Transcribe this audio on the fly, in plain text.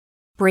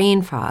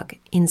brain fog,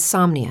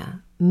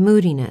 insomnia,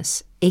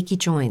 moodiness, achy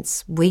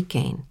joints, weight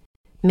gain.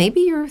 Maybe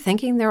you're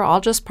thinking they're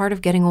all just part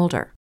of getting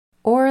older,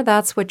 or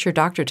that's what your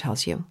doctor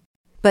tells you.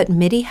 But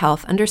MIDI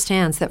Health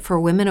understands that for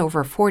women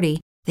over 40,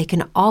 they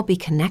can all be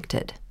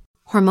connected.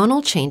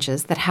 Hormonal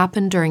changes that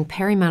happen during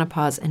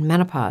perimenopause and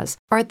menopause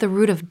are at the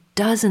root of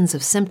dozens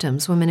of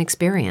symptoms women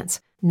experience,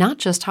 not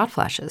just hot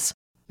flashes.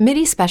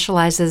 MIDI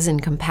specializes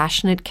in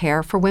compassionate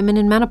care for women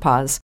in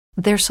menopause.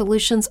 Their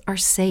solutions are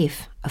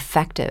safe,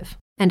 effective,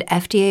 and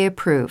FDA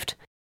approved.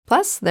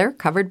 Plus, they're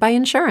covered by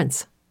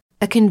insurance.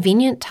 A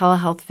convenient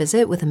telehealth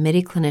visit with a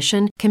MIDI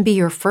clinician can be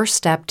your first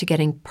step to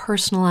getting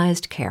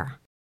personalized care.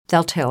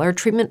 They'll tailor a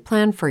treatment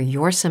plan for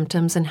your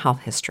symptoms and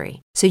health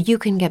history so you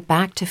can get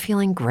back to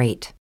feeling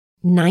great.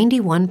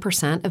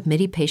 91% of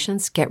MIDI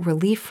patients get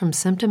relief from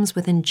symptoms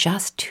within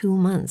just 2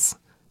 months.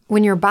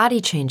 When your body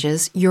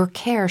changes, your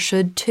care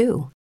should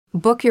too.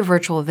 Book your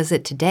virtual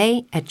visit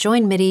today at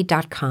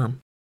joinmidi.com.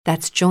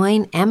 That's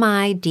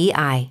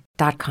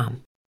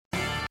joinmidi.com.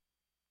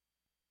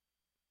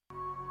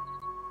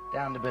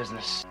 Down to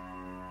business.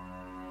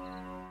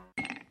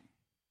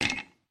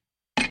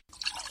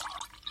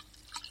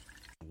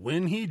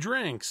 When he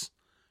drinks,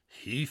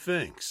 he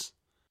thinks.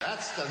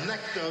 That's the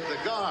nectar of the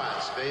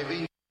gods,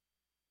 baby.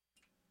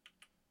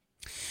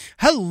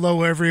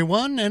 Hello,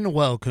 everyone, and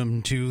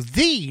welcome to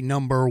the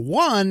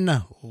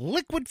 #1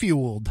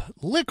 liquid-fueled,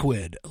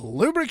 liquid,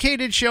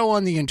 lubricated show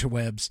on the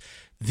interwebs.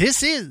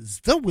 This is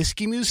the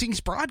Whiskey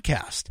Musings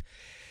broadcast.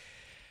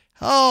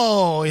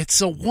 Oh, it's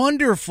a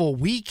wonderful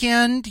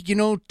weekend. You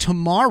know,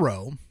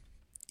 tomorrow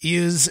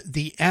is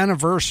the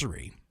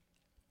anniversary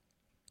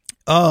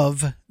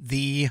of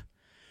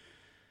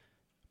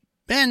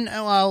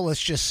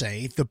let's just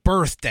say the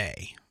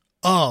birthday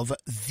of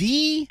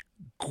the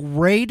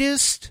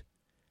greatest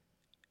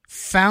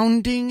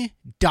founding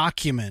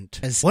document.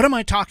 What am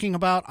I talking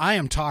about? I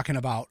am talking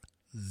about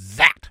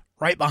that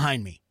right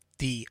behind me,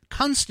 the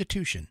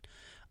Constitution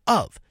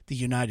of the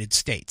United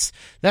States.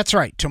 That's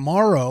right.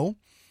 Tomorrow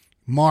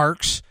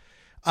marks,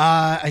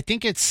 I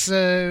think it's,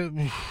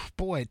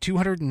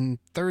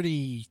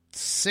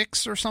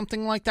 236 or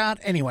something like that.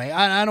 Anyway,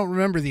 I don't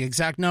remember the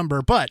exact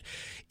number, but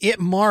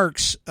it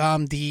marks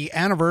the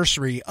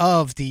anniversary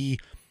of the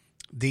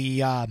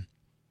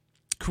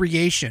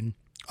creation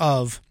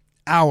of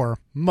our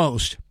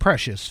most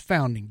precious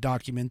founding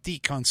document, the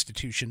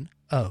Constitution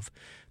of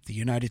the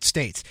United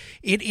States.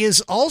 It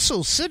is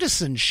also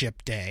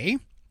Citizenship Day,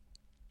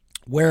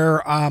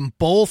 where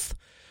both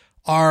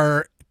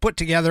are put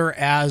together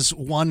as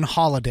one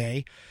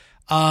holiday.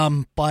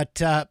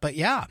 But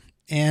yeah,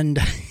 and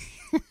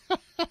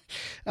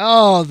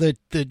oh,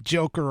 the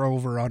Joker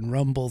over on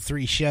Rumble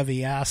 3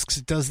 Chevy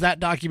asks, does that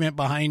document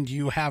behind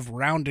you have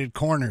rounded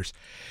corners?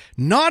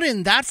 Not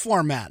in that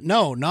format.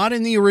 No, not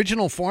in the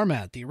original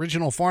format. The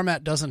original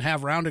format doesn't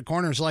have rounded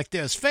corners like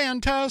this.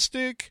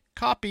 Fantastic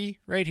copy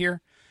right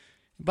here.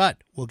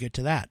 But we'll get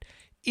to that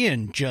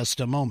in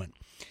just a moment.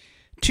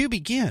 To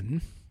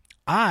begin,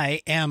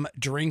 I am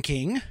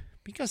drinking,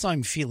 because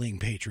I'm feeling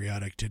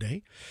patriotic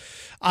today,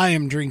 I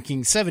am drinking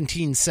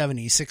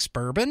 1776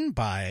 bourbon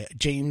by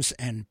James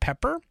and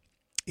Pepper.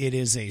 It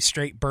is a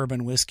straight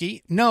bourbon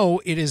whiskey.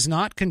 No, it is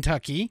not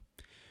Kentucky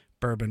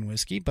bourbon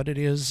whiskey, but it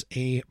is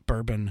a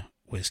bourbon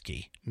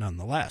whiskey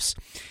nonetheless.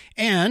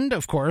 And,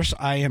 of course,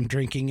 I am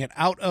drinking it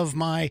out of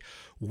my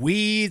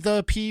We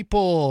the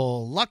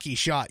People Lucky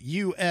Shot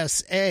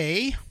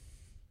USA.com.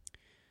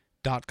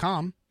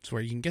 That's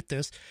where you can get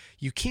this.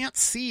 You can't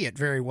see it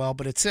very well,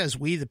 but it says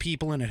We the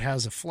People, and it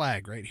has a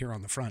flag right here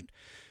on the front.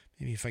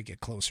 Maybe if I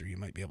get closer, you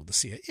might be able to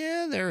see it.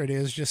 Yeah, there it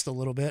is, just a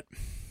little bit.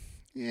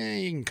 Yeah,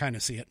 you can kind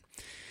of see it.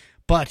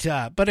 But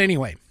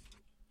anyway.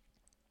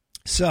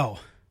 So.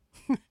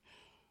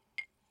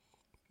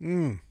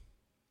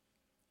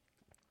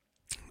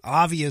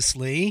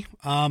 Obviously,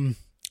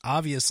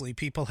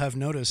 people have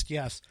noticed,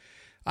 yes,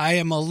 I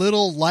am a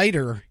little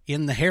lighter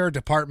in the hair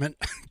department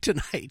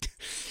tonight.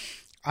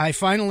 I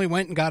finally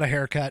went and got a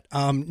haircut.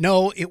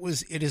 No,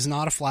 it is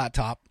not a flat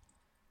top.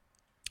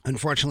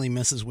 Unfortunately,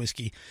 Mrs.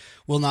 Whiskey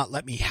will not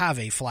let me have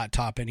a flat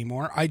top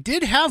anymore. I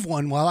did have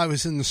one while I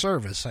was in the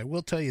service. I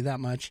will tell you that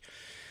much.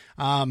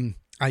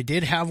 I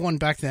did have one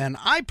back then.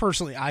 I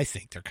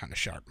think they're kind of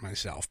sharp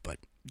myself, but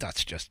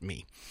that's just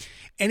me.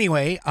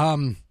 Anyway,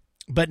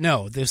 but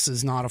no, this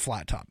is not a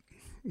flat top.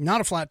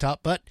 Not a flat top,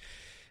 but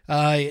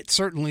it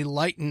certainly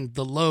lightened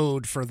the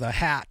load for the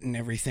hat and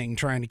everything,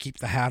 trying to keep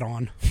the hat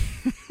on.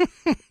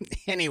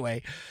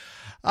 Anyway,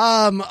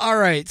 all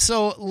right,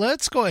 so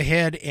let's go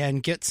ahead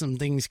and get some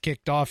things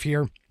kicked off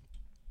here.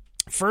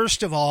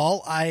 First of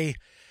all, I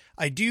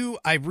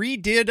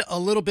redid a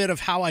little bit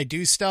of how I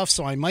do stuff,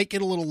 so I might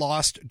get a little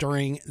lost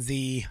during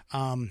the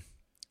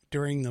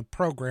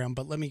program,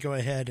 but let me go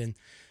ahead and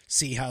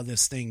see how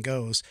this thing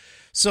goes.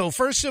 So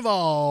first of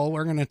all,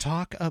 we're going to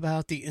talk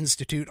about the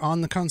Institute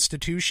on the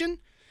Constitution.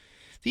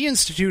 The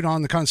Institute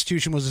on the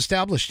Constitution was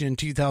established in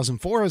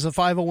 2004 as a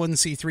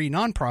 501c3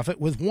 nonprofit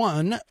with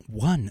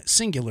one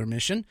singular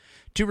mission: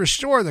 to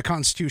restore the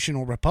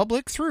constitutional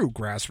republic through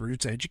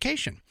grassroots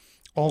education.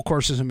 All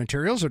courses and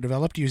materials are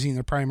developed using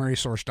their primary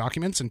source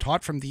documents and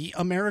taught from the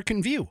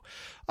American view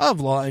of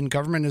law and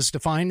government as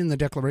defined in the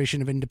Declaration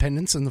of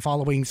Independence and the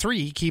following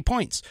 3 key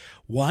points.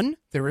 1,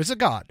 there is a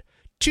God.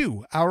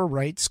 2, our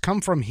rights come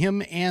from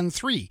him. And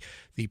 3,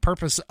 the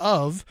purpose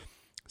of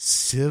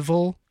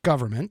civil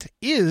government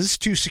is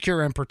to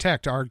secure and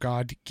protect our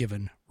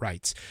God-given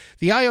rights.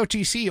 The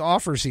IOTC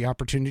offers the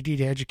opportunity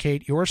to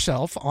educate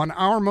yourself on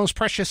our most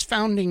precious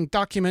founding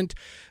document,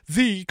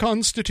 the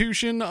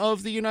Constitution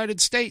of the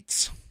United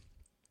States.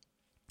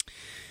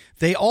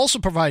 They also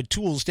provide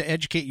tools to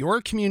educate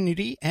your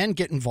community and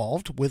get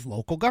involved with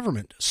local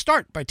government.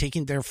 Start by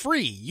taking their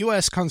free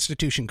U.S.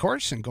 Constitution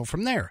course and go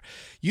from there.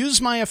 Use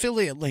my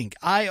affiliate link,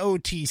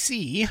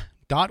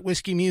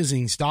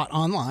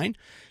 iotc.whiskeymusings.online,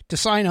 to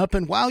sign up,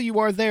 and while you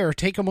are there,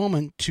 take a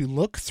moment to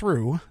look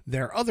through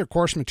their other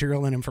course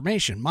material and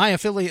information. My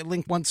affiliate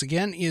link, once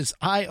again, is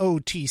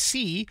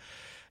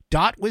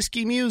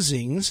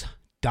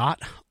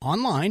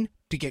iotc.whiskeymusings.online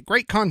to get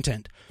great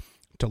content,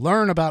 to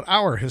learn about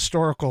our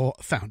historical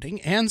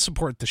founding, and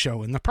support the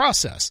show in the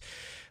process.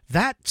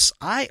 That's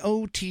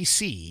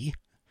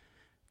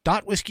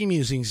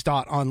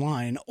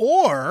iotc.whiskeymusings.online,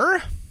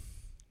 or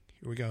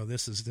here we go.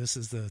 This is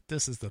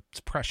the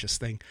precious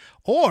thing.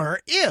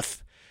 Or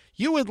if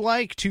you would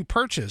like to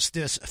purchase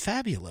this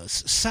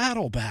fabulous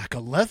saddleback, a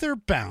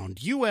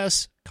leather-bound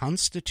U.S.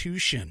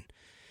 Constitution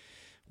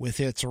with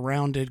its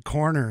rounded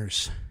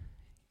corners,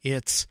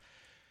 its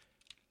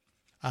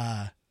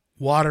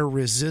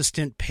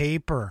water-resistant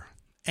paper,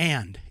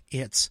 and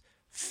its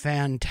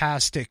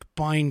fantastic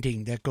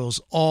binding that goes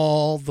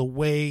all the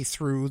way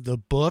through the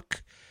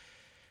book,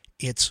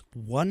 its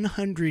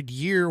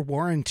 100-year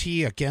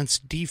warranty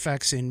against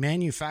defects in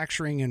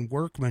manufacturing and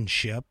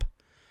workmanship,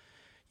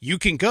 you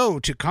can go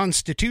to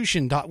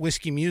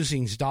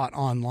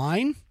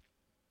constitution.whiskeymusings.online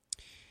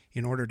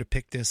in order to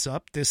pick this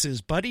up. This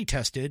is Buddy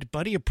tested,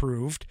 Buddy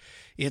approved.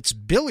 It's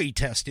Billy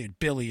tested,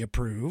 Billy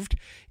approved.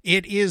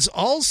 It is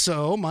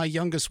also my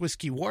youngest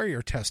whiskey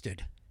warrior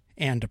tested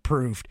and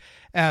approved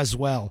as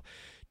well.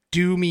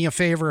 Do me a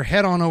favor,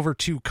 head on over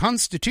to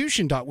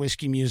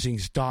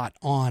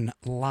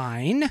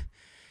constitution.whiskeymusings.online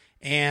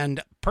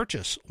and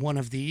purchase one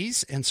of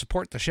these and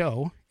support the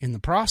show in the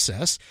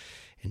process.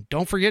 And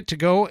don't forget to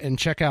go and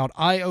check out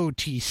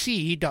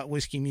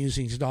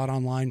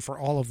iotc.whiskeymusings.online for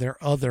all of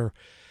their other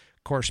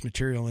course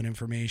material and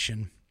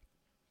information.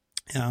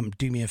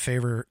 Do me a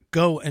favor,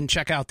 go and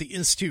check out the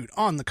Institute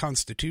on the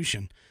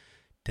Constitution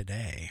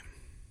today.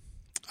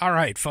 All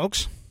right,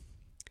 folks.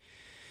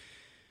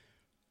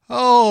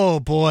 Oh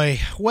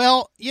boy.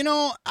 Well, you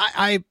know,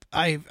 I've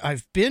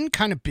been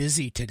kind of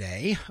busy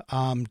today,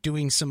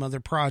 doing some other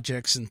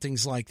projects and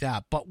things like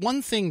that. But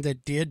one thing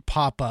that did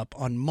pop up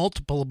on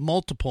multiple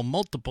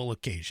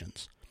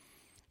occasions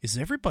is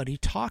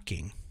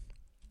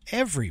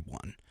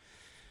everyone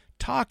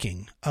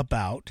talking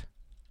about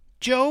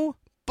Joe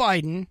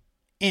Biden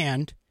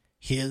and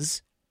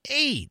his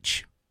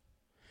age.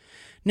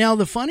 Now,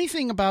 the funny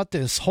thing about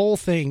this whole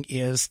thing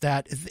is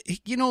that,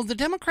 you know, the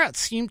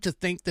Democrats seem to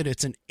think that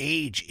it's an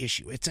age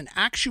issue. It's an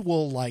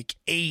actual,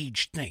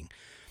 age thing.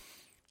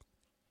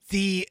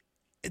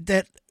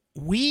 That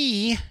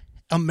we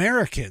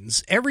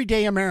Americans,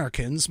 everyday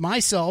Americans,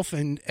 myself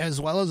and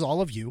as well as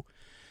all of you,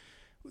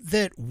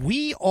 that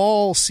we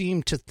all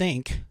seem to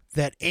think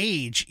that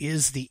age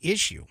is the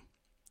issue.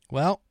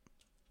 Well,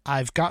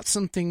 I've got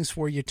some things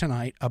for you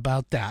tonight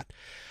about that.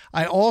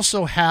 I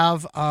also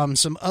have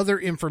some other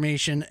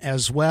information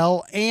as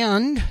well,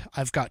 and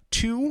I've got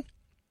two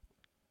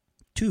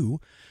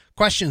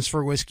questions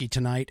for whiskey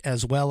tonight,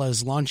 as well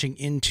as launching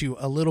into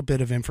a little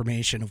bit of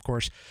information, of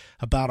course,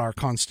 about our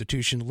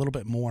Constitution, a little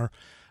bit more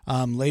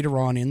later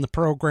on in the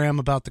program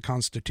about the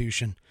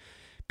Constitution,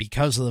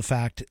 because of the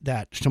fact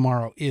that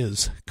tomorrow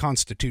is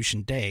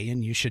Constitution Day,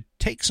 and you should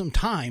take some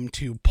time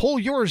to pull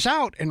yours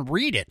out and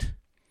read it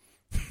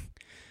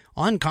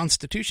on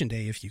Constitution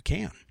Day if you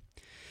can.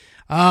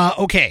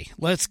 Okay,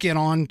 let's get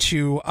on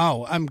to,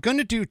 I'm going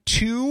to do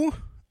two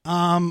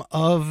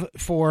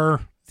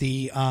for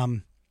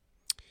On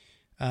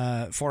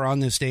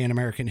This Day in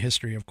American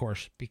History, of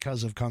course,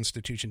 because of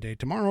Constitution Day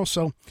tomorrow.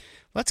 So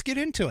let's get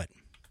into it.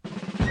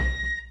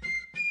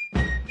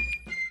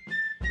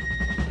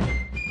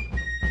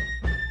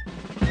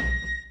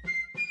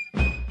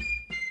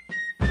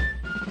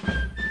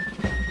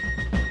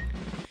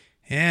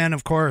 And,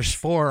 of course,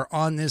 for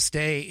On This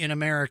Day in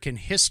American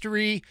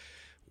History,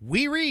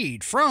 we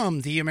read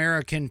from the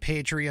American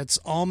Patriots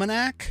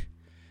Almanac,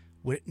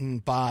 written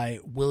by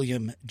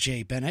William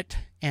J. Bennett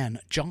and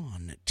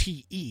John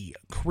T.E.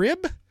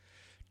 Cribb,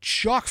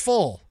 chock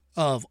full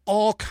of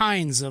all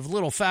kinds of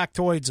little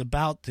factoids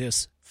about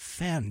this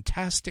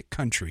fantastic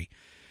country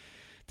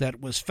that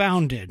was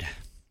founded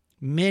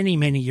many,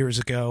 many years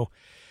ago.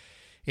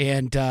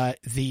 And the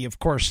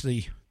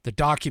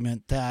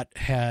document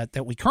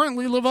that we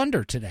currently live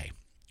under today.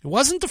 It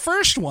wasn't the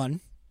first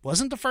one.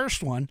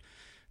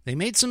 They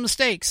made some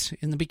mistakes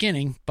in the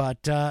beginning,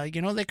 but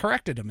they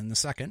corrected them in the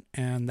second,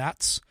 and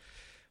that's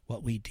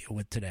what we deal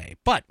with today.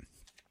 But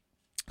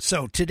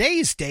So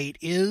today's date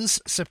is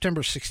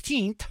September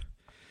 16th.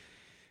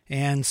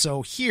 And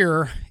so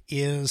here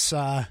is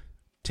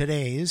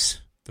today's,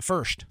 the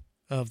first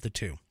of the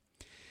two.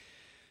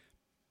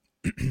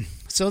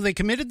 So they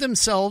committed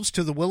themselves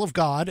to the will of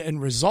God and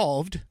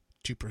resolved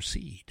to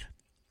proceed.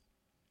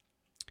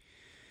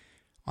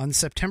 On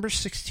September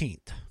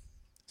 16th,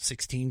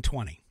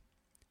 1620,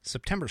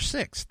 September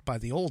 6th by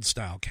the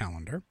old-style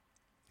calendar,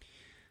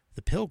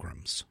 the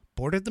Pilgrims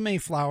boarded the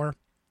Mayflower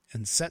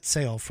and set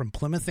sail from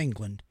Plymouth,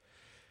 England,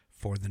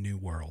 for the New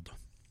World.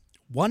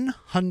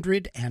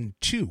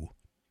 102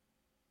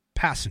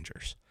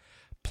 passengers,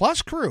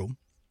 plus crew,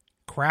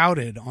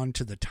 crowded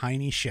onto the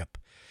tiny ship,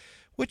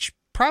 which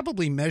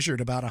probably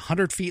measured about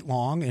 100 feet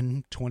long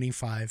and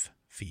 25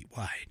 feet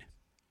wide.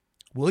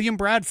 William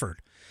Bradford,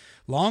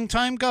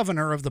 longtime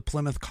governor of the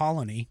Plymouth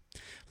colony,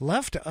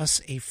 left us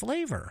a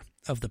flavor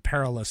of the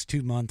perilous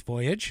 2-month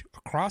voyage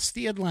across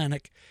the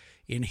Atlantic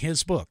in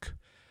his book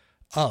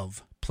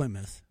of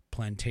Plymouth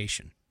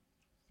Plantation.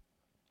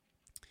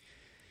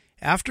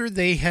 After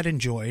they had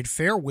enjoyed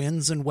fair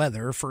winds and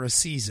weather for a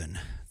season,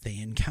 they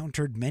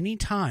encountered many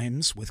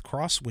times with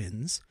cross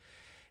winds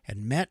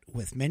and met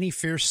with many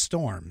fierce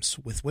storms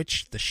with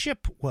which the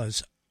ship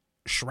was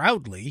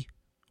shroudly,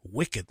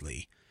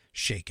 wickedly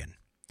shaken,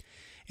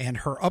 and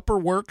her upper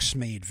works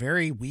made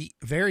very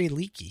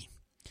leaky,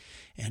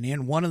 and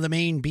in one of the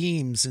main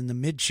beams in the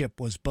midship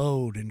was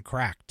bowed and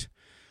cracked,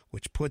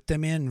 which put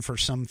them in for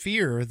some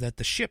fear that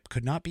the ship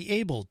could not be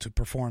able to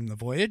perform the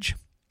voyage.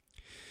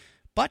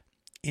 But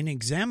in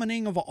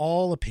examining of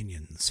all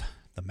opinions,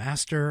 the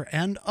master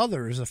and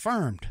others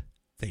affirmed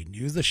they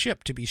knew the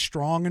ship to be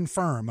strong and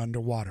firm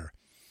under water,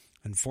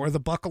 and for the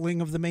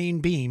buckling of the main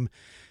beam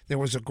there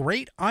was a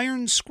great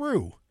iron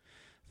screw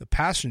the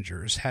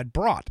passengers had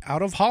brought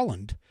out of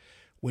Holland,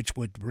 which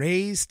would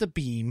raise the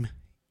beam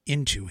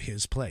into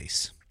his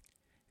place.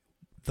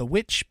 The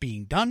which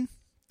being done,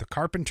 the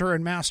carpenter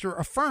and master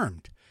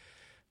affirmed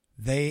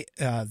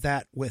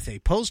that with a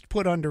post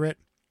put under it,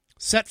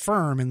 set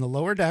firm in the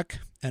lower deck,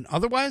 and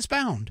otherwise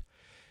bound,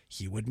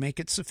 he would make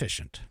it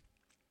sufficient.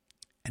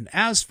 And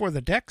as for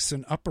the decks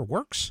and upper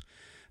works,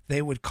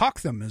 they would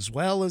caulk them as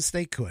well as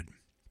they could.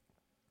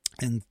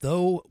 And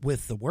though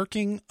with the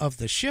working of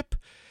the ship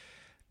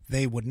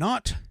they would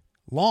not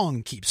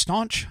long keep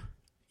staunch,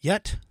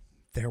 yet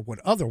there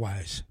would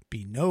otherwise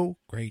be no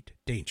great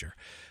danger,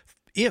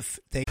 if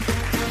they...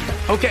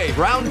 Okay,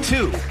 round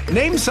 2.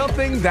 Name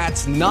something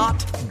that's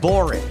not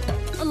boring.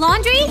 A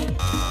laundry?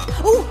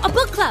 Ooh, a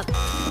book club.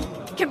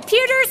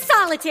 Computer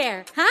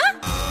solitaire, huh?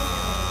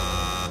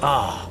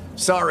 Ah,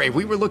 sorry,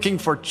 we were looking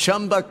for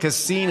Chumba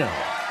Casino.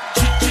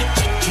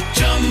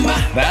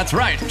 That's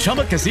right,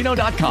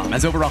 ChumbaCasino.com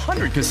has over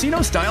 100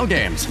 casino-style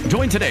games.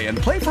 Join today and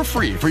play for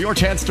free for your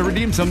chance to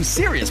redeem some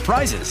serious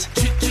prizes.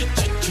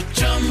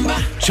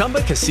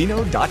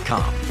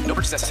 ChumbaCasino.com. No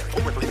purchase necessary.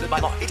 Void where prohibited by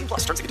law. 18+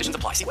 terms and conditions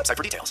apply. See website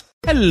for details.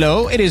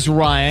 Hello, it is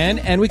Ryan,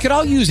 and we could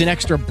all use an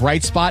extra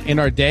bright spot in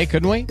our day,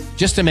 couldn't we?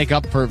 Just to make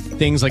up for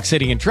things like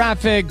sitting in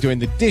traffic, doing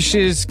the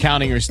dishes,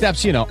 counting your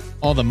steps, you know,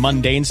 all the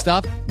mundane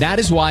stuff. That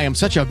is why I'm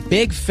such a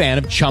big fan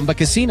of Chumba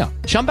Casino.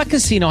 Chumba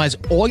Casino has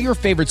all your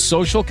favorite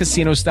social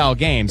casino-style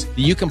games that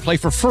you can play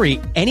for free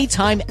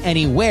anytime,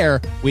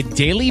 anywhere with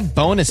daily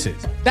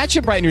bonuses. That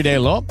should brighten your day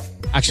a little.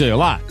 Actually, a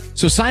lot.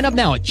 So sign up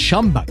now at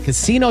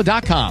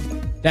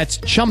ChumbaCasino.com. That's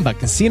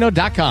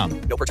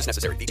ChumbaCasino.com. No purchase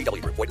necessary.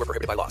 VGW Group. Void where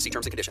prohibited by law. See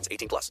terms and conditions.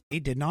 18+. They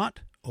did not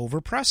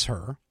overpress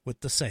her with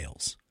the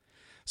sails,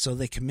 so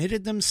they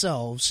committed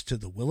themselves to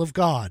the will of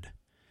God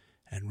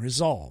and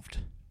resolved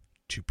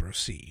to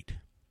proceed.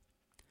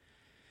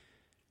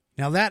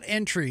 Now that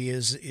entry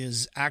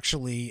is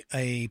actually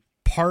a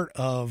part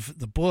of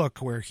the book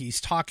where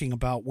he's talking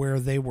about where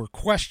they were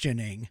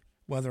questioning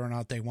whether or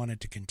not they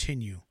wanted to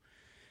continue.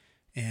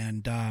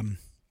 And,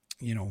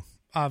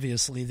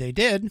 obviously they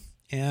did.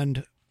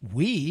 And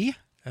we,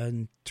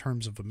 in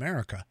terms of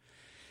America,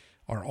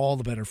 are all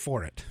the better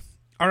for it.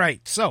 All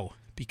right. So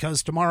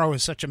because tomorrow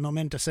is such a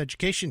momentous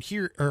occasion,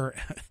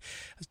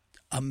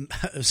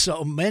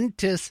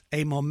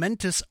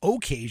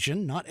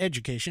 not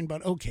education,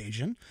 but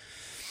occasion.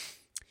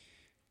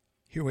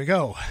 Here we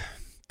go.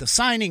 The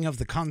signing of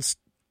the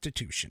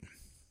Constitution.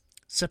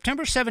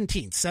 September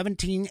 17th,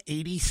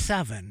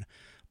 1787,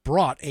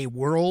 brought a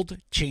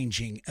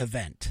world-changing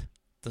event,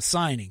 the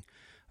signing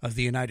of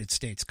the United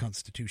States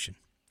Constitution.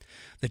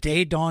 The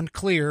day dawned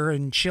clear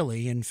and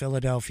chilly in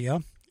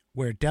Philadelphia,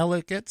 where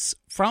delegates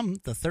from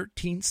the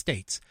 13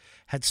 states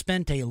had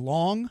spent a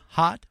long,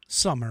 hot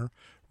summer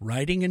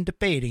writing and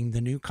debating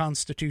the new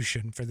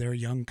Constitution for their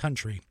young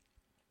country.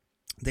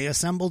 They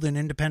assembled in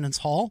Independence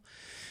Hall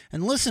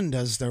and listened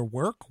as their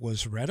work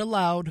was read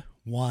aloud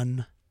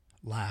one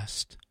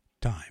last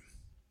time.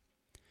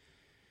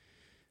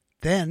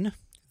 Then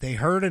they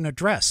heard an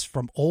address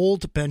from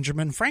old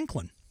Benjamin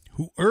Franklin,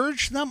 who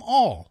urged them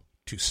all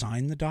to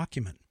sign the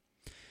document.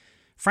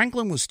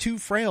 Franklin was too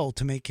frail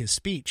to make his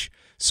speech,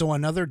 so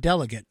another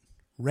delegate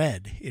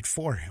read it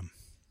for him.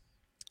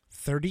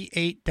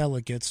 38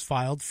 delegates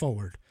filed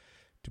forward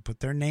to put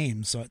their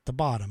names at the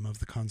bottom of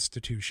the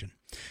Constitution.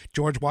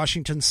 George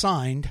Washington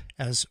signed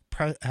as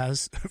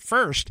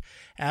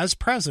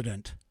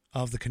president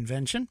of the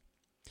convention.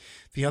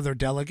 The other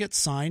delegates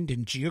signed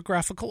in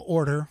geographical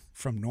order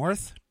from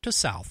north to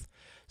south,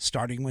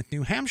 starting with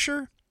New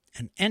Hampshire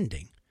and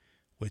ending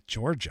with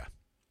Georgia.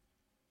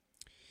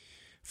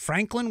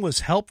 Franklin was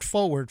helped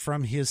forward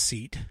from his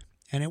seat,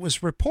 and it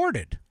was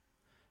reported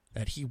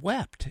that he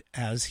wept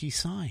as he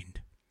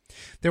signed.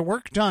 Their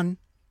work done,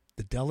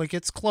 the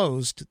delegates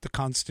closed the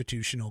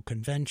Constitutional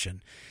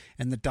Convention,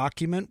 and the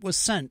document was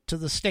sent to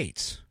the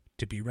states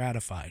to be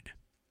ratified.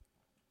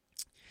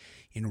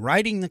 In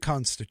writing the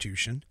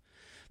Constitution,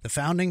 the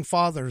Founding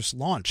Fathers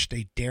launched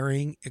a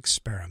daring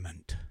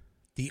experiment.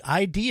 The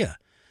idea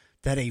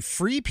that a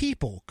free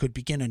people could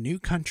begin a new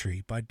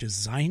country by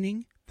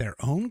designing their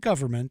own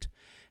government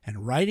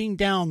and writing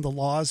down the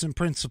laws and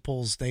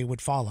principles they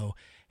would follow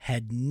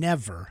had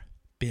never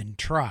been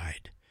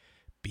tried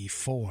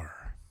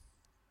before.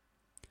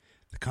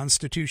 The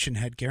Constitution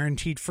had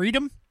guaranteed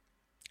freedom,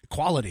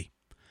 equality,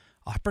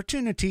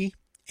 opportunity,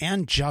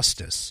 and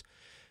justice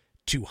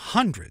to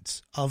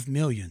hundreds of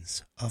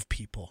millions of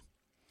people.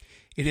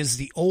 It is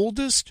the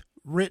oldest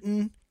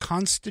written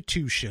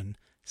constitution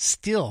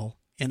still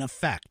in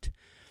effect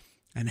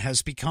and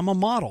has become a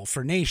model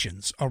for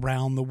nations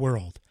around the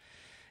world.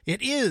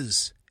 It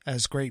is,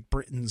 as Great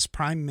Britain's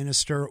Prime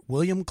Minister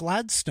William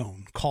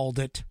Gladstone called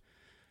it,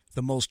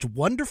 the most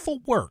wonderful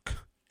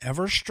work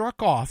ever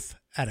struck off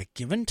at a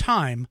given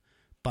time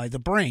by the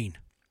brain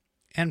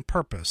and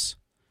purpose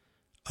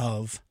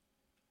of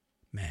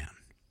man.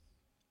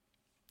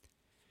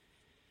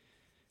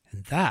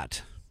 And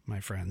that, my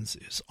friends,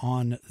 is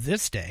on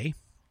this day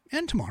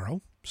and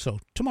tomorrow, so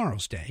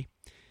tomorrow's day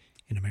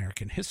in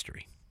American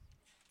history.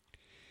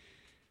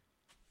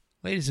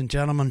 Ladies and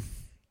gentlemen,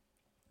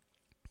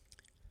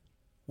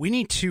 we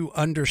need to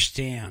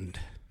understand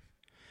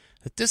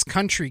that this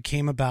country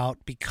came about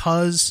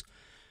because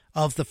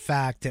of the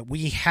fact that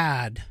we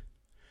had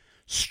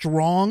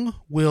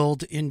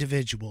strong-willed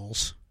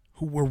individuals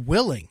who were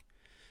willing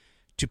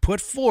to put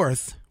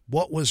forth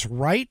what was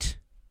right,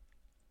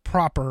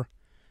 proper,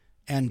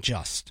 and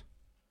just.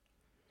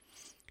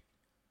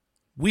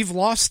 We've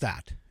lost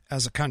that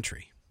as a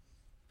country,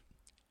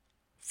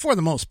 for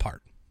the most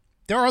part.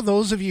 There are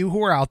those of you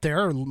who are out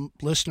there,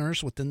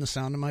 listeners within the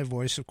sound of my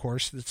voice, of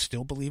course, that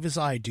still believe as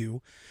I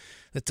do,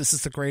 that this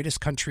is the greatest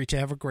country to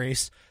ever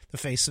grace the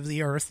face of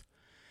the earth,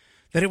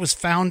 that it was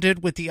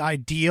founded with the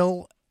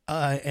ideals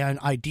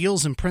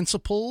and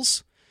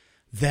principles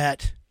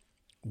that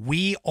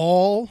we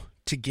all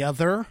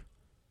together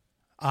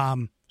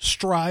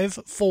strive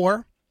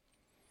for.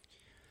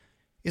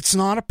 It's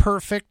not a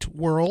perfect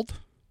world,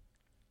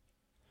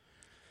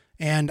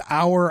 and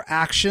our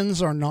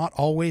actions are not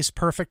always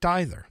perfect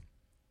either.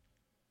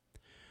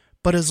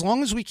 But as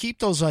long as we keep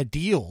those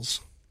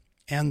ideals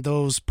and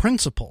those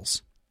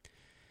principles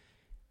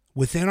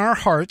within our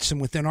hearts and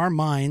within our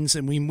minds,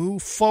 and we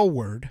move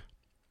forward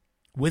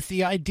with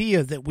the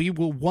idea that we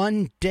will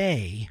one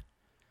day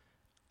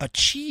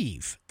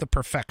achieve the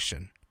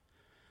perfection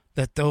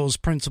that those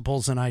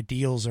principles and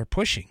ideals are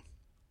pushing,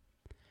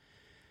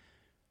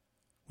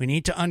 we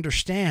need to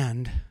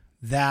understand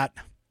that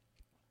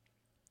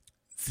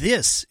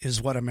this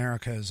is what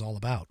America is all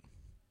about.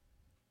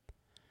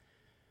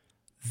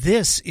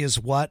 This is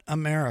what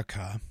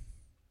America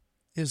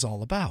is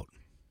all about.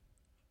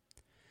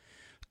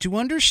 To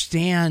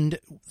understand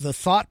the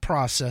thought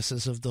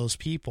processes of those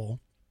people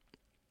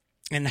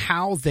and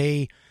how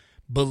they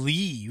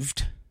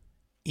believed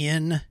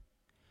in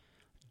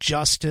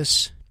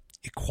justice,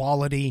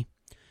 equality,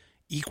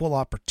 equal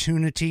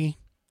opportunity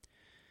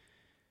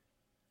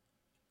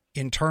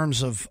in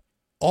terms of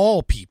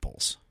all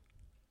peoples,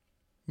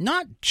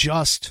 not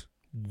just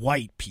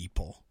white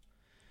people,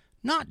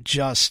 not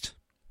just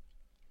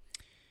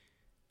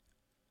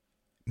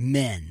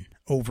men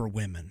over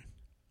women.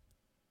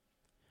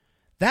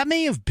 That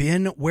may have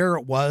been where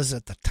it was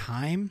at the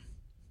time,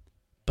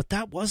 but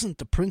that wasn't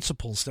the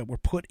principles that were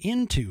put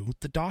into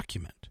the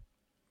document.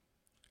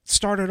 It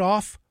started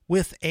off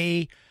with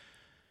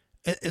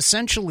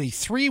essentially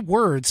 3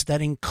 words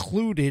that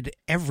included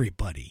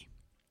everybody.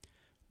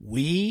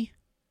 We,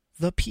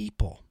 the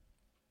people.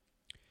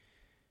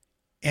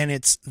 And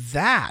it's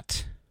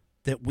that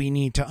we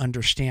need to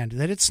understand,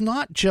 that it's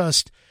not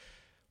just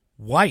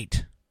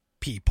white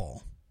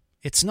people.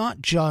 It's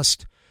not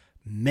just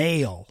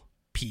male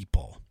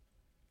people.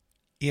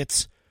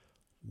 It's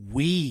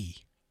we,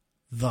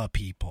 the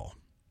people.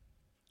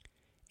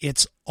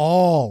 It's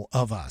all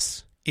of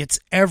us. It's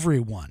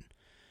everyone.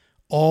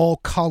 All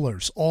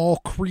colors, all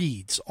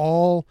creeds,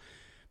 all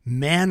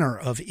manner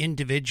of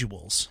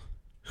individuals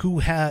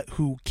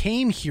who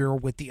came here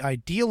with the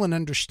ideal and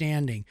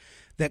understanding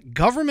that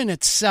government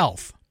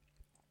itself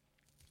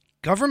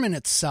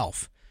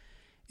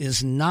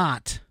is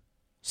not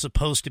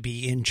supposed to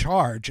be in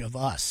charge of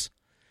us,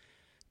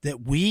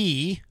 that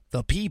we,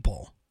 the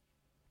people,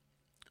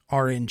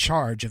 are in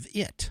charge of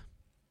it.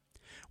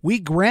 We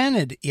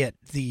granted it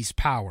these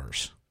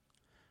powers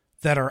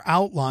that are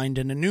outlined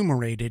and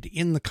enumerated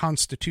in the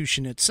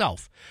Constitution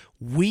itself.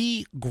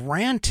 We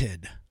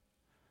granted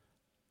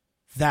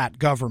that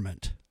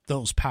government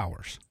those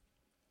powers.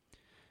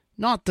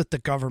 Not that the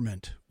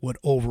government would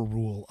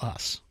overrule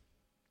us.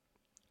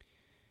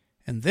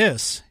 And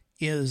this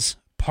is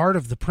part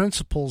of the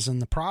principles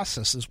and the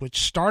processes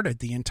which started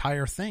the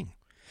entire thing.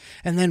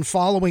 And then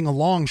following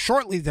along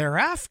shortly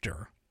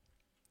thereafter,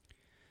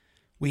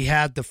 we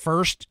had the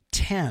first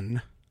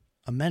 10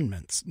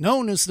 amendments,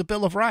 known as the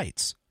Bill of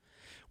Rights,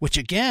 which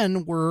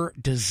again were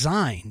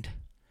designed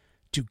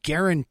to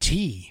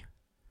guarantee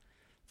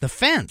the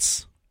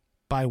fence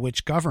by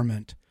which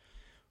government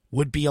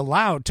would be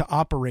allowed to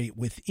operate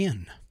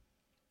within,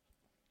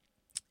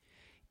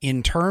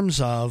 in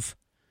terms of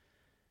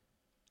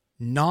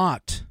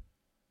not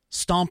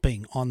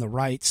stomping on the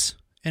rights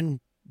and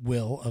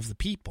will of the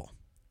people.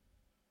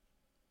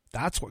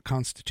 That's what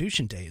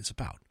Constitution Day is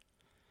about,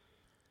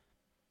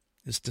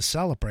 is to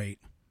celebrate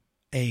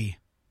a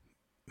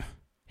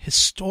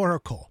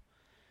historical,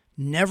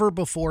 never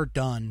before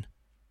done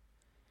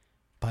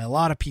by a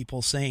lot of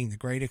people saying the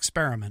great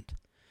experiment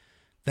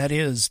that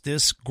is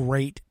this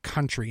great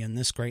country and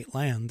this great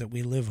land that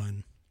we live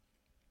in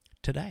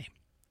today.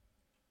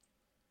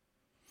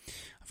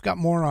 I've got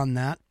more on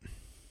that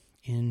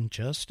in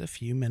just a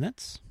few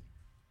minutes.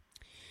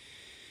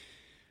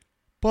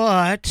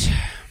 But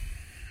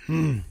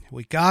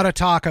we got to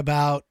talk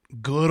about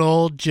good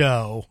old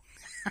Joe.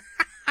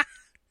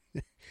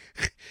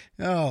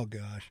 Oh,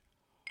 gosh.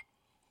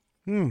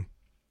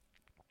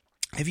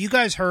 Have you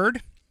guys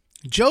heard?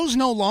 Joe's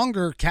no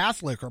longer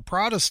Catholic or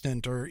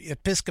Protestant or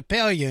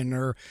Episcopalian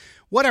or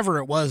whatever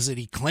it was that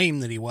he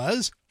claimed that he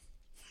was.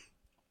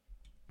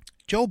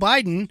 Joe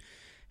Biden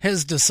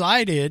has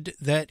decided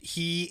that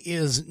he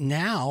is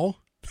now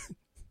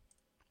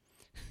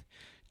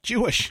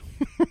Jewish.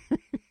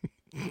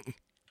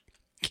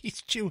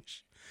 He's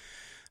Jewish.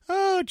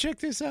 Oh, check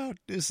this out.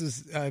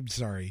 I'm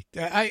sorry.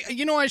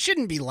 I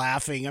shouldn't be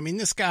laughing. I mean,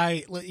 this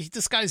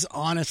guy's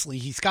honestly,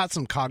 he's got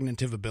some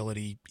cognitive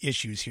ability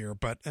issues here,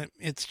 but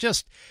it's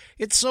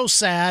so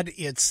sad.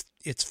 It's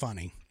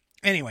funny.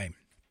 Anyway,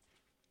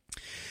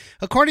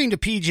 according to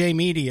PJ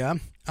Media,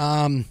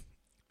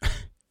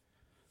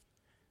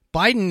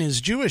 Biden is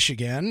Jewish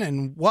again,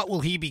 and what will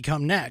he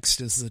become next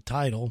is the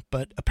title.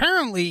 But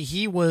apparently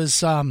he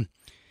was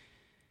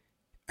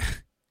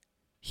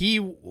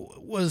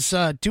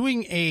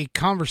doing a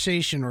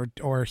conversation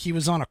or he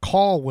was on a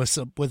call with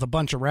a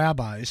bunch of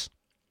rabbis.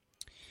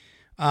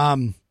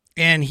 And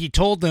he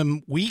told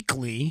them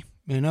weekly,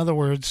 in other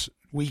words,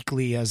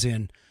 weekly as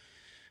in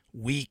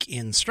weak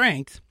in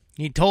strength.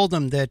 He told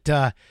them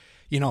that,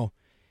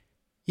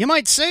 you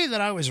might say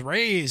that I was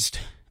raised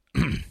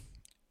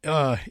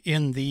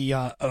in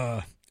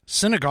the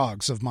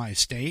synagogues of my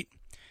state.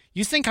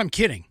 You think I'm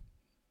kidding.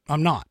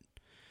 I'm not.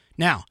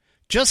 Now,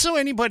 just so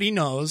anybody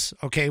knows,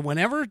 okay,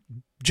 whenever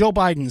Joe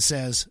Biden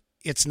says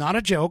it's not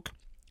a joke,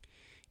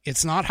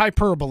 it's not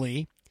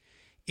hyperbole,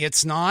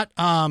 it's not,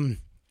 so on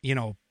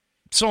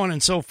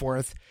and so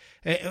forth,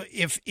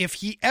 if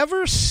he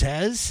ever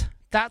says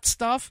that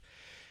stuff,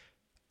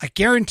 I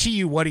guarantee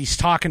you what he's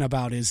talking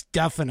about is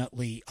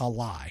definitely a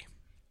lie.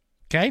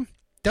 Okay?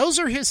 Those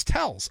are his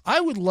tells.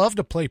 I would love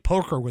to play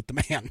poker with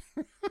the man.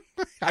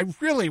 I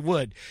really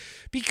would.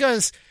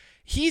 Because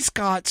he's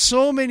got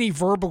so many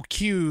verbal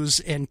cues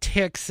and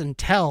ticks and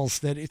tells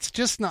that it's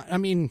just not,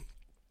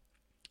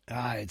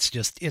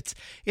 it's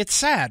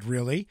sad,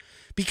 really,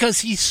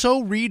 because he's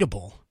so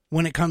readable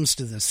when it comes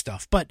to this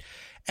stuff. But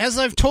as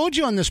I've told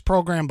you on this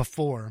program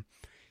before,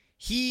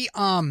 he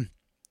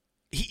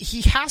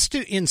has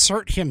to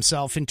insert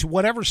himself into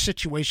whatever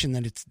situation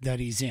that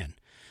he's in.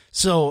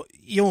 So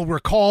you'll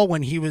recall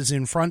when he was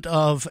in front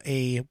of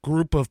a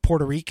group of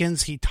Puerto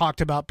Ricans, he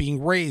talked about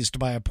being raised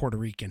by a Puerto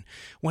Rican.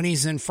 When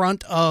he's in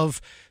front of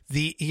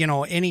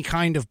any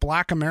kind of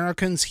black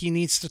Americans, he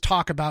needs to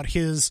talk about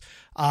his,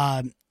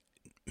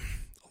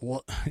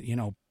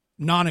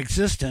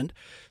 non-existent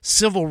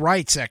civil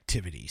rights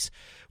activities.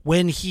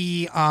 When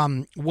he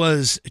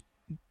was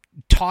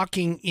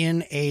talking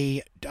in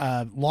a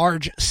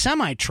large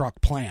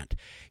semi-truck plant,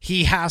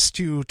 he has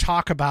to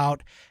talk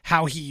about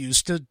how he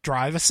used to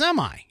drive a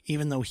semi,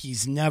 even though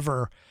he's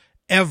never,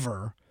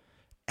 ever,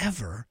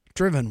 ever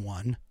driven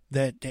one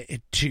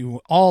to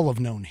all of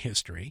known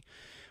history.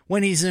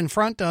 When he's in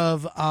front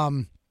of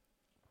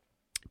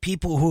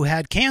people who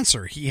had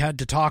cancer, he had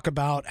to talk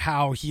about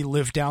how he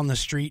lived down the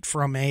street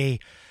from that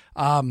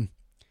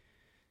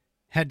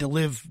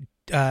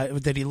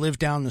he lived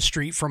down the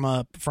street from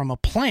a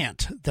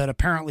plant that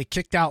apparently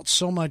kicked out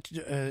so much,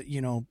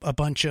 a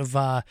bunch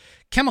of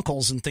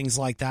chemicals and things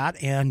like that,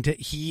 and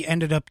he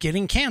ended up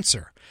getting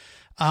cancer.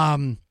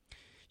 When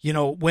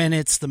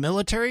it's the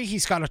military,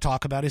 he's got to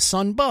talk about his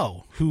son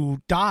Bo,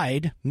 who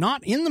died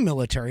not in the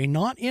military,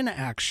 not in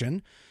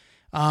action,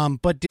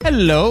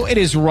 Hello, it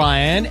is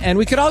Ryan, and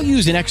we could all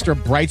use an extra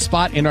bright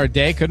spot in our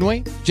day, couldn't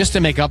we? Just to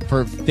make up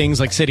for things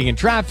like sitting in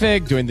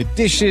traffic, doing the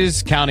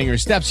dishes, counting your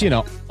steps,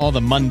 all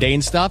the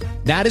mundane stuff.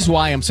 That is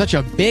why I'm such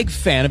a big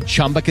fan of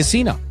Chumba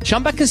Casino.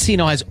 Chumba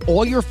Casino has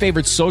all your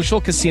favorite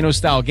social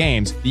casino-style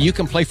games that you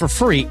can play for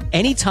free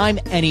anytime,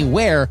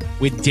 anywhere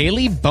with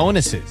daily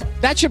bonuses.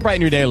 That should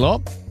brighten your day a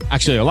little.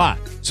 Actually, a lot.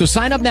 So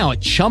sign up now at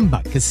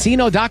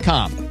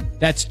ChumbaCasino.com.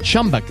 That's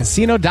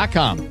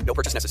ChumbaCasino.com. No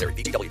purchase necessary.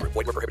 VGW Group.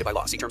 Void where prohibited by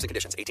law. See terms and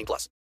conditions.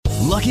 18+.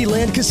 Lucky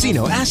Land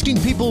Casino,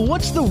 asking people,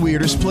 what's the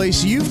weirdest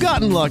place you've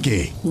gotten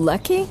lucky?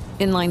 Lucky?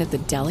 In line at the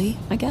deli,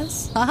 I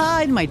guess?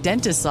 Aha, in my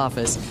dentist's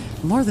office.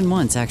 More than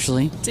once,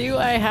 actually. Do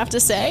I have to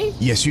say?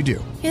 Yes, you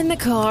do. In the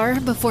car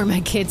before my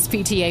kids'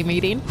 PTA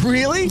meeting.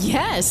 Really?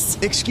 Yes.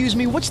 Excuse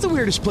me, what's the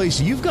weirdest place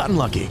you've gotten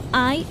lucky?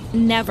 I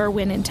never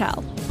win and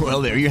tell.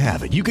 Well, there you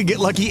have it. You can get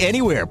lucky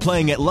anywhere,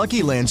 playing at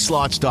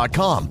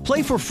LuckyLandSlots.com.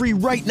 Play for free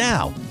right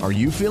now. Are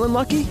you feeling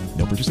lucky?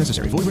 No purchase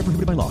necessary. Void where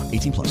prohibited by law.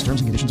 18+.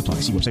 Terms and conditions apply.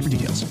 See website for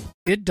details.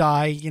 Did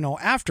die,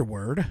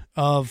 afterward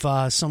of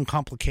some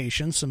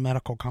complications, some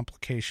medical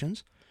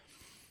complications.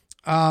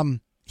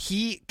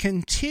 He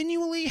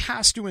continually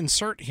has to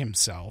insert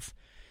himself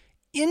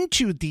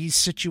into these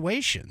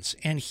situations,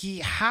 and he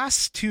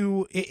has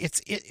to. He's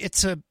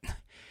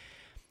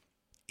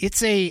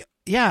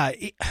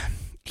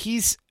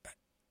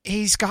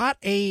got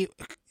a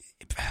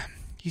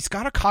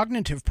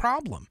cognitive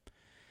problem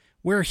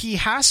where he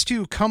has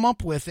to come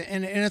up with,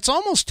 and it's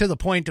almost to the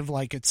point of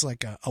it's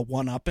like a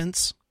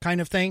one-uppance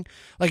kind of thing.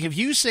 Like if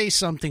you say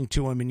something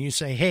to him and you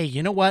say, hey,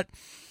 you know what?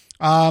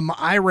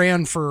 I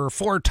ran for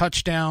 4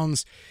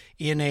 touchdowns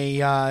in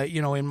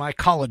in my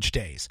college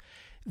days.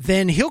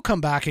 Then he'll come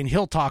back and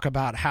he'll talk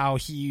about how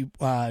he,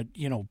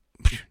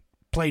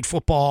 played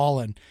football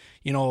and,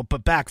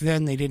 but back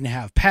then they didn't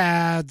have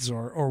pads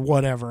or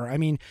whatever. I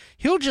mean,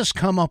 he'll just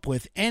come up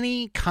with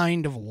any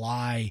kind of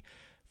lie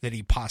that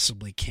he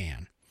possibly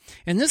can.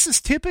 And this is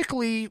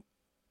typically,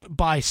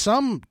 by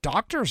some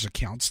doctors'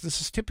 accounts, this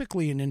is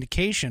typically an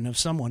indication of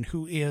someone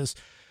who is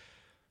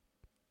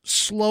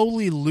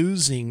slowly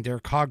losing their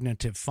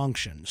cognitive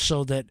function,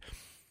 so that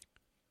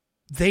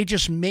they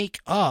just make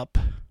up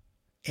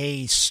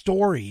a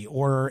story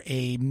or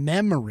a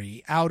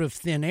memory out of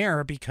thin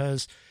air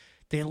because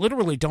they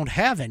literally don't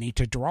have any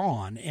to draw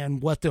on.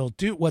 And what they'll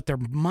do, what their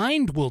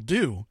mind will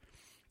do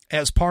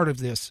as part of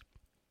this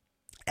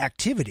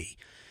activity,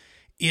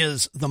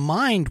 is the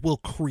mind will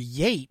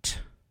create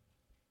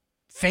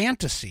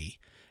fantasy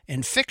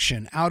and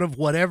fiction out of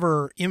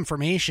whatever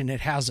information it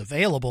has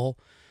available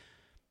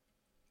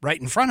right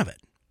in front of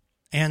it.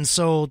 And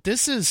so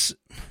this is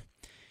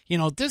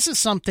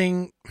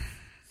something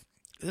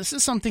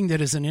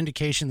that is an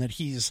indication that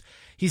he's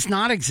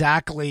not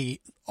exactly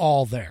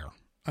all there.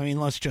 I mean,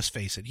 let's just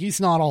face it. He's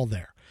not all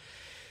there.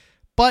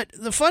 But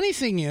the funny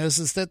thing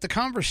is that the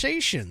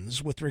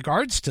conversations with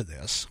regards to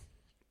this,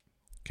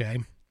 okay,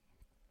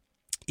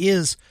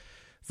 is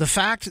the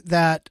fact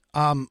that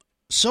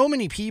so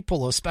many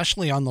people,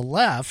 especially on the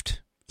left,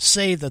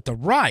 say that the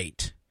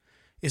right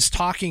is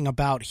talking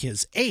about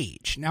his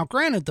age. Now,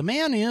 granted, the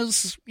man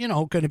is,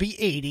 going to be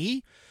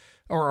 80,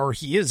 or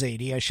he is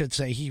 80, I should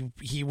say.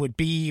 He would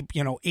be,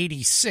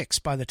 86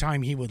 by the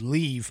time he would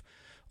leave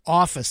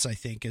office, I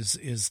think,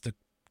 is the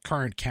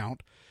current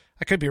count.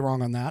 I could be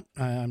wrong on that.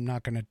 I'm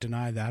not going to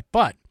deny that.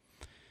 But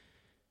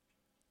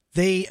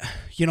they,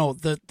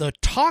 the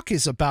talk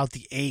is about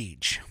the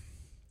age.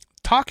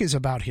 Talk is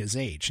about his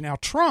age. Now,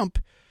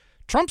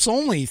 Trump's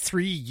only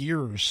 3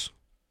 years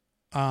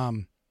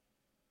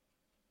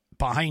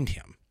behind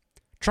him.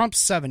 Trump's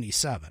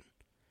 77.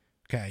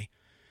 Okay.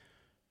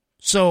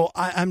 So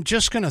I'm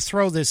just going to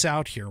throw this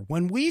out here.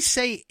 When we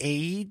say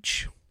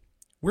age,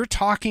 we're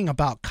talking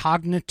about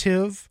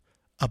cognitive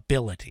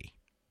ability.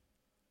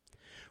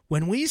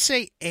 When we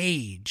say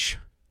age,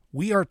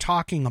 we are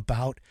talking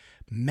about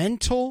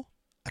mental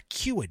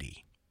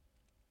acuity.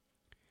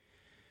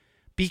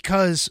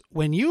 Because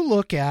when you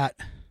look at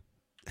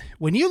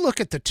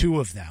the two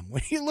of them,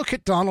 when you look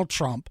at Donald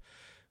Trump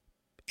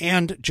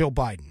and Joe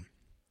Biden,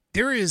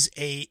 there is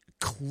a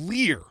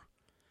clear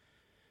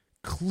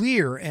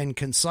and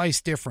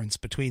concise difference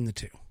between the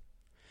two.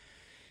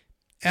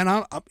 And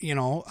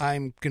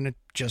I'm going to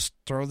just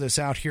throw this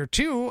out here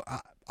too.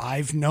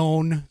 I've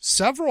known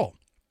several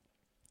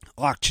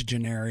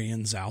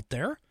octogenarians out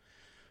there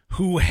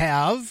who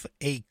have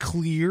a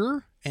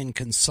clear and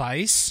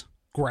concise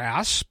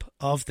grasp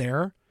of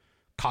their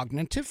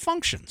cognitive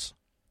functions.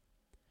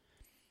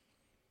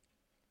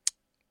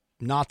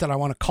 Not that I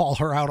want to call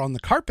her out on the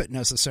carpet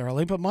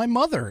necessarily, but my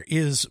mother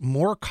is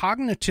more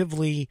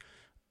cognitively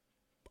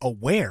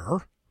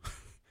aware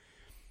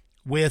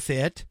with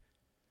it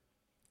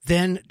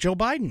than Joe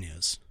Biden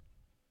is.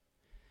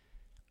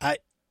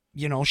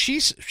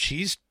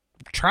 She's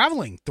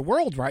traveling the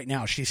world right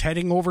now. She's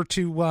heading over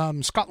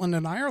to Scotland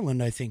and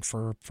Ireland, I think,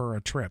 for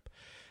a trip.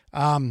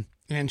 And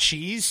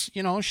she's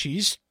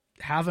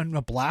having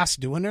a blast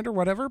doing it or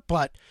whatever.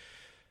 But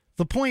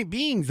the point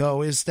being,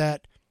 though, is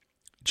that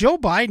Joe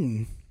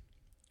Biden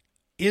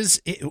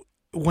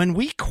when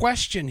we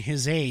question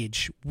his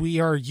age, we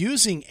are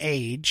using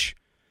age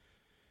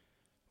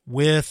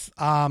with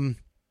the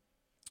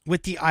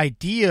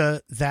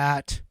idea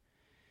that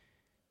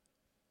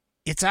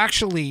it's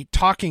actually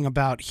talking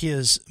about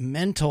his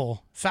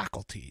mental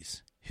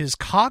faculties, his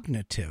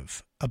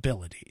cognitive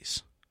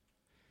abilities.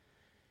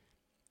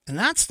 And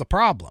that's the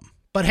problem.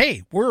 But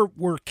hey,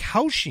 we're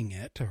couching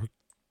it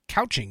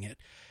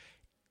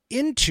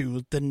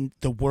into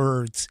the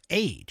words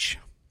age.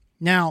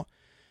 Now,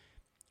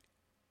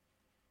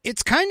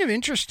 it's kind of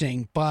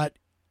interesting, but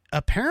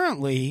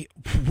apparently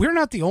we're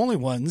not the only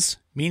ones,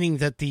 meaning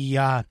that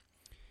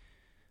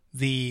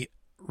the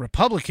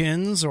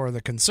Republicans or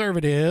the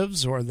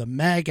conservatives or the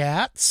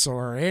MAGATs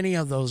or any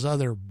of those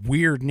other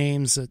weird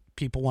names that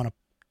people want to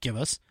give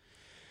us.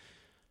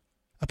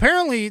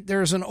 Apparently,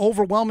 there's an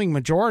overwhelming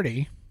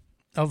majority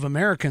of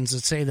Americans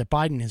that say that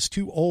Biden is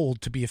too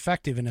old to be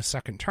effective in a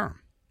second term.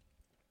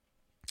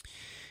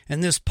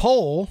 And this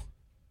poll,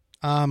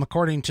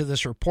 according to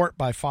this report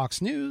by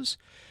Fox News,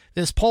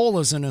 this poll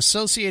is an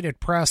Associated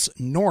Press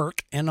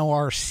NORC,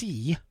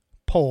 N-O-R-C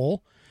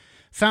poll,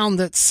 found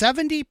that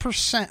 70%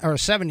 or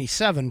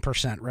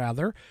 77%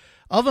 rather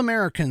of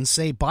Americans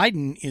say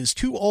Biden is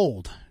too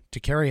old to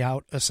carry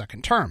out a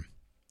second term.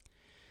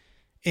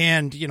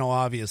 And,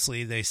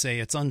 obviously they say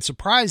it's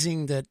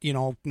unsurprising that,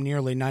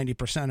 nearly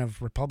 90%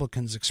 of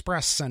Republicans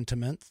express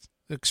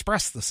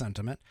the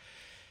sentiment.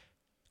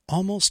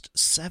 Almost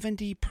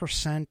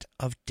 70%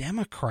 of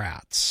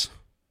Democrats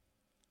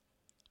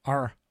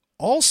are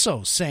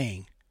also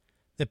saying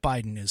that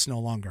Biden is no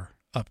longer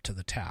up to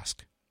the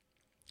task.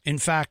 In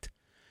fact,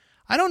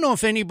 I don't know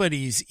if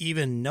anybody's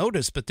even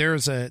noticed, but there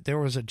was a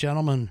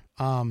gentleman,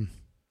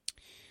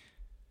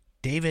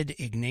 David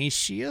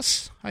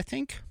Ignatius, I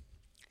think.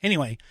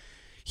 Anyway,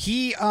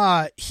 he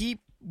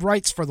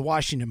writes for the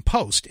Washington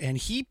Post, and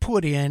he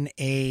put in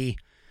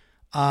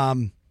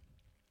an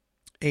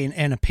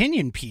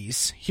opinion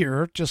piece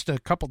here just a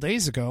couple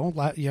days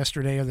ago,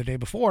 yesterday or the day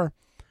before,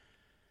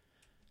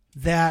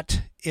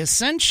 that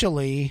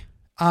essentially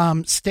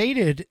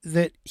stated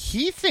that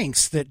he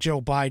thinks that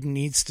Joe Biden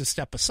needs to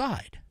step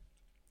aside.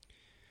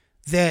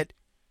 That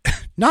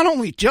not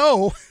only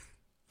Joe,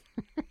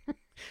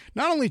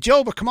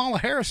 but Kamala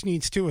Harris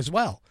needs to as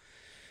well.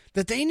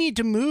 That they need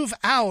to move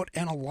out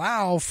and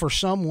allow for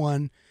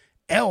someone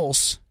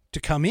else to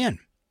come in.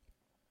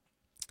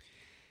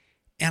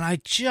 And I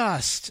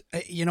just,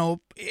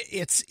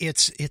 it's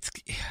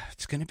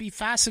going to be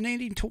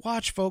fascinating to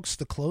watch, folks.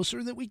 The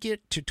closer that we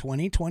get to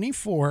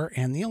 2024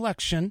 and the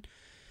election,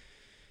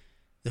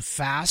 the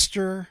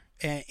faster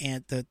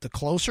and the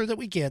closer that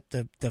we get,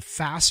 the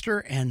faster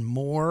and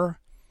more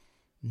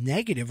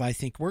negative I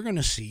think we're going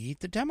to see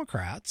the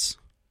Democrats.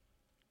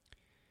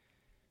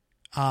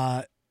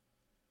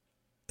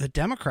 The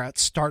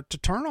Democrats start to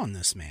turn on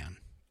this man,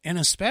 and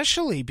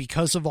especially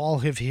because of all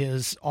of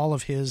his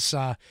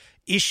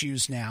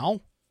issues now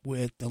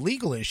with the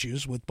legal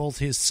issues with both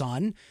his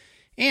son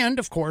and,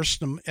 of course,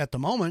 at the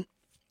moment,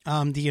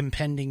 the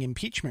impending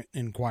impeachment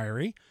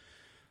inquiry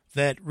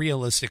that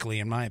realistically,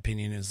 in my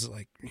opinion, is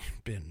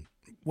been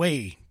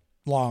way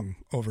long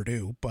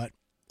overdue, but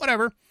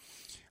whatever.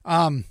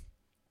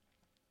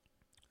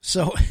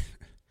 So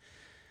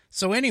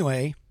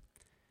anyway,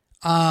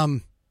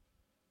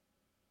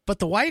 but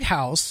the White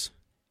House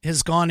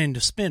has gone into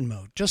spin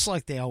mode, just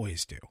like they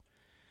always do.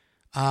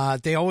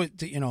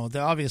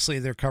 Obviously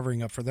they're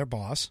covering up for their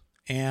boss,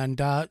 and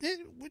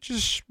which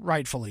is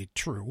rightfully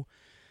true.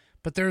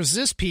 But there's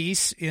this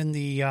piece in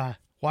the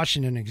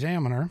Washington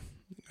Examiner.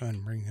 Go ahead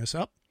and bring this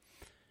up.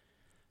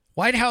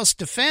 White House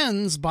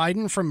defends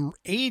Biden from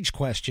age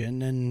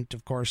question, and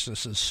of course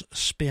this is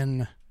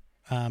spin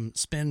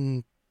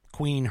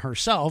queen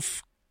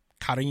herself,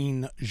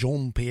 Karine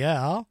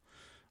Jean-Pierre,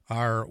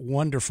 our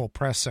wonderful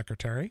press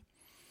secretary.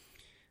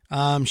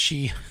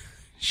 She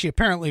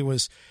apparently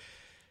was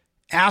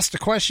asked a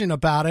question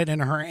about it,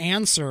 and her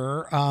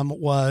answer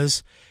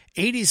was,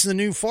 80's the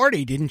new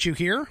 40, didn't you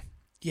hear?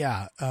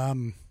 Yeah, I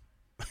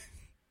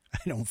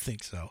don't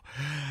think so.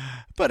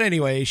 But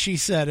anyway, she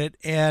said it,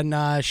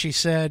 and she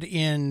said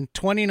in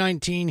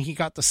 2019 he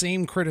got the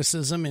same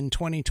criticism, in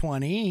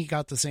 2020 he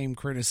got the same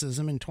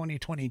criticism, in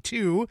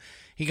 2022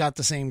 he got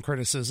the same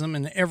criticism,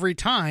 and every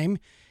time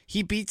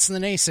he beats the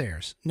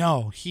naysayers.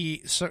 No,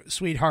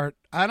 sweetheart,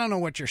 I don't know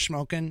what you're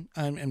smoking.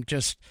 I'm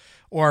just,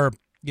 or,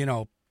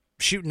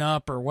 shooting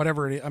up or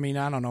whatever it is. I mean,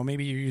 I don't know.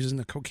 Maybe you're using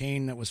the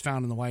cocaine that was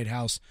found in the White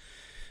House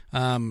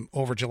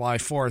over July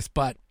 4th,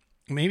 but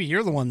maybe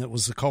you're the one that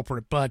was the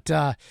culprit. But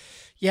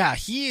yeah,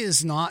 he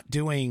is not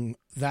doing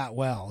that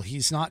well.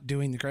 He's not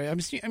doing the great.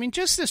 I mean,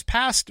 just this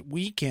past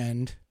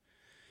weekend,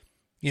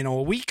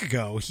 a week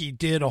ago, he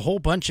did a whole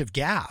bunch of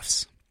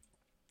gaffes.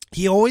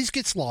 He always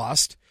gets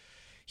lost.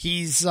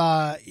 He's,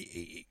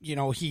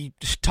 he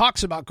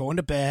talks about going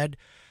to bed.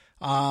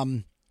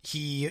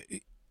 He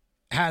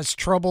has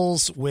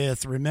troubles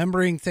with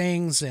remembering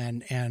things,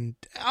 and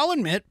I'll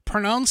admit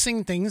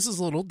pronouncing things is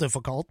a little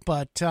difficult,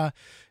 but,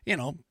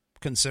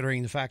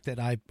 considering the fact that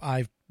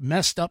I've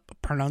messed up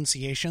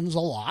pronunciations a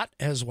lot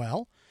as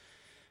well.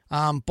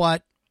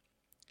 But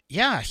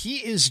yeah, he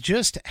is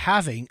just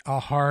having a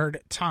hard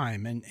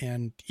time.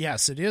 And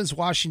yes, it is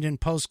Washington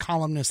Post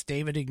columnist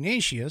David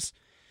Ignatius,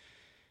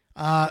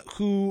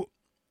 who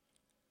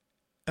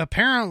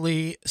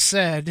apparently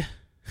said,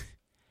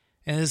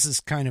 and this is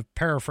kind of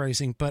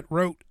paraphrasing, but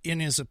wrote in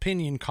his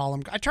opinion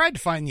column. I tried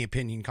to find the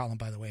opinion column,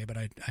 by the way, but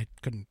I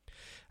couldn't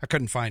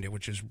find it,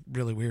 which is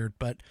really weird.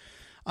 But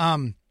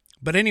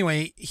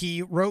anyway,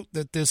 he wrote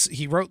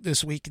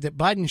this week that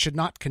Biden should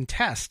not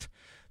contest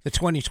the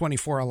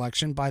 2024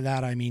 election. By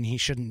that, I mean he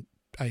shouldn't.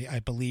 I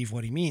believe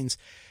what he means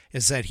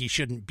is that he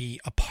shouldn't be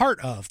a part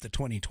of the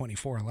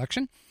 2024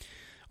 election,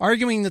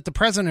 arguing that the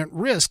president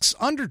risks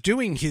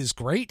underdoing his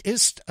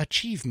greatest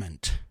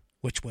achievement,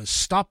 which was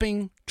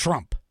stopping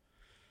Trump.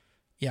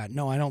 Yeah,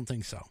 no, I don't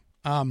think so.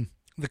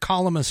 The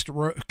columnist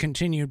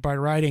continued by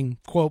writing,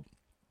 quote,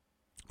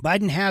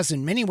 Biden has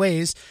in many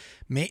ways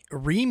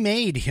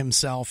remade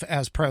himself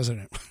as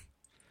president.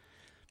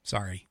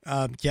 Sorry.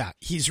 Yeah,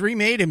 he's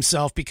remade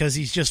himself because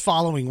he's just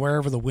following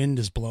wherever the wind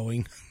is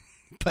blowing.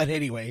 But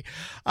anyway,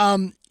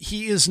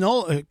 he is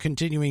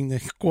continuing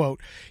the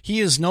quote, he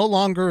is no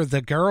longer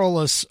the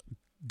garrulous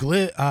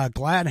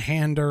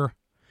glad-hander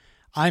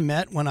I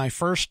met when I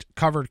first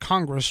covered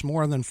Congress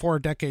more than 4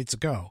 decades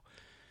ago.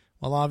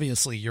 Well,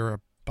 obviously, you're a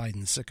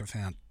Biden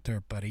sycophant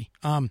there, buddy.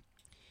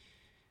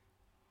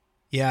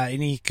 Yeah,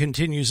 and he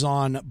continues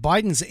on,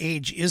 Biden's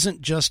age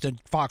isn't just a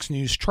Fox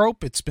News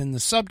trope. It's been the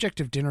subject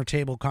of dinner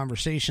table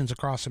conversations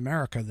across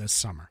America this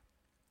summer,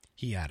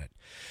 he added.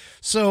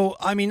 So,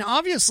 I mean,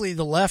 obviously,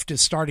 the left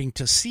is starting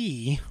to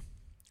see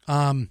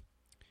that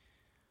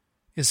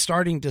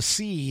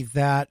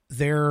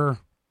their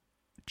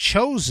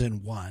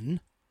chosen one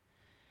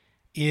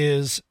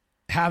is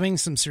having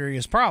some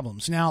serious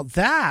problems. Now,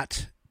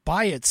 that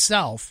by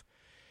itself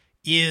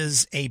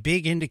is a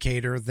big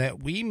indicator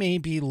that we may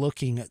be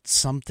looking at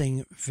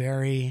something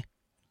very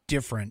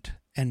different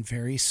and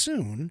very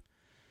soon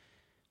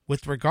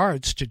with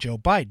regards to Joe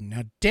Biden.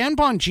 Now, Dan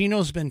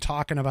Bongino's been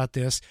talking about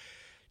this.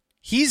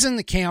 He's in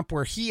the camp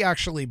where he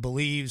actually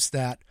believes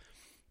that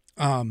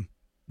Joe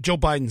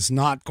Biden's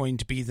not going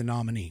to be the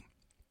nominee.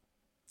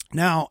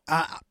 Now,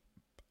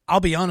 I'll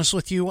be honest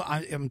with you,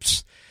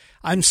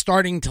 I'm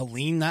starting to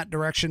lean that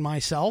direction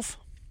myself,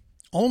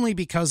 only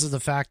because of the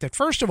fact that,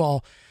 first of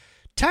all,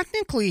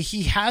 technically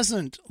he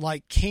hasn't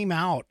came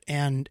out,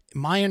 and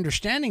my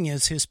understanding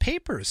is his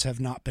papers have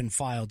not been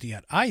filed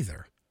yet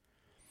either.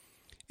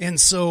 And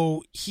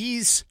so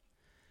he's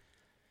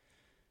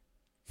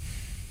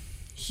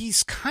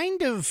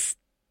kind of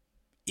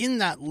in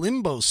that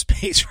limbo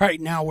space right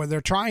now where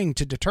they're trying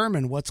to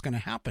determine what's going to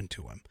happen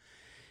to him.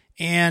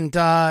 And,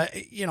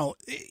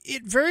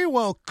 it very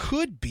well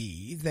could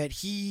be that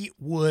he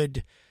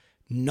would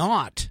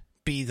not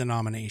be the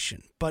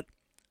nomination. But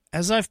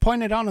as I've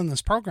pointed out on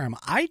this program,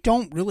 I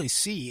don't really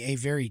see a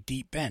very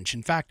deep bench.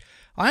 In fact,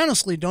 I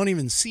honestly don't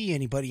even see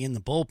anybody in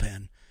the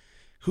bullpen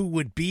who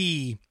would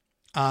be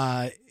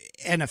an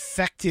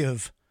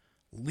effective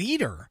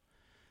leader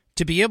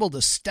to be able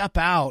to step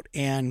out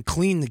and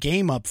clean the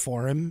game up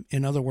for him.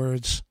 In other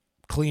words,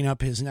 clean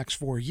up his next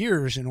 4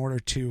 years in order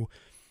to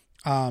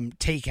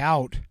take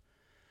out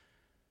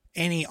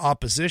any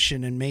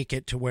opposition and make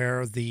it to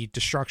where the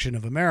destruction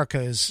of America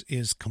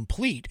is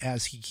complete,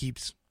 as he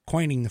keeps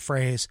coining the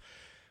phrase,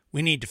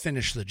 we need to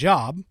finish the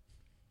job.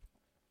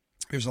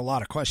 There's a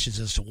lot of questions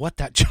as to what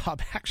that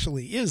job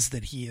actually is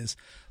that he is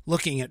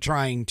looking at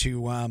trying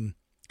to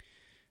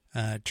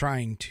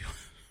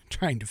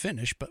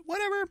finish, but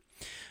whatever.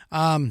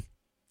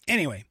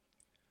 Anyway,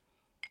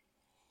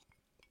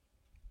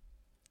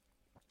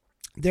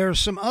 there are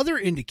some other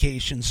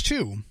indications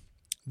too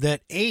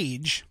that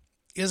age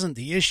isn't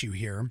the issue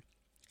here,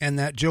 and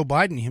that Joe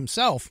Biden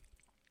himself,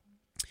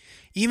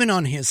 even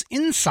on his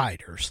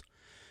insiders,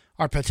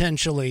 are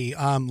potentially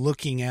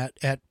looking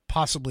at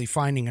possibly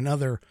finding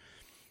another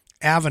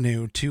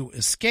avenue to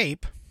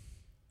escape.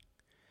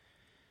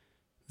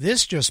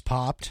 This just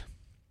popped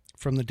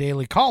from the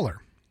Daily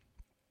Caller,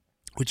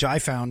 which I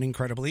found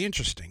incredibly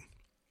interesting.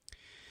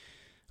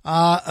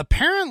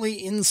 Apparently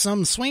in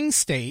some swing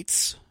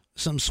state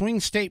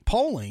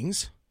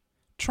pollings,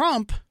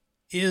 Trump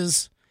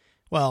is,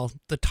 well,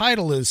 the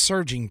title is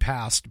surging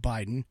past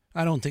Biden.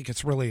 I don't think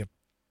it's really a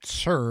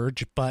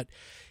surge, but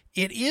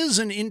it is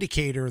an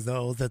indicator,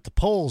 though, that the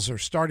polls are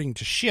starting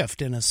to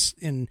shift in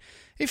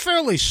a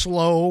fairly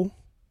slow,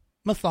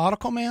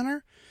 methodical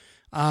manner.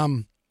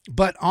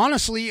 But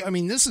honestly, I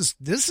mean, this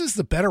is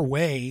the better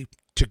way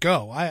to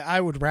go.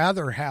 I would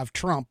rather have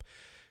Trump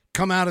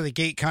come out of the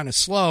gate kind of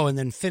slow and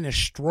then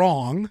finish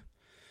strong,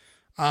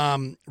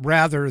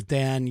 rather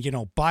than,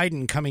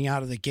 Biden coming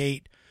out of the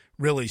gate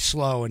really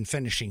slow and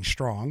finishing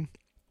strong.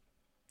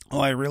 Oh,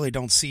 I really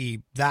don't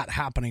see that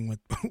happening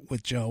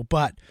with Joe.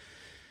 But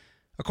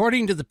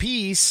according to the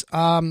piece,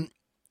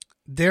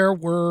 there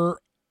were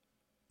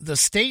the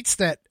states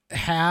that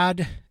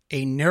had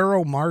a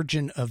narrow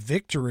margin of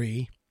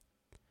victory,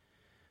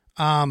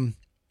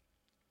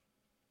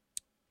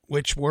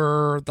 which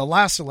were the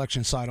last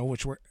election cycle,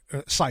 which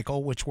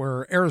cycle, which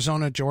were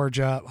Arizona,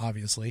 Georgia,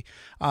 obviously,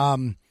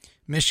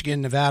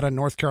 Michigan, Nevada,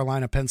 North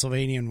Carolina,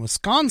 Pennsylvania, and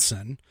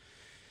Wisconsin,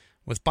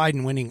 with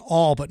Biden winning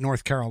all but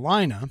North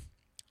Carolina.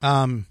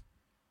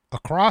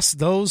 Across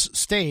those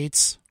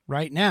states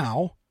right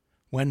now,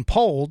 when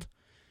polled,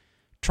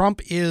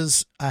 Trump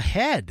is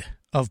ahead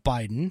of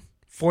Biden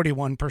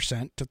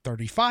 41% to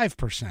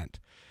 35%,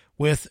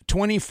 with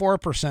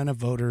 24% of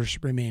voters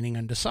remaining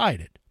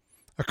undecided,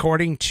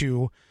 according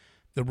to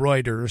the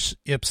Reuters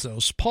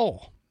Ipsos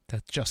poll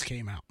that just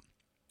came out.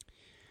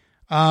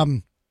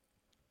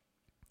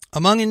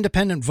 Among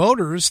independent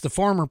voters, the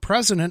former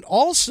president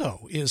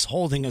also is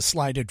holding a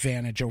slight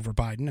advantage over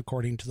Biden,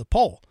 according to the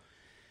poll.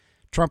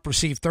 Trump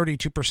received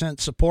 32%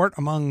 support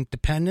among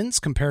dependents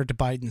compared to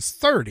Biden's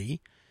 30%,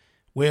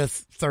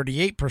 with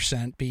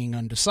 38% being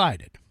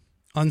undecided.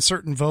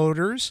 Uncertain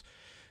voters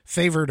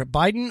favored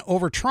Biden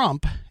over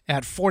Trump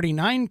at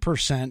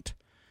 49%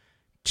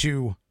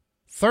 to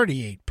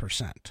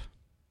 38%.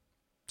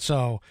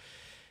 So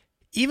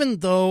even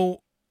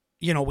though,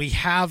 we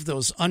have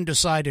those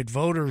undecided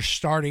voters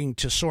starting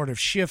to sort of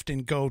shift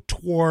and go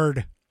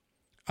toward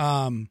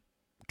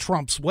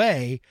Trump's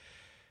way,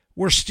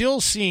 we're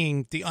still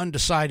seeing the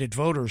undecided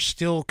voters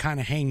still kind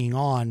of hanging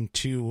on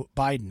to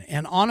Biden.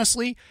 And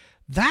honestly,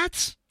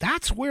 that's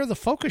where the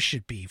focus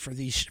should be for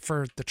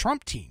the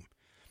Trump team.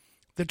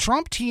 The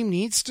Trump team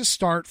needs to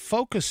start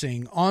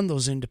focusing on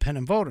those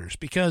independent voters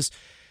because,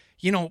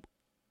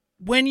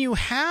 when you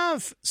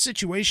have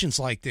situations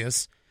like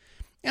this,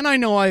 and I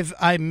know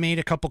I made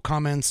a couple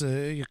comments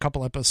a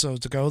couple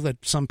episodes ago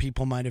that some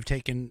people might have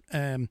taken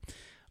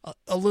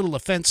a little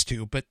offense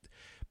to, but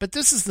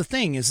this is the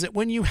thing, is that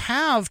when you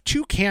have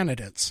two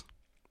candidates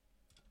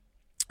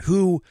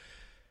who,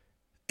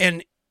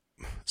 and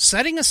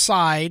setting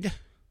aside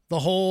the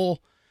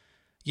whole,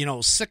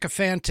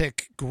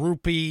 sycophantic,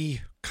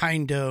 groupie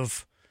kind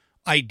of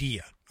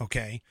idea,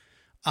 okay?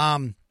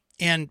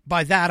 And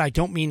by that, I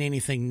don't mean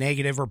anything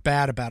negative or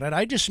bad about it.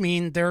 I just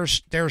mean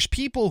there's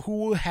people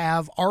who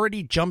have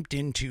already jumped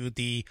into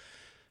the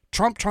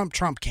Trump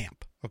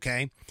camp,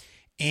 okay?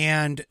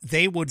 And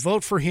they would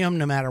vote for him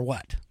no matter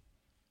what.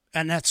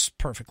 And that's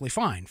perfectly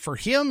fine. For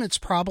him, it's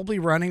probably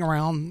running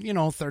around,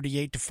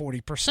 38 to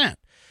 40%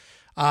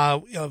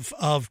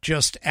 of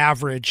just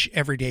average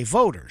everyday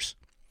voters.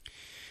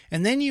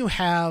 And then you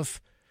have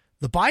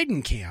the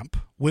Biden camp,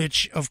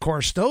 which, of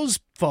course, those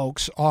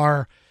folks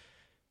are,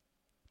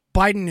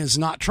 Biden is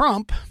not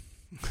Trump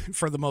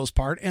for the most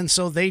part, and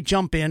so they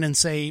jump in and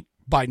say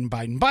Biden,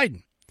 Biden,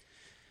 Biden.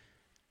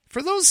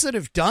 For those that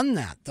have done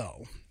that,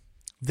 though,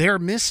 they're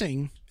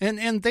missing,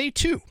 and they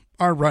too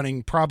are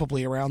running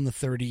probably around the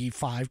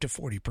 35 to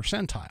 40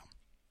 percentile.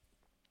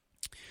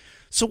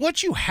 So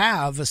what you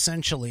have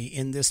essentially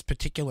in this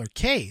particular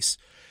case,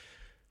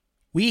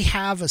 we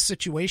have a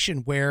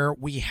situation where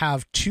we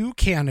have two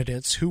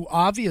candidates who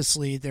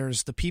obviously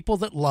there's the people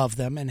that love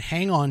them and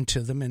hang on to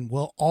them and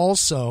will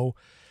also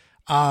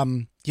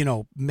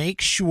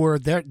make sure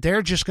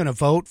they're just going to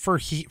vote for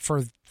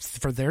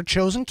their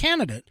chosen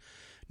candidate,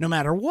 no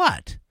matter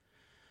what.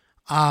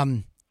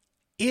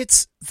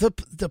 It's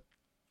the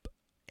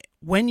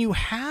when you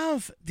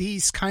have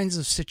these kinds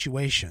of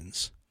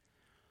situations,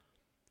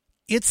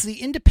 it's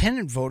the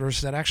independent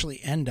voters that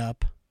actually end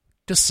up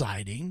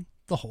deciding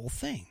the whole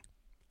thing.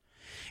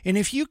 And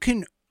if you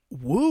can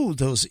woo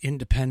those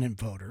independent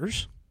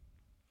voters,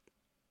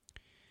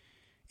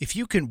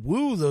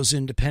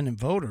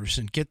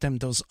 and get them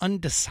those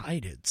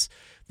undecideds,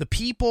 the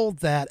people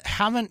that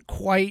haven't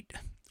quite,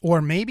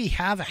 or maybe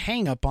have a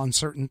hang up on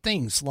certain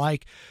things,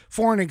 like,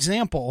 for an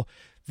example,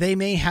 they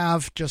may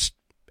have, just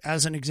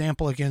as an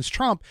example against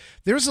Trump,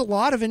 there's a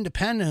lot of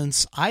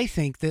independents, I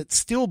think, that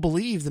still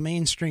believe the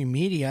mainstream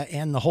media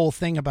and the whole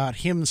thing about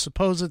him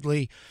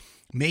supposedly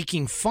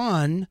making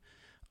fun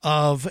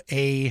of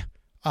a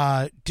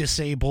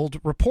disabled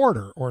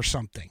reporter or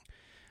something.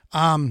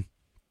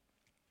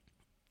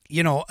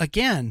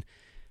 Again,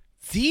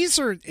 these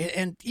are,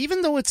 and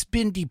even though it's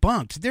been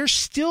debunked, there's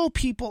still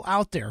people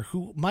out there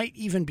who might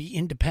even be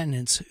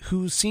independents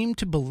who seem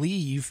to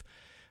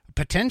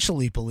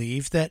potentially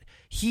believe that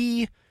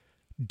he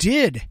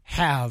did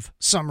have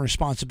some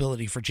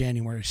responsibility for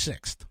January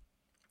 6th.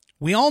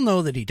 We all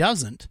know that he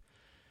doesn't,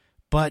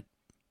 but,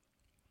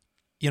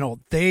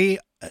 they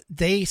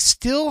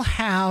still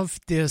have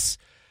this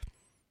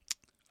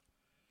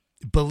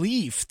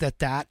belief that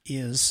that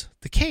is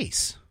the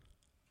case.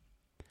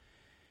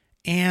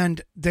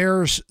 And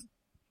there's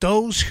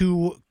those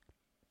who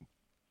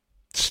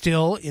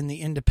still in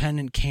the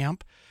independent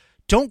camp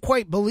don't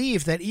quite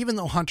believe that even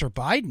though Hunter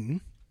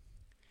Biden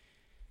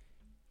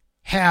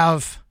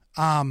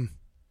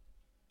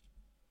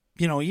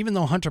even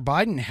though Hunter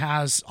Biden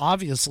has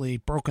obviously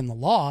broken the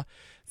law,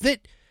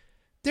 that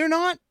they're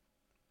not,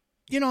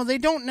 they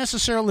don't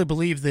necessarily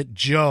believe that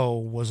Joe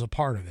was a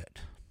part of it.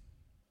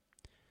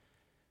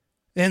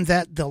 And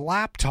that the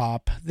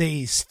laptop,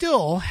 they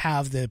still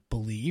have the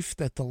belief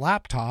that the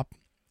laptop,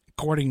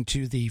 according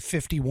to the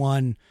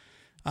 51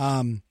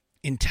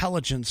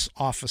 intelligence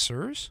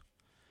officers,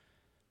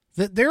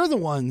 that they're the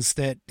ones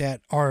that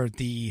are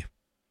the,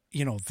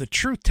 the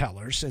truth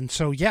tellers. And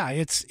so, yeah,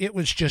 it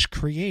was just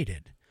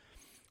created.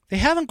 They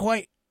haven't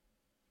quite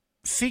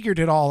figured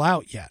it all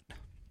out yet.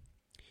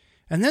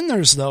 And then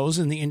there's those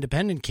in the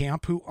independent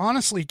camp who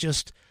honestly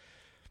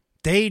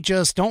they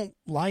just don't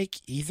like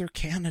either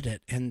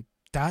candidate, and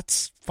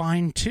that's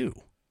fine too.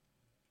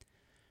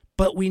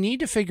 But we need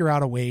to figure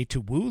out a way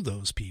to woo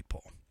those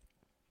people.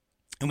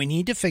 And we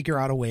need to figure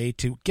out a way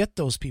to get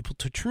those people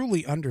to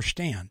truly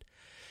understand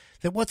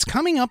that what's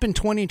coming up in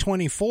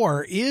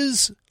 2024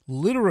 is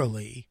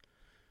literally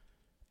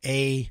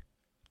a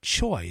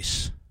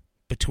choice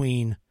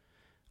between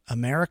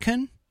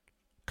American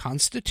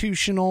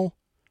constitutional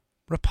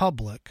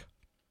republic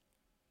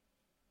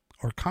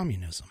or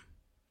communism.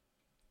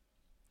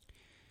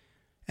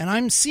 And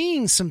I'm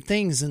seeing some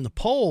things in the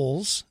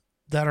polls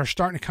that are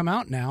starting to come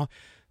out now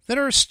that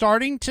are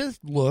starting to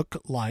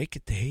look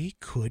like they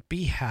could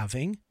be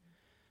having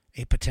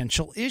a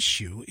potential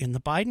issue in the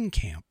Biden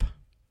camp.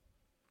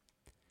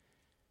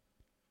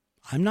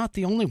 I'm not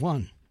the only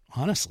one,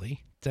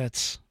 honestly,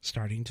 that's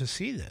starting to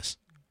see this.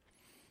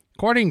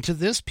 According to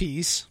this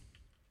piece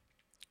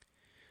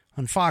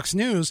on Fox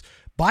News,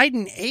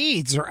 Biden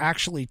aides are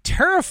actually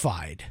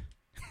terrified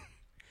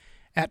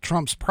at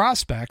Trump's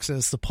prospects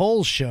as the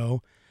polls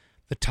show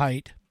the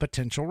tight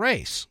potential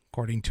race,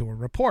 according to a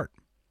report.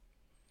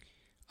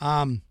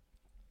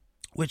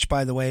 Which,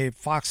 by the way,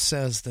 Fox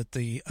says that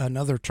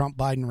another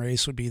Trump-Biden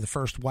race would be the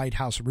first White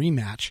House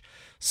rematch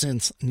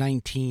since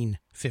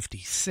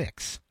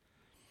 1956.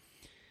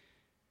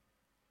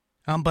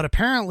 But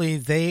apparently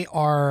they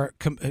are,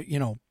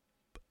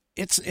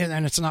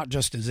 it's not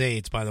just his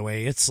aides, by the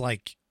way. It's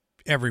like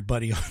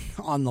everybody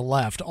on the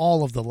left,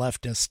 all of the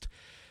leftist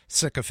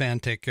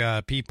sycophantic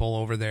people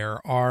over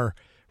there are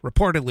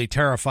reportedly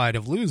terrified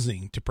of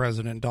losing to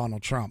President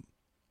Donald Trump.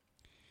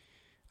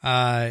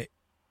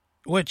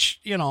 Which,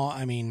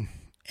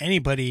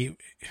 anybody,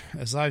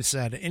 as I've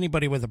said,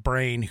 anybody with a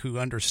brain who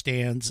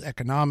understands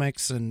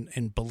economics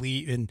and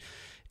believe and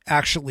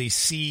actually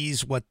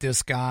sees what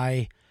this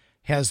guy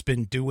has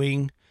been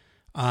doing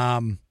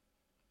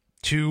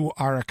to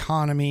our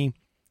economy,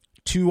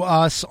 to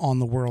us on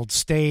the world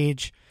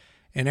stage,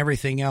 and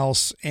everything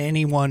else,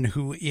 anyone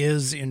who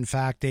is, in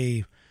fact,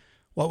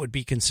 what would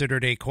be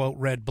considered a, quote,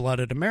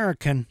 red-blooded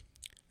American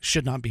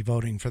should not be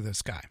voting for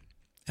this guy.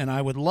 And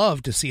I would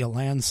love to see a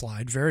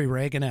landslide, very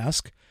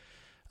Reagan-esque,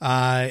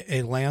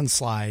 a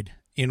landslide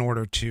in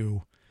order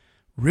to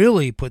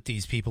really put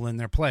these people in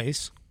their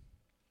place.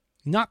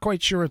 Not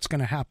quite sure it's going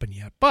to happen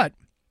yet, but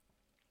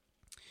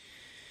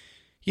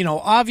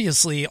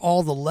obviously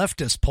all the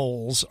leftist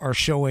polls are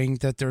showing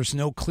that there's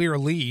no clear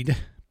lead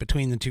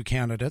between the two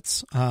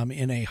candidates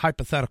in a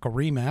hypothetical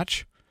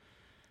rematch.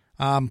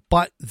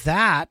 But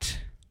that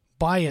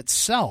by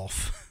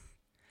itself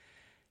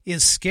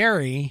is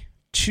scary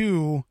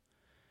to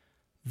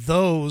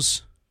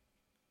those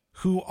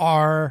who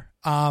are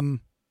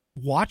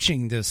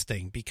watching this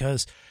thing,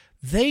 because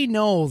they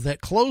know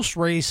that close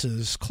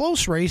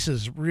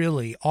races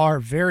really are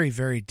very,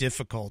 very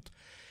difficult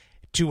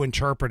to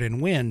interpret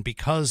and win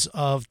because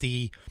of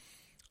the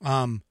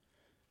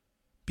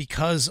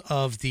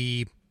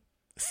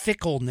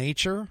fickle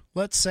nature,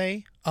 let's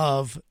say,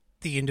 of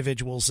the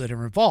individuals that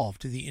are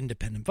involved, the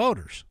independent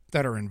voters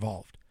that are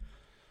involved.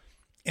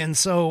 And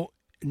so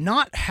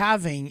not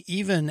having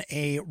even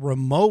a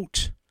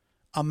remote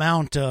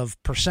amount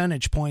of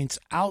percentage points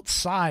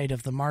outside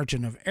of the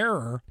margin of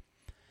error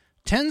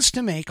tends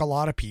to make a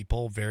lot of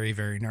people very,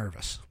 very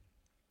nervous.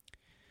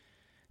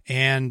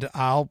 And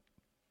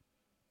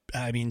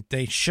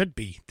they should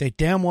be. They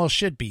damn well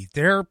should be.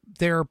 Their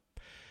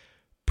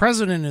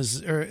president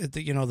is,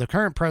 the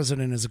current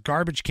president is a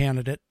garbage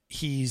candidate.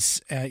 He's,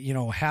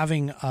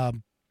 having a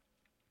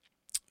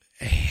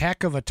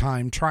heck of a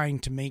time trying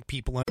to make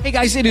people. Hey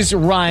guys, it is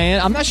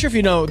Ryan. I'm not sure if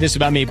you know this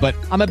about me, but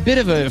I'm a bit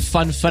of a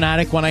fun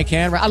fanatic when I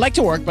can. I like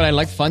to work, but I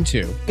like fun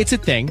too. It's a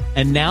thing.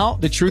 And now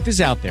the truth is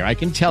out there. I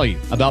can tell you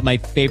about my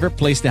favorite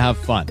place to have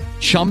fun.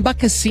 Chumba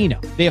Casino.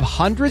 They have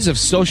hundreds of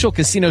social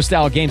casino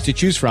style games to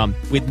choose from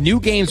with new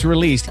games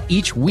released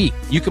each week.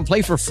 You can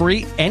play for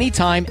free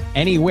anytime,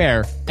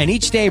 anywhere. And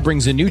each day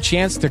brings a new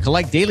chance to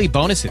collect daily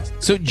bonuses.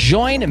 So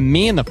join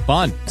me in the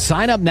fun.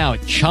 Sign up now at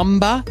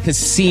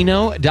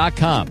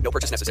ChumbaCasino.com. No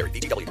purchase necessary.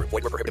 VGW Group.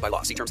 Void where prohibited by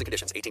law. See terms and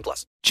conditions.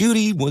 18+.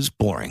 Judy was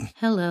boring.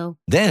 Hello.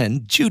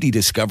 Then Judy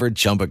discovered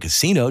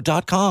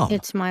ChumbaCasino.com.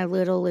 It's my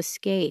little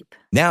escape.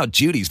 Now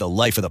Judy's the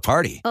life of the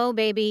party. Oh,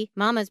 baby,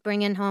 mama's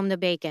bringing home the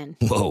bacon.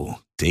 Whoa,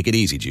 take it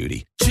easy,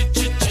 Judy.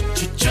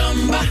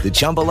 The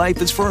Chumba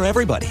life is for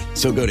everybody.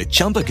 So go to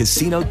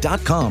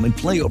ChumbaCasino.com and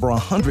play over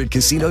 100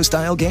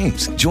 casino-style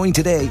games. Join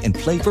today and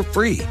play for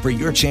free for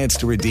your chance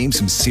to redeem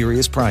some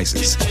serious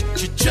prizes.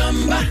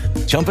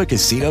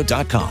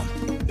 ChumbaCasino.com.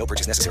 No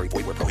purchase necessary.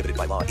 Void where prohibited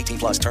by law.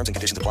 18+. Terms and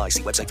conditions apply.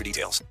 See website for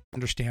details.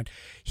 Understand.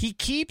 He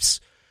keeps,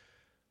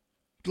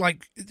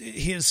 like,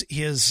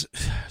 his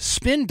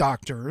spin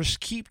doctors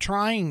keep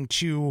trying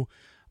to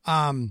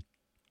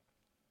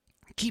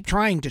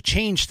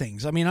change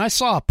things. I mean, I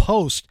saw a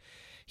post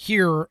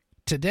here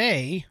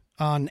today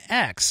on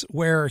X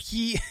where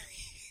he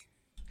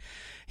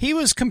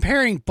was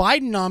comparing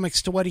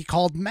Bidenomics to what he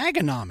called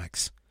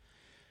Maganomics.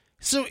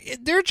 So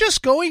they're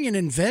just going and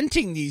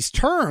inventing these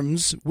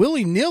terms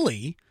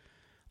willy-nilly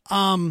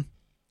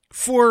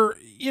for,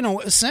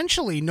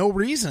 essentially no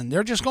reason.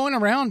 They're just going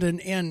around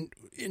and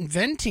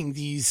inventing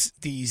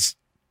these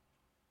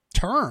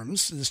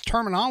terms, this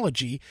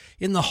terminology,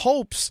 in the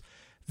hopes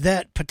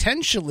that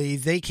potentially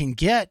they can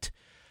get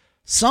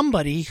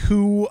somebody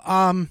who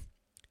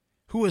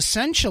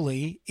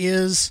essentially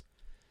is,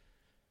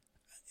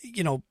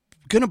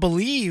 going to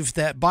believe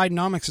that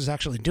Bidenomics is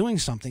actually doing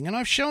something. And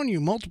I've shown you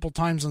multiple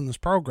times on this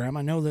program.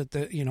 I know that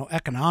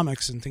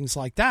economics and things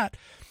like that,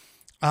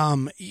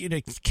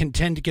 can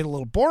tend to get a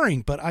little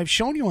boring, but I've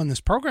shown you on this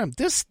program,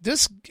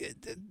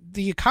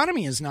 the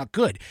economy is not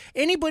good.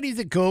 Anybody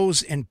that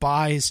goes and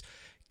buys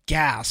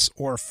gas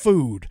or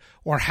food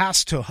or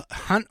has to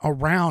hunt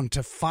around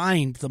to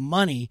find the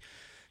money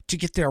to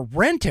get their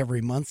rent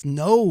every month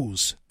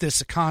knows this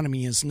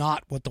economy is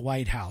not what the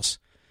White House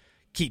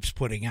keeps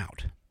putting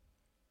out.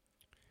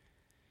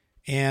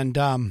 And,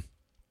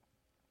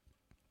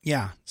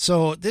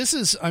 so this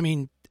is,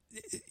 the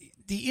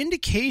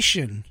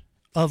indication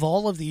of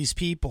all of these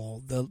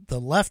people, the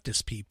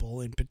leftist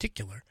people in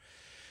particular,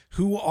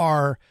 who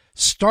are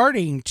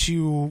starting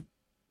to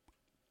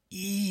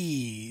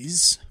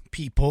ease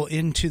people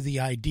into the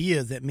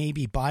idea that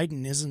maybe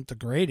Biden isn't the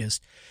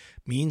greatest,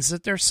 means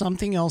that there's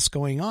something else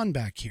going on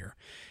back here.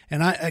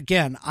 And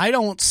I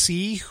don't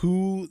see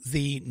who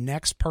the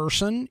next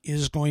person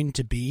is going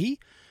to be.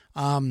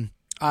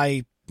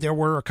 There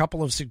were a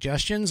couple of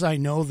suggestions. I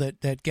know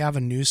that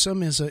Gavin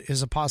Newsom is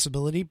a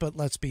possibility, but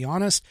let's be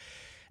honest,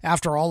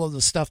 after all of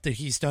the stuff that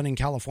he's done in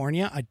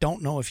California, I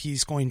don't know if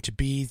he's going to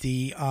be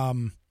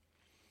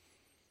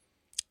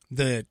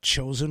the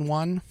chosen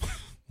one,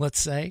 let's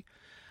say.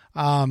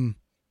 But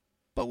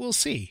we'll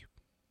see.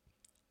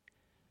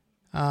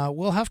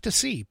 We'll have to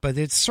see. But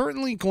it's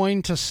certainly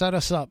going to set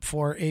us up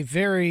for a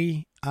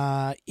very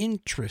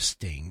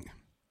interesting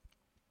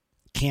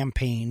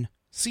campaign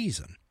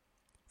season,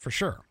 for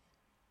sure.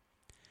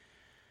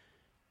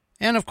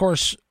 And, of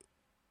course,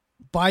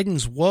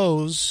 Biden's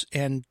woes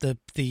and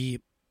the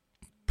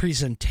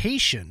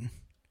presentation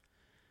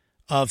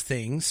of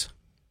things,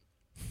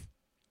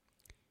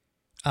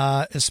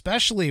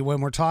 especially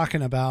when we're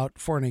talking about,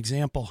 for an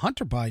example,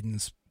 Hunter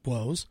Biden's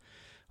woes.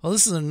 Well,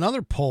 this is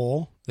another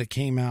poll that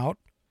came out,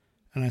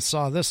 and I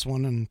saw this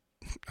one, and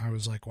I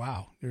was like,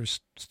 wow, there's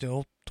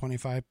still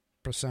 25%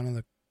 of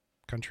the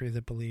country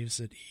that believes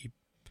that he...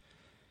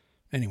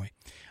 Anyway,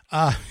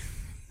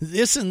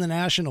 this in the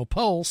national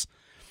polls,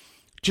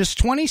 just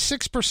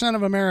 26%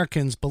 of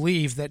Americans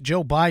believe that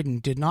Joe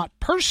Biden did not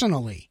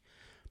personally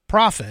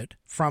profit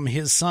from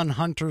his son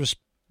Hunter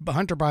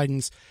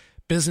Biden's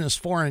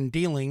foreign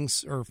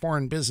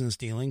business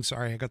dealings.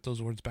 Sorry, I got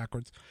those words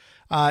backwards.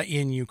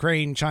 In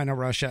Ukraine, China,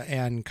 Russia,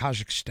 and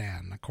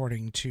Kazakhstan,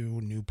 according to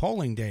new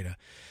polling data,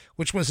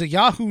 which was a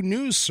Yahoo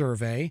News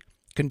survey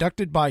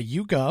conducted by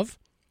YouGov,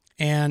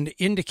 and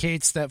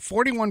indicates that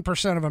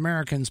 41% of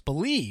Americans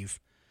believe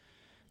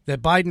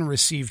that Biden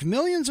received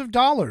millions of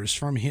dollars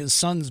from his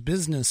son's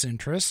business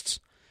interests,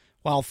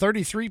 while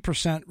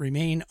 33%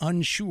 remain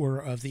unsure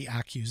of the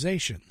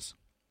accusations.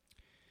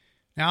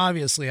 Now,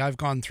 obviously, I've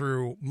gone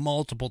through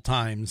multiple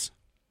times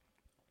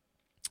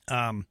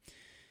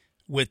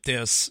with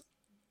this.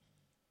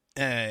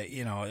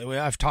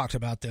 I've talked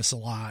about this a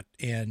lot,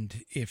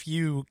 and if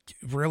you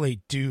really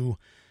do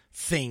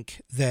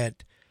think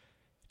that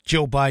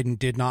Joe Biden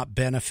did not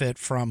benefit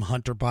from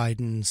Hunter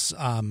Biden's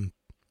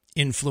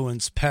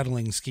influence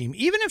peddling scheme,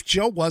 even if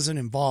Joe wasn't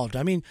involved,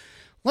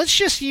 let's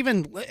just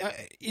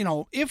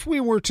if we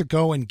were to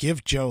go and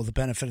give Joe the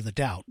benefit of the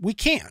doubt, we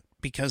can't,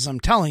 because I'm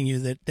telling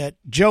you that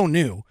Joe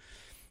knew.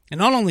 And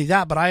not only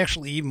that, but I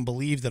actually even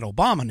believe that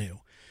Obama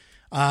knew,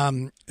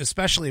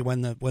 especially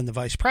when the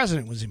vice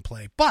president was in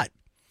play. But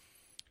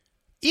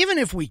even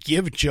if we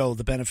give Joe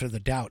the benefit of the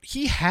doubt,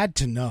 he had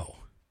to know,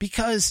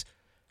 because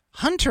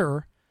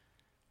Hunter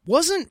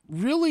wasn't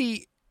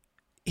really...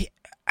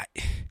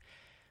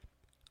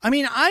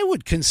 I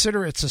would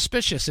consider it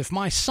suspicious if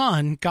my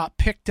son got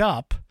picked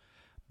up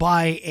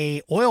by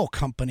a oil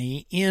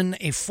company in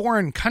a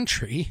foreign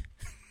country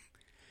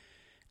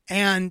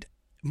and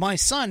my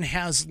son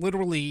has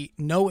literally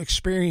no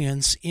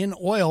experience in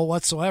oil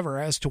whatsoever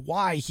as to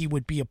why he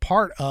would be a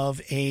part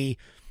of a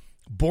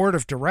board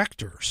of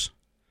directors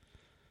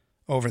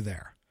over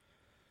there.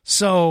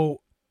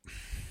 So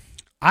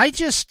I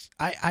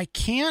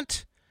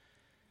can't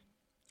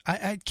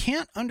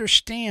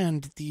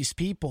understand these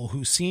people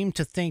who seem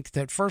to think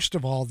that, first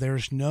of all,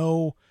 there's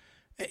no,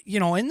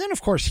 and then,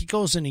 of course, he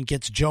goes in and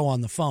gets Joe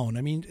on the phone.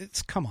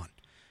 Come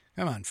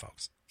on,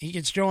 folks. He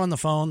gets Joe on the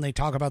phone. They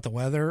talk about the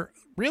weather.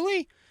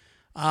 Really?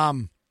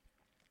 But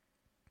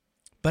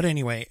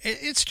anyway,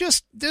 it's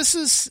just,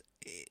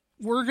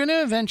 we're going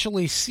to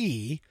eventually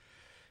see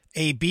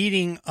a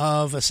beating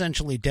of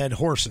essentially dead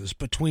horses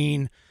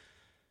between,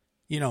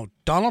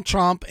 Donald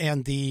Trump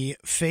and the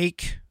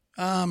fake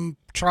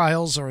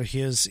trials or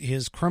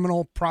his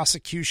criminal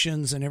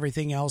prosecutions and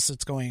everything else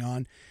that's going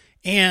on.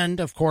 And,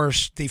 of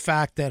course, the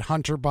fact that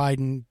Hunter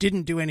Biden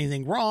didn't do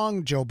anything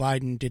wrong, Joe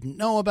Biden didn't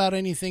know about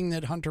anything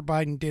that Hunter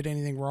Biden did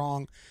anything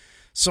wrong,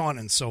 so on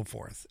and so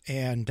forth.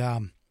 And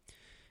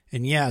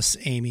yes,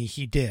 Amy,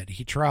 he did.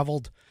 He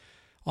traveled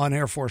on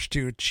Air Force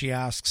Two. She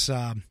asks,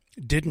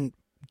 didn't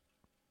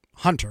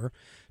Hunter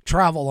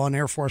travel on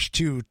Air Force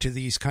Two to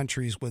these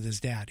countries with his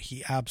dad?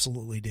 He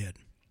absolutely did.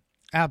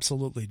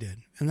 Absolutely did.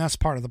 And that's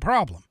part of the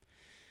problem,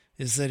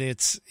 is that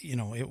it's,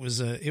 it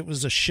was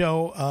a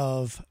show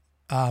of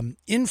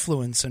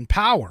influence and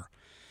power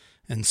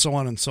and so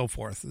on and so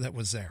forth that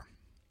was there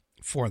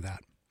for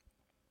that.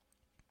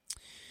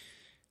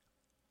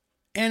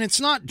 And it's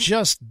not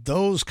just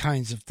those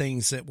kinds of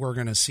things that we're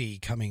going to see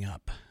coming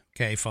up.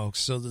 Okay, folks.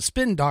 So the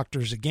spin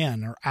doctors,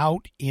 again, are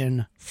out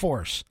in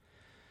force.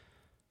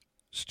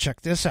 So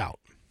check this out.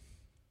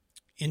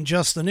 In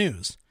just the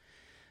news,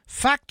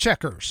 fact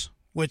checkers,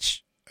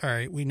 which, all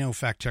right, we know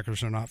fact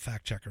checkers are not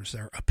fact checkers.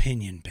 They're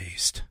opinion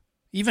based.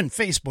 Even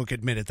Facebook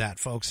admitted that,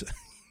 folks.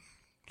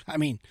 I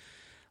mean,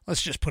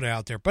 let's just put it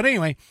out there. But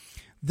anyway,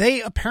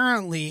 they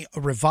apparently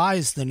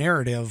revised the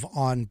narrative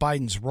on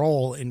Biden's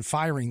role in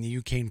firing the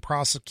Ukraine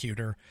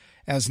prosecutor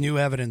as new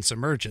evidence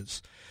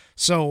emerges.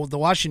 So the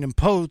Washington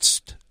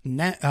Post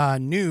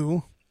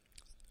now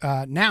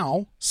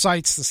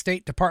cites the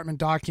State Department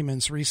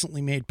documents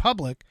recently made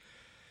public,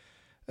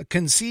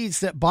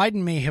 concedes that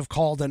Biden may have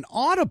called an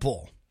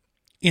audible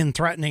in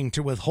threatening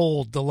to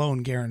withhold the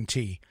loan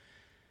guarantee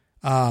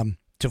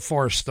to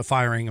force the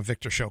firing of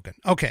Viktor Shokin.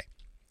 Okay.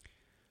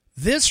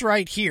 This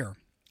right here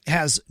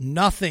has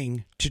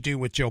nothing to do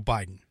with Joe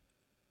Biden.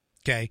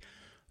 Okay.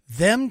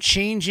 Them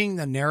changing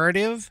the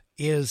narrative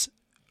is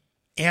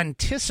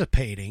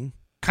anticipating,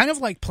 kind of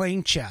like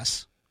playing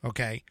chess,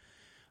 okay,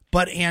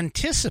 but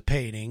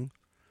anticipating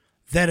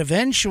that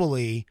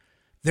eventually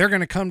they're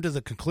going to come to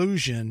the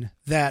conclusion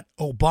that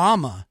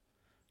Obama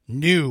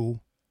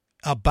knew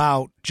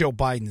about Joe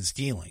Biden's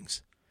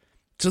dealings.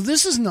 So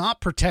this is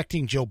not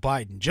protecting Joe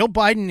Biden. Joe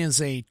Biden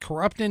is a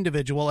corrupt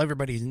individual.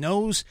 Everybody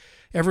knows.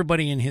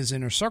 Everybody in his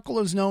inner circle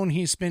has known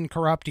he's been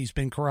corrupt. He's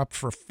been corrupt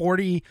for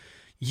 40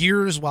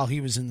 years while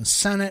he was in the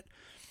Senate.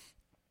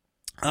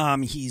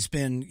 He's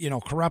been,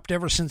 corrupt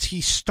ever since he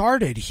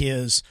started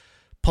his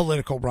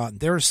political run.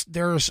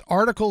 There's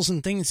articles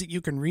and things that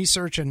you can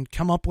research and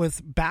come up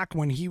with back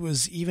when he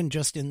was even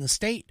just in the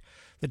state,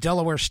 the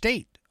Delaware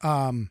state.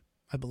 I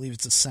believe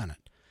it's the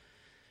Senate.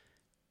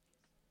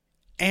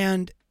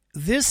 And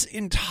this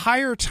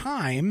entire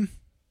time,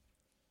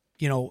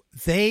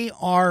 they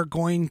are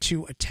going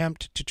to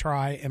attempt to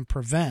try and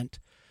prevent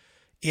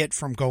it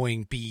from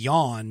going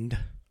beyond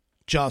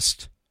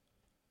just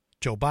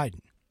Joe Biden.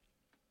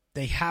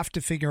 They have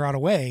to figure out a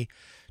way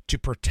to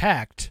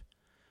protect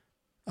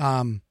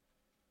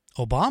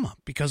Obama,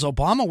 because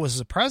Obama was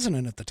the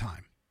president at the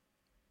time.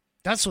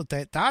 That's what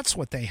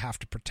they have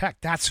to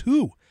protect. That's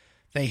who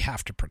they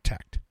have to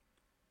protect.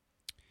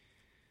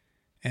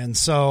 And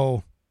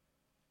so,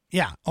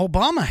 yeah,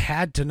 Obama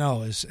had to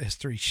know, as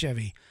 3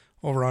 Chevy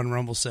over on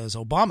Rumble says,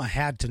 Obama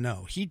had to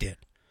know. He did.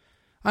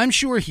 I'm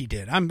sure he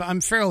did. I'm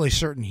fairly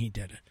certain he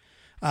did it.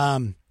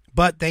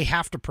 But they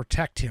have to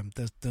protect him.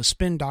 The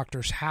spin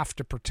doctors have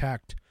to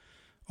protect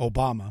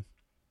Obama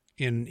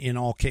in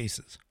all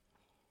cases.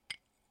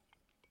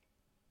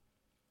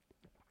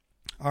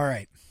 All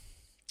right.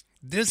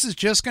 This is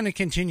just going to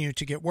continue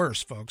to get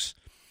worse, folks.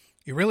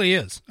 It really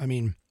is. I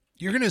mean,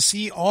 you're going to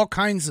see all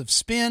kinds of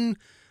spin,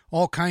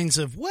 all kinds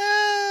of,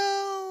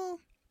 what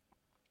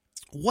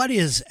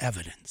is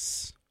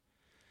evidence?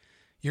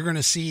 You're going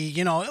to see,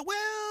 you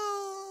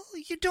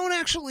don't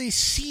actually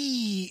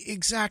see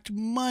exact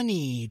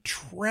money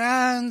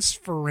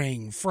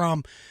transferring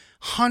from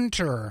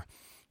Hunter.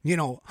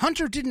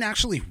 Hunter didn't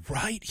actually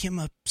write him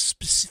a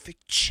specific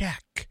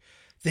check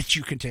that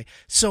you can take.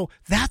 So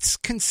that's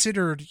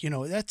considered,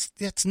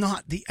 that's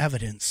not the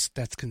evidence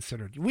that's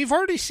considered. We've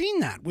already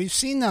seen that. We've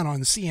seen that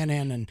on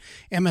CNN and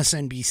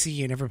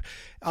MSNBC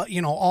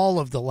and all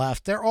of the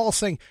left. They're all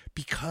saying,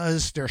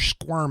 because they're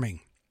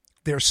squirming.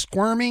 They're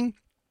squirming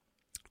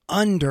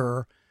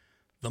under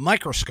the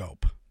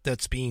microscope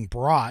that's being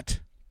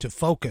brought to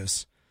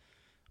focus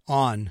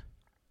on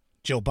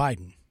Joe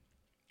Biden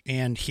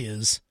and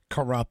his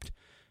corrupt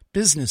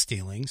business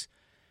dealings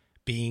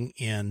being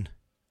in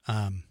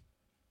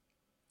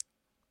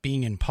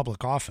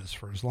public office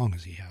for as long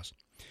as he has.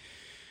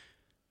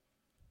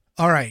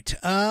 All right,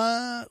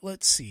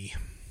 let's see.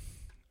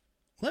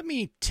 Let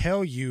me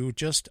tell you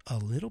just a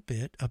little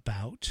bit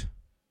about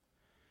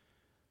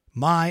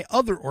my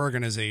other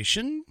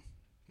organization,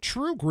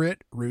 True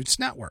Grit Roots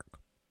Network.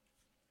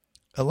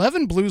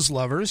 11 blues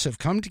lovers have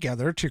come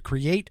together to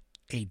create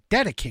a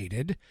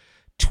dedicated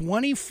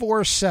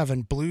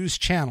 24/7 blues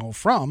channel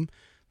from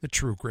the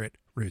True Grit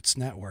Roots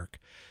Network.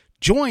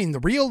 Join the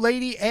Real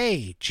Lady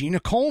A,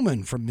 Gina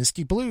Coleman from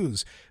Misty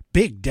Blues,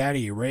 Big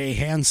Daddy Ray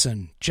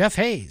Hansen, Jeff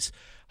Hayes,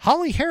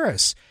 Holly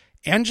Harris,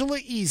 Angela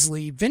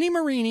Easley, Vinnie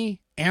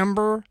Marini,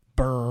 Amber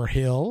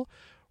Burhill,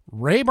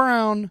 Ray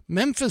Brown,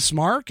 Memphis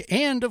Mark,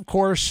 and of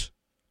course,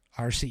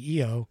 our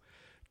CEO,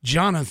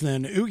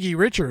 Jonathan Oogie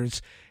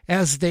Richards,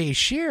 as they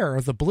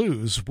share the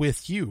blues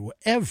with you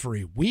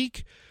every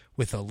week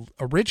with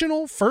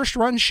original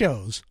first-run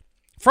shows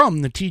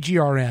from the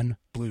TGRN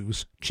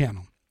Blues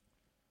Channel.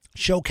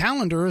 Show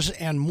calendars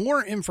and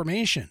more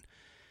information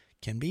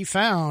can be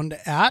found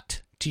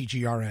at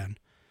tgrn.net.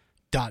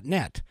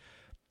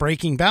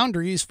 Breaking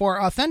boundaries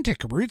for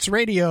authentic Roots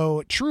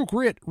Radio, True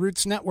Grit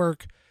Roots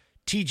Network,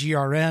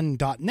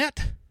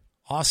 tgrn.net,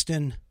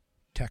 Austin,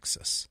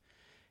 Texas.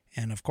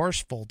 And of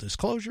course, full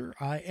disclosure,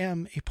 I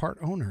am a part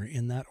owner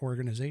in that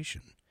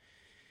organization.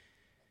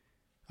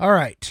 All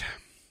right.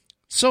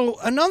 So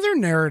another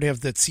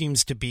narrative that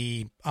seems to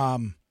be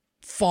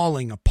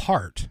falling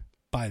apart,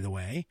 by the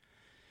way,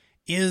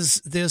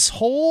 is this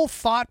whole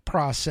thought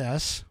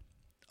process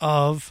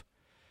of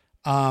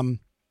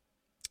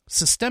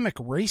systemic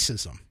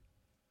racism.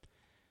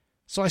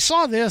 So I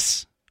saw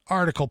this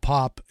article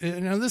pop.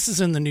 This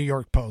is in the New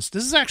York Post.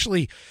 This is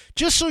actually,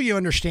 just so you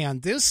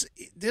understand, this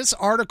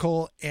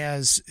article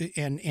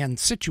and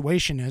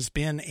situation has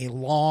been a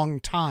long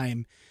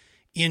time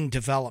in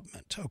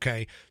development.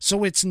 Okay,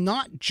 so it's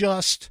not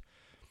just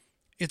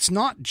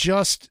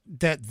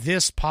that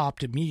this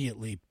popped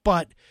immediately,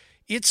 but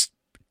it's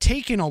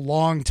taken a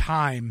long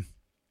time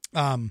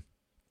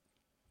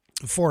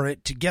for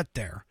it to get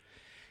there.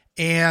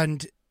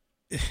 And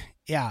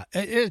yeah,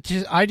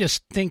 I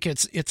just think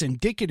it's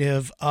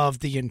indicative of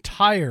the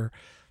entire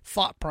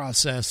thought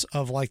process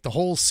of like the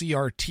whole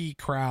CRT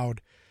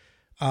crowd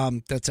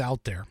that's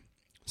out there.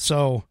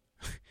 So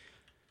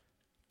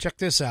check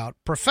this out.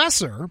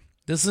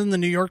 This is in the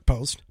New York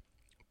Post.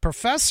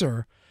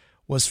 Professor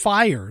was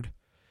fired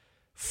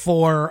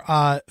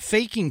for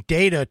faking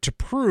data to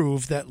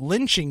prove that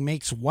lynching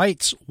makes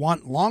whites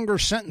want longer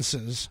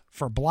sentences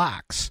for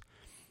blacks.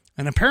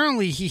 And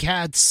apparently he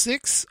had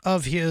 6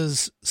 of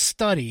his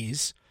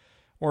studies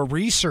or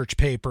research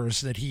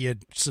papers that he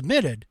had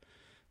submitted.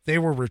 They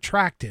were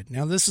retracted.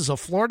 Now, this is a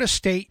Florida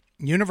State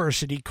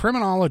University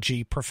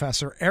criminology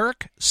professor,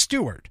 Eric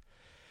Stewart.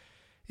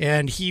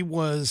 And he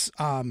was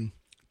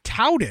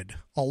touted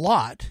a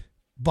lot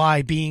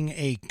by being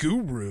a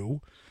guru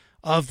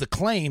of the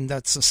claim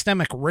that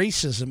systemic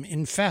racism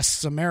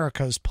infests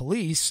America's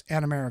police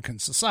and American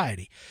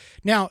society.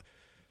 Now,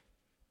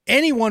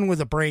 anyone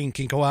with a brain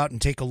can go out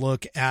and take a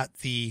look at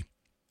the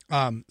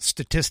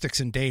statistics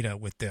and data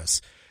with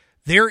this.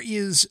 There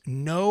is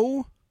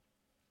no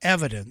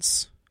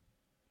evidence,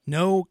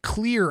 no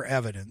clear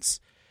evidence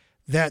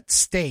that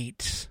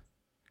states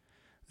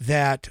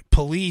that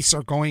police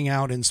are going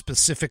out and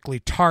specifically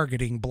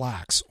targeting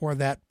blacks, or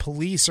that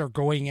police are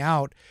going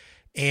out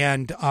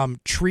and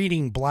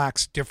treating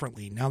blacks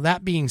differently. Now,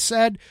 that being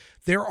said,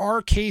 there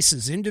are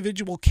cases,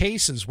 individual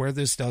cases, where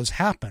this does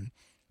happen.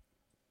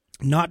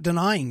 Not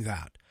denying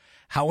that.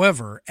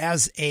 However,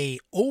 as a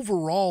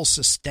overall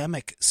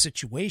systemic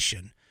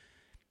situation,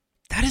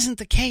 that isn't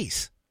the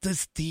case.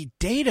 The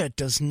data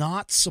does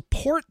not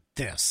support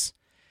this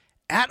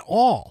at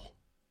all.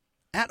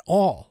 At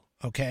all,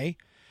 okay?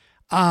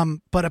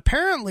 But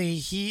apparently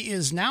he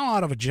is now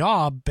out of a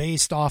job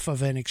based on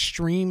an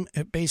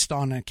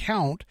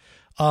account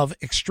of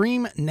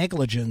extreme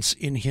negligence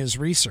in his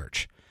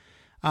research.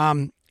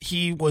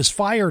 He was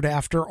fired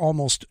after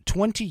almost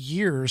 20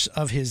 years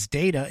of his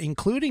data,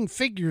 including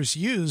figures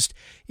used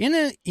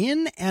in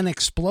an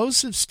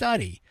explosive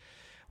study,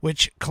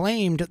 which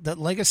claimed that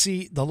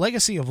the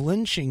legacy of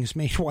lynchings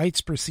made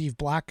whites perceive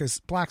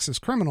blacks as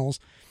criminals,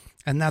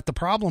 and that the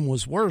problem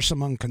was worse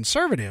among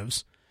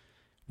conservatives,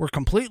 were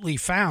completely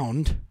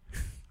found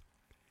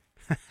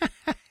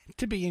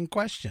to be in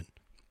question.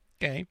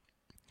 Okay.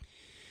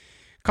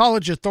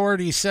 College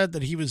authorities said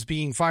that he was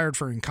being fired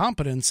for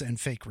incompetence and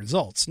fake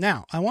results.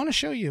 Now, I want to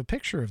show you a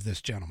picture of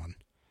this gentleman.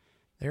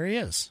 There he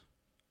is.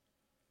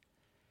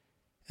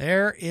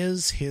 There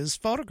is his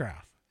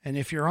photograph. And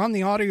if you're on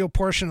the audio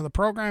portion of the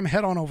program,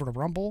 head on over to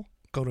Rumble.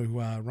 Go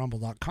to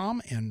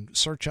rumble.com and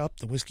search up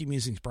the Whiskey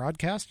Musings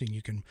broadcast, and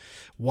you can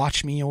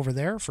watch me over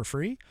there for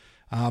free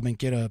and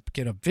get a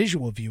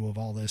visual view of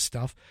all this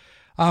stuff.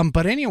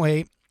 But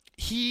anyway,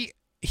 he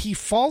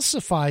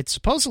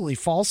supposedly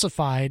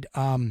falsified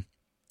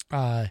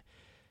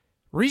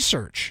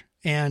research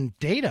and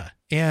data.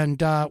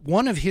 And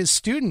one of his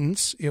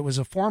students, it was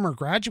a former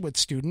graduate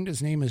student,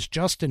 his name is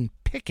Justin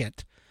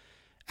Pickett,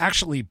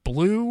 actually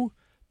blew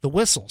the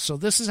whistle. So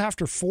this is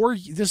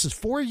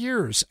 4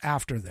 years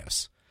after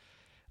this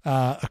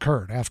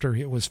occurred, after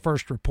it was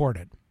first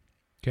reported.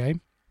 Okay.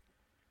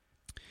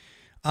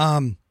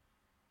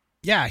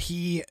 Yeah,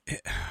 he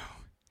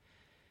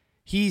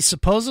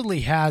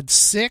supposedly had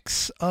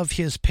 6 of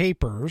his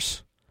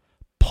papers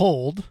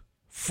pulled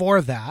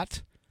for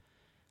that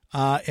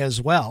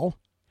as well.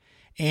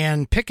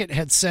 And Pickett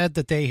had said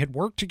that they had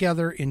worked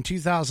together in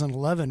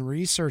 2011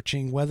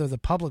 researching whether the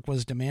public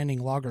was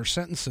demanding longer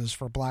sentences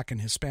for black and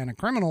Hispanic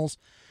criminals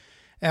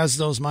as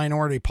those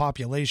minority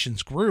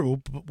populations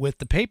grew, with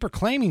the paper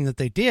claiming that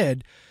they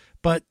did,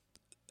 but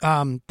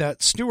that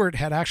Stewart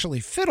had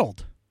actually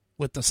fiddled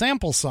with the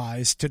sample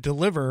size to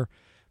deliver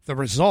the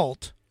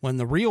result when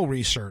the real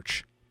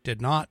research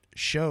did not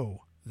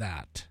show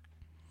that.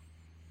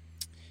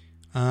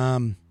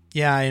 And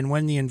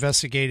when the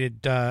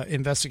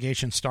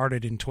investigation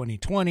started in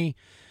 2020,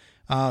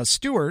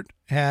 Stewart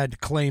had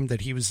claimed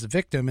that he was the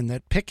victim and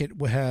that Pickett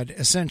had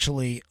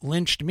essentially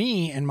lynched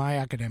me and my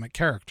academic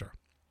character.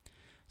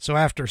 So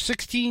after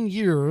 16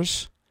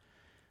 years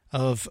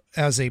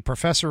as a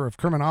professor of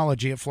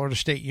criminology at Florida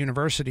State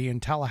University in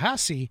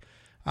Tallahassee,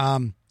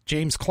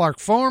 James Clark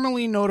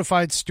formally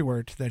notified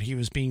Stewart that he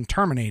was being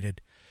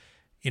terminated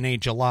in a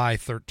July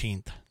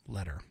 13th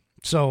letter.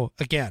 So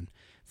again,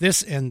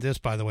 this,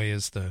 by the way,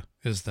 is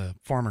the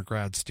former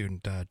grad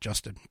student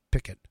Justin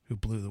Pickett who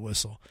blew the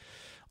whistle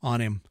on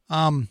him.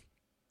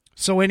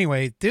 So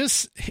anyway,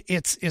 it's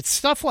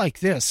stuff like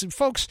this, and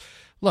folks,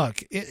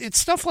 look, it's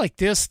stuff like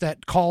this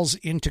that calls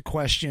into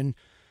question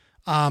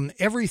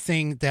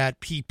everything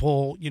that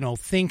people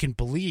think and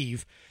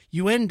believe.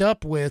 You end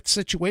up with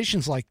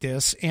situations like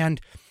this, and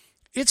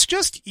it's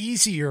just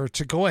easier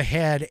to go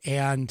ahead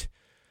and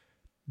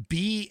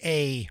be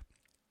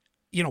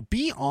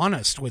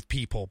honest with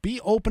people, be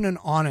open and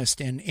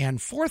honest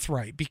and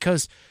forthright,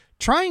 because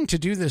trying to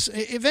do this,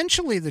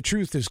 eventually the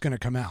truth is going to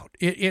come out.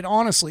 It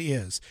honestly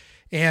is.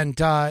 And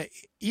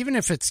even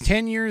if it's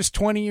 10 years,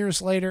 20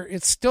 years later,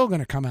 it's still going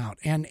to come out,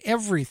 and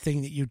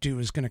everything that you do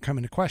is going to come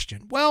into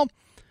question. Well,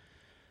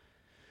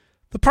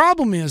 the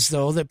problem is,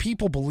 though, that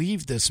people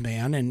believe this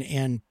man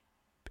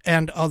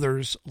and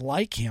others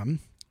like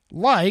him,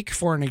 like,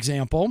 for an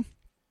example,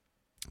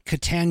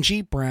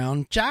 Ketanji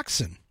Brown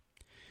Jackson,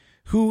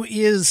 who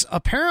is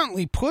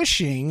apparently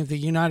pushing the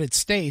United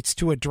States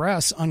to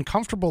address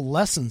uncomfortable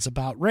lessons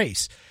about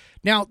race.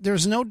 Now,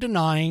 there's no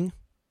denying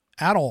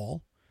at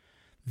all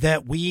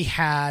that we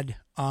had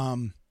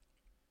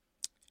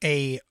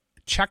a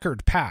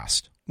checkered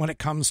past when it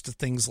comes to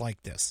things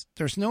like this.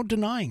 There's no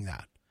denying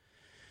that.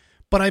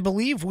 But I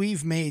believe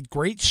we've made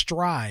great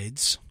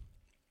strides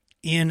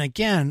in,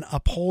 again,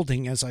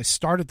 upholding, as I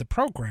started the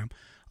program,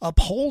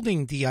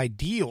 upholding the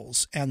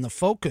ideals and the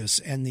focus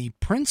and the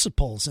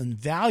principles and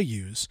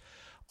values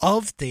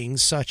of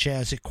things such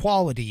as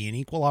equality and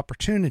equal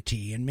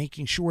opportunity, and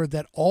making sure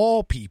that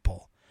all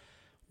people,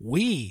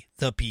 we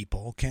the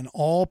people, can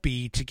all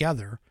be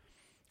together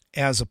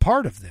as a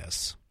part of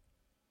this.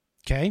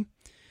 Okay?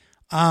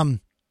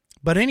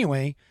 But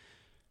anyway,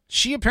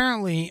 she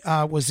apparently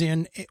was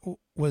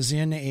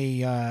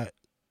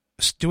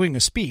doing a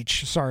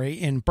speech,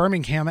 in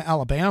Birmingham,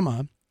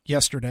 Alabama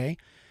yesterday,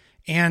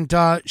 and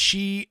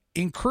she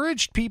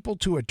encouraged people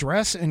to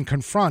address and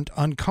confront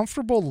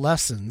uncomfortable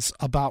lessons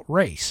about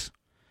race.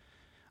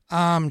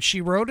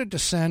 She wrote a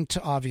dissent,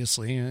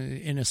 obviously,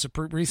 in a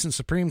recent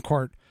Supreme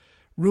Court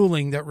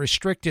ruling that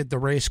restricted the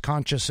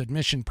race-conscious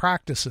admission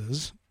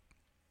practices.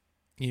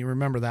 You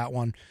remember that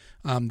one?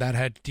 That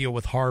had to deal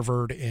with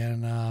Harvard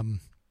and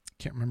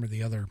can't remember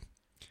the other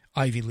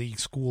Ivy League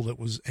school that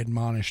was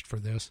admonished for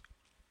this.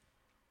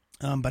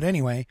 But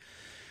anyway,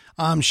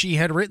 she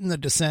had written the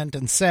dissent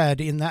and said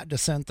in that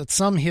dissent that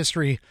some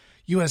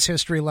U.S.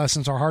 history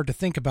lessons are hard to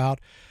think about,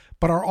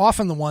 but are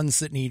often the ones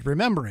that need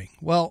remembering.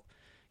 Well,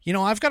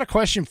 I've got a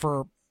question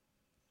for,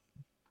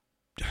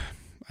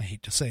 I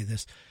hate to say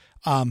this,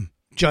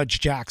 Judge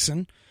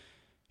Jackson.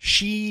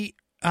 She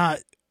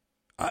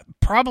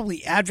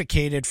probably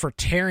advocated for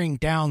tearing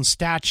down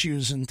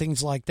statues and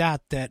things like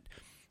that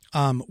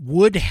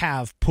would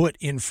have put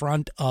in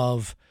front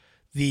of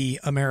the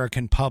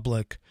American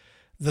public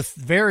the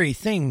very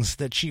things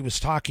that she was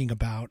talking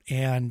about,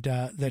 and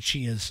that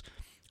she is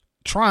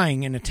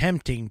trying and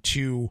attempting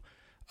to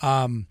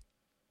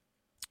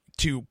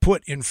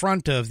put in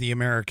front of the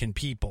American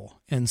people.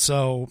 And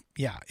so,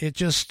 yeah, it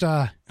just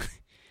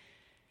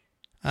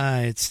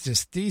it's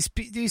just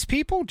these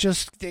people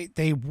just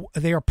they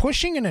are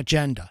pushing an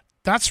agenda.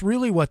 That's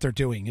really what they're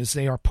doing, is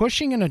they are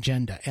pushing an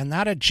agenda, and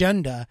that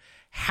agenda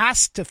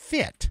has to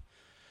fit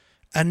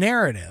a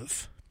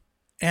narrative,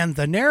 and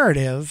the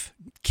narrative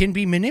can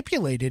be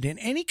manipulated in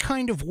any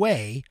kind of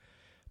way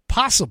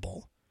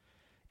possible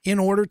in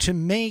order to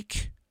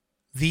make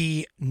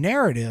the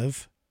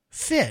narrative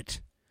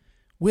fit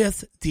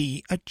with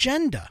the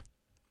agenda.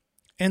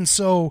 And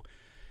so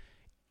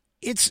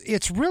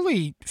it's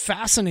really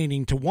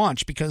fascinating to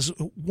watch, because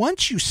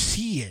once you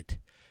see it,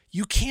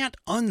 you can't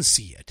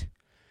unsee it.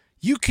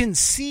 You can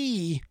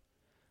see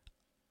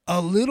a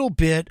little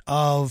bit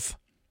of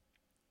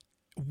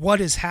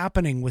what is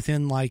happening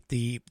within like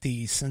the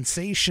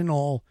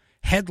sensational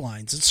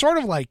headlines. It's sort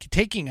of like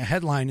taking a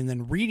headline and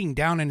then reading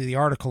down into the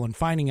article and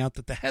finding out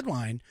that the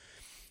headline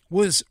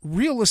was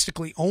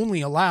realistically only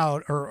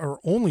allowed or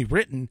only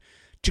written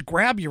to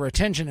grab your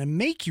attention and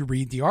make you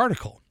read the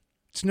article.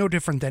 It's no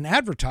different than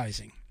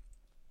advertising.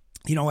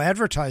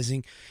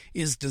 Advertising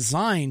is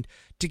designed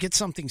to get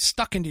something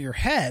stuck into your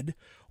head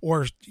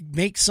or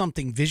make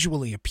something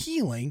visually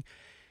appealing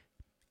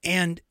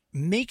and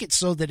make it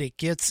so that it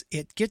gets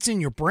in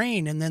your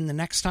brain, and then the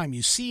next time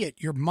you see it,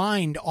 your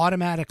mind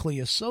automatically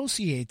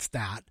associates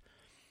that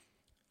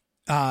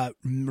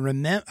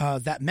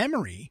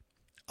memory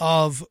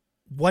of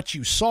what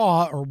you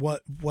saw or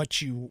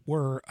what you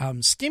were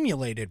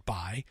stimulated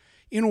by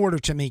in order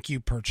to make you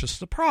purchase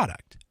the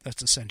product.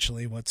 That's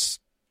essentially what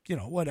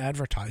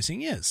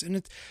advertising is. And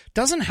it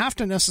doesn't have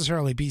to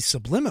necessarily be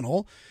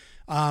subliminal.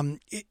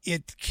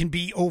 It can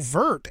be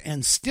overt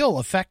and still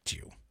affect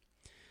you.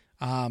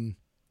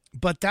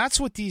 But that's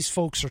what these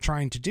folks are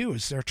trying to do,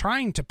 is they're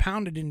trying to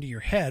pound it into your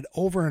head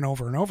over and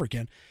over and over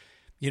again.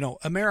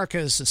 America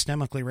is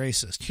systemically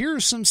racist.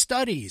 Here's some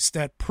studies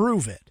that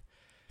prove it.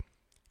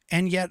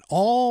 And yet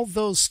all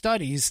those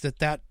studies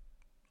that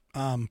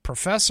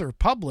professor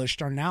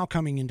published are now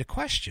coming into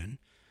question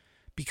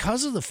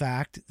because of the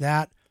fact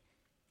that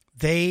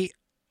he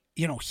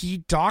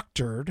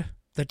doctored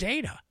the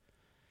data,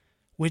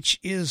 which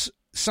is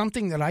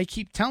something that I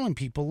keep telling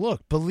people,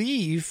 look,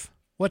 believe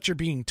what you're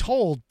being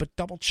told, but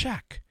double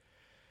check.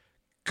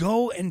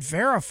 Go and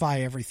verify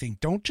everything.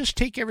 Don't just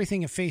take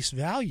everything at face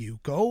value.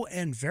 Go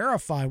and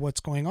verify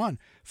what's going on.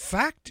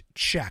 Fact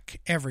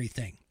check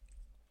everything.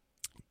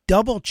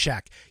 Double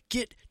check.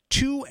 Get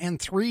 2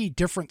 and 3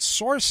 different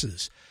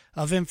sources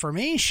of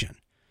information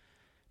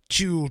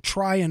to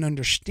try and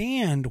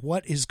understand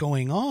what is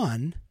going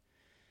on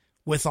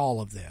with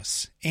all of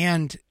this.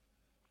 And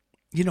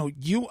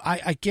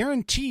I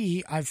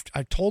guarantee,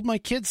 I've told my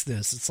kids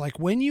this. It's like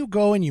when you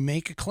go and you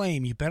make a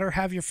claim, you better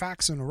have your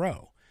facts in a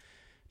row.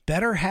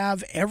 Better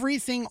have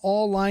everything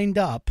all lined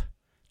up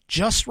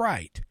just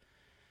right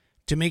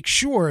to make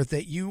sure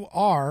that you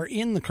are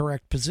in the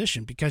correct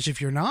position. Because if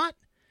you're not,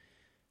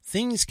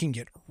 things can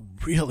get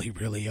really,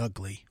 really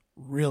ugly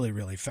really,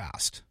 really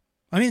fast.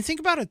 I mean, think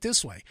about it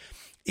this way.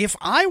 If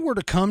I were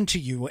to come to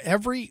you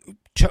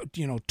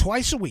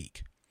twice a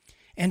week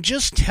and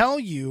just tell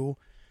you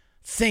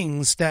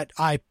things that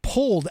I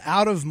pulled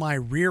out of my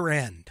rear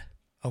end,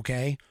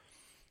 okay,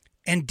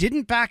 and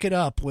didn't back it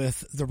up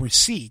with the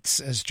receipts,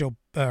 as Dan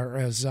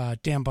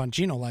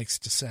Bongino likes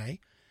to say,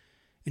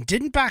 and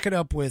didn't back it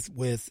up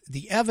with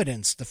the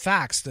evidence, the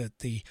facts,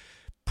 the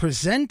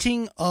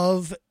presenting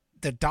of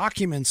the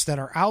documents that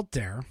are out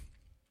there,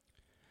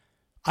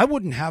 I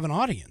wouldn't have an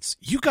audience.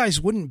 You guys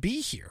wouldn't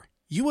be here.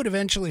 You would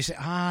eventually say,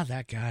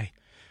 that guy.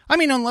 I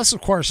mean, unless,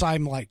 of course,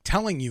 I'm like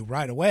telling you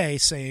right away,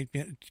 say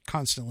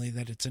constantly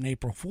that it's an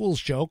April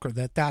Fool's joke or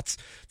that's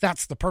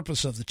the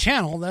purpose of the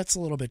channel. That's a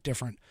little bit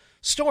different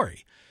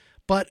story.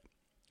 But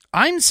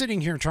I'm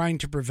sitting here trying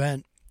to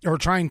present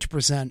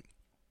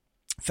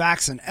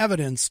facts and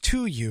evidence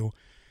to you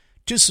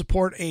to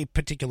support a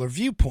particular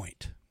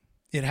viewpoint.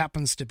 It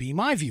happens to be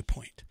my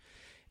viewpoint.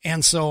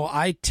 And so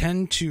I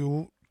tend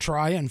to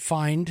try and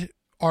find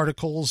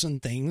articles and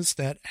things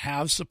that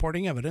have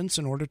supporting evidence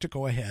in order to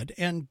go ahead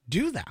and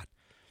do that.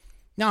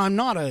 Now, I'm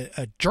not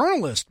a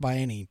journalist by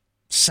any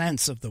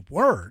sense of the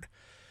word,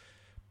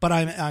 but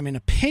I'm an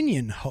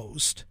opinion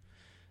host.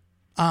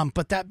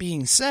 But that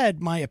being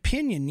said, my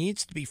opinion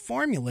needs to be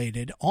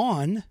formulated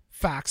on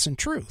facts and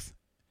truth,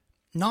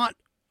 not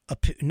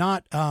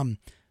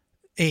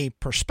a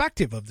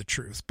perspective of the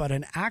truth, but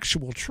an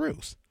actual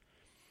truth.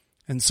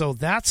 And so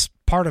that's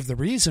part of the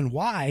reason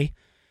why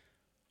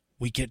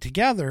we get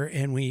together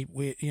and we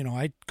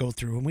I go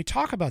through and we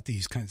talk about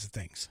these kinds of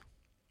things.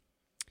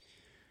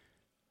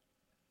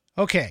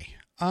 Okay.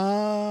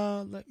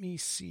 Let me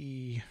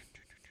see.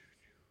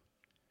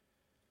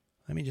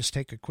 Let me just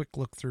take a quick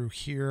look through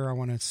here. I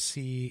want to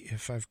see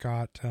if I've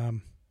got,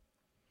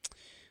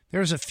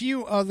 there's a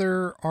few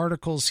other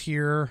articles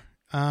here.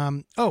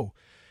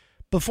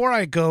 Before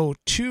I go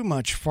too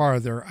much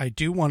farther, I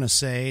do want to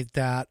say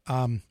that,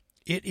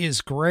 it is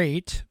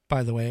great,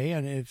 by the way,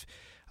 and if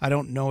I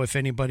don't know if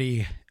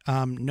anybody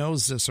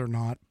knows this or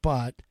not,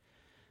 but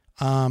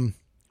where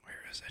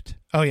is it?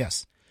 Oh,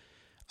 yes.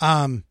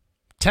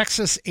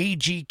 Texas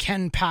AG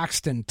Ken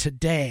Paxton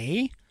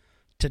today,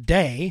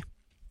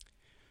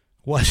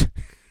 what?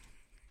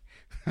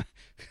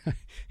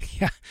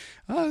 Yeah.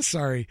 Oh,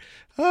 sorry.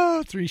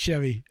 Oh, 3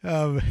 Chevy.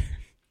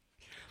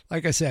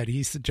 Like I said,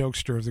 he's the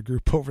jokester of the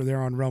group over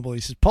there on Rumble.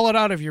 He says, pull it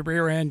out of your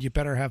rear end. You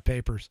better have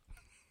papers.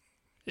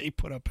 He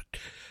put up a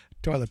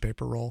toilet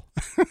paper roll.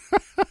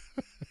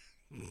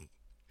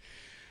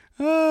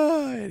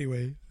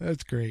 Anyway,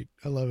 that's great.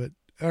 I love it.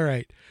 All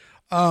right.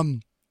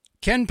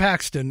 Ken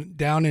Paxton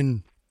down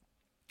in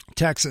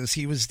Texas,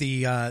 he was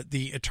the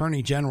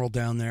attorney general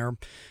down there,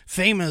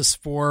 famous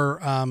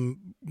for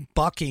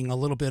bucking a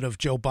little bit of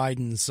Joe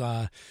Biden's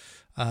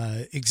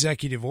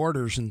executive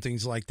orders and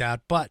things like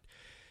that. But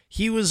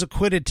he was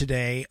acquitted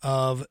today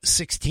of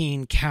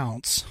 16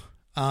 counts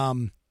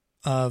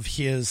of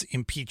his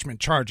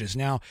impeachment charges.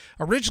 Now,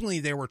 originally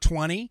there were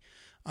 20,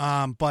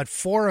 but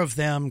 4 of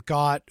them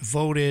got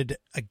voted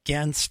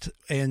against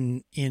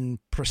in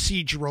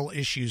procedural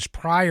issues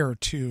prior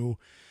to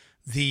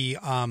the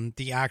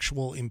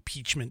actual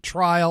impeachment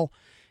trial,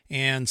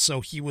 and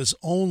so he was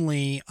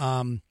only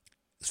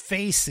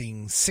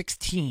facing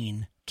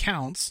 16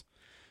 counts,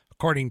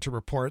 according to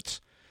reports.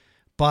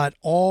 But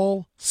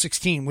all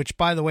 16, which,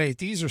 by the way,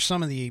 these are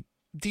some of the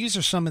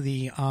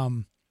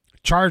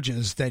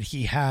charges that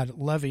he had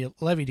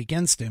levied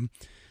against him: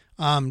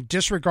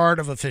 disregard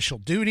of official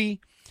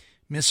duty,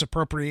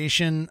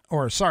 misapplication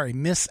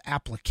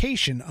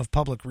of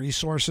public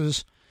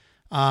resources,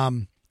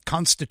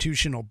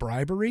 constitutional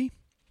bribery,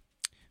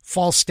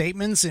 false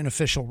statements in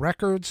official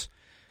records,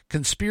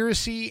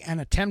 conspiracy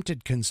and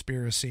attempted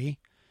conspiracy,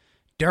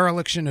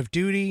 dereliction of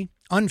duty,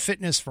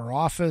 unfitness for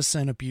office,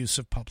 and abuse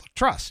of public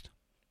trust.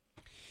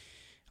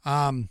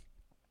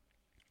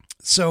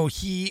 So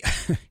he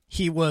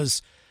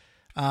was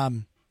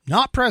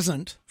not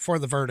present for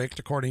the verdict,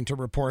 according to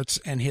reports,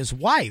 and his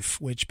wife,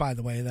 which, by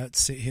the way,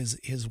 that's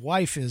his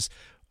wife is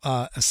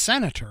a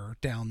senator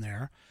down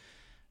there,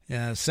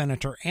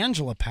 Senator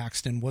Angela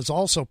Paxton, was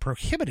also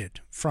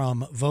prohibited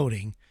from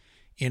voting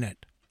in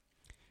it.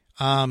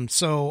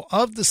 So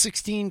of the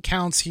 16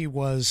 counts, he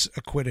was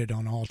acquitted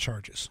on all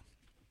charges.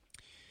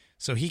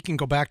 So he can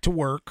go back to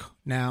work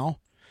now.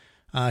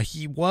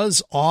 He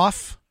was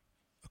off,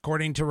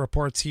 according to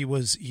reports. He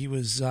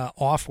was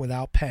off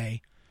without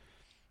pay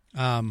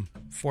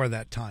for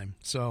that time.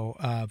 So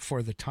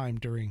for the time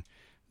during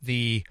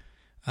the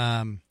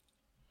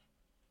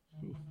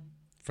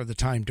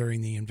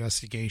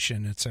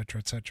investigation, et cetera,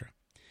 et cetera.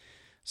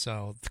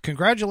 So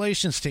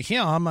congratulations to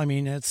him. I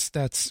mean,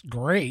 that's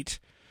great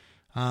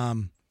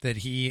that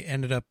he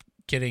ended up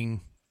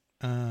getting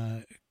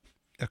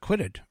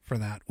acquitted for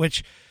that.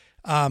 Which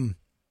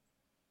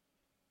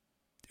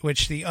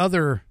the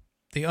other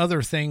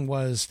thing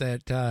was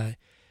that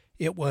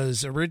it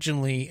was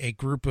originally a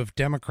group of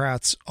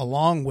Democrats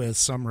along with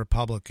some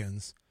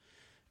Republicans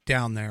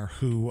down there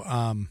who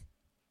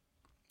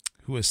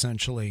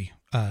essentially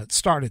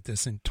started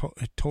this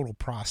total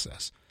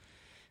process.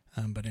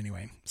 But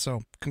anyway,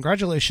 so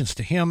congratulations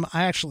to him.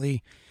 I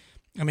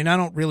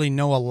don't really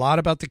know a lot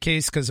about the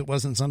case because it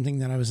wasn't something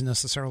that I was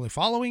necessarily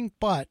following,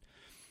 but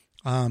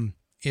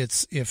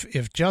it's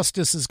if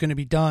justice is going to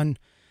be done,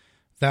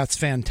 that's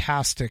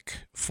fantastic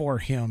for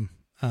him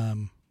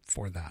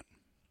for that.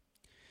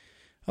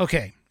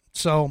 Okay,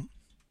 so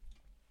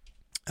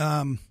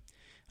I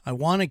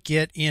want to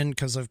get in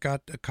because I've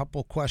got a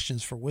couple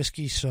questions for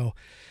Whiskey, so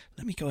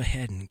let me go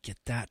ahead and get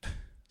that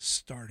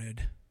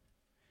started.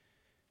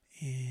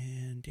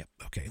 And yep,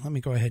 okay, let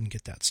me go ahead and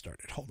get that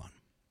started. Hold on.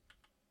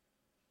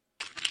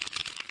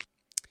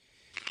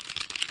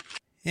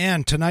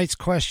 And tonight's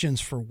questions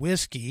for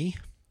Whiskey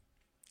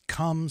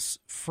comes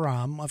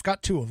from, I've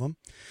got two of them.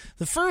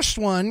 The first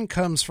one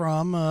comes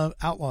from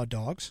Outlaw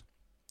Dogs.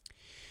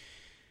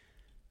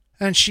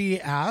 And she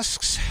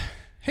asks,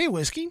 "Hey,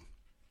 Whiskey,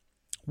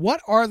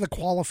 what are the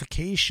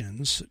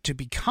qualifications to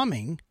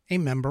becoming a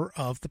member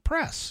of the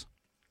press?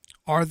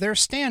 Are there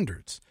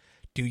standards?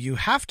 Do you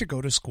have to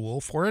go to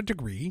school for a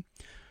degree?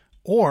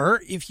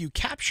 Or if you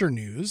capture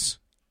news,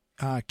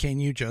 can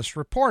you just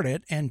report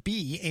it and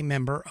be a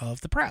member of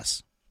the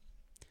press?"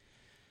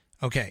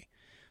 Okay,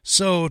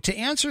 so to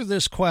answer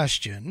this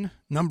question,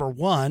 number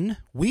one,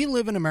 we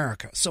live in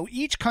America. So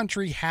each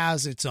country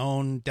has its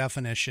own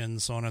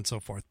definitions, so on and so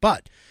forth.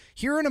 But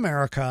here in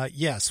America,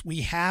 yes,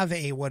 we have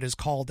what is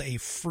called a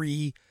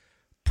free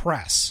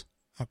press.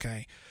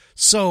 Okay,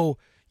 so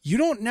you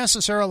don't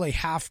necessarily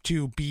have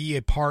to be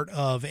a part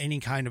of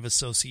any kind of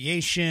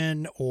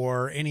association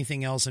or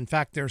anything else. In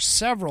fact, there's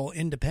several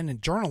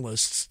independent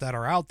journalists that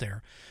are out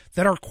there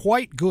that are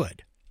quite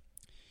good.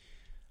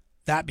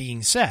 That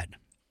being said,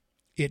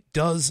 it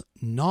does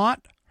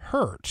not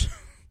hurt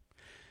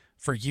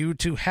for you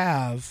to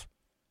have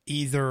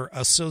either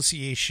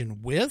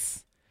association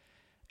with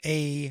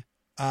a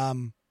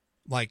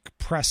like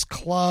press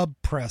club,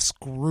 press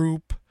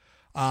group,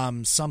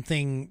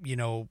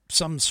 something,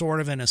 some sort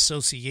of an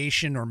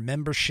association or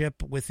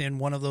membership within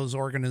one of those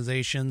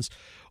organizations,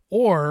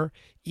 or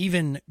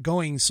even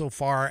going so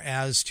far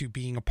as to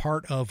being a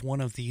part of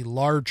one of the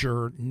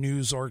larger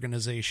news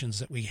organizations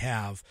that we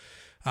have,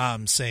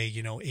 say,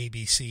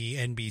 ABC,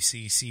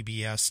 NBC,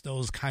 CBS,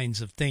 those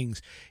kinds of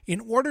things, in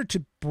order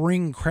to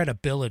bring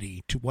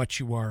credibility to what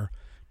you are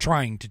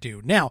trying to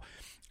do. Now,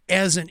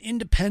 as an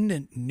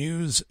independent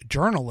news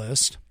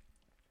journalist,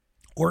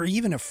 or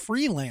even a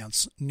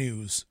freelance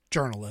news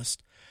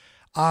journalist,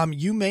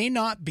 you may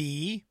not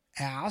be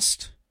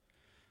asked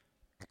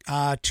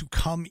to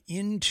come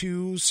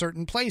into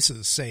certain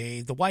places,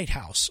 say the White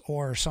House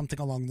or something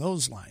along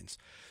those lines.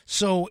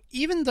 So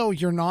even though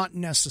you're not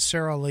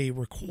necessarily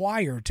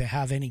required to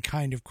have any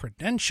kind of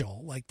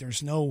credential, like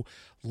there's no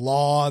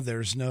law,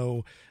 there's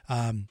no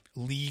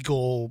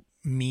legal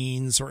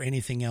means or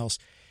anything else,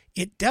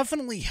 it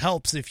definitely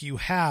helps if you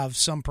have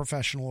some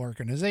professional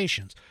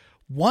organizations.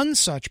 One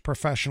such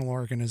professional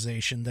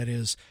organization that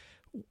is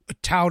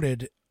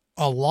touted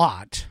a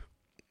lot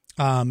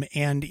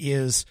and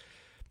is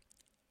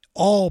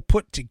all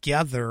put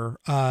together,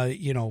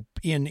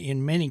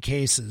 in many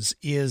cases,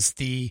 is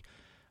the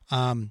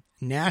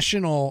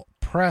National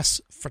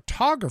Press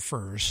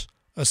Photographers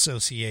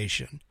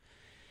Association.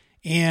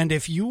 And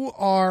if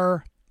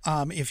you're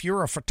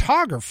a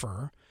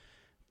photographer,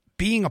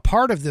 being a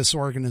part of this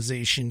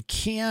organization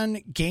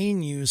can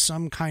gain you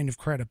some kind of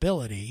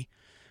credibility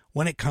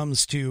when it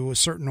comes to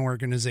certain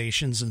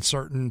organizations and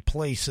certain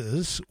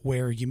places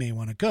where you may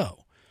want to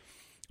go.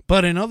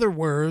 But in other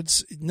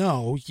words,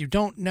 no, you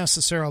don't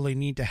necessarily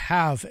need to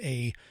have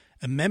a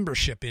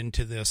membership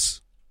into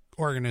this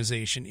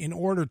organization in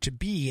order to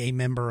be a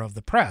member of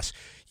the press.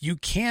 You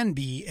can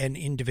be an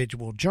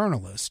individual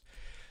journalist.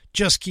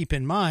 Just keep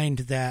in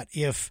mind that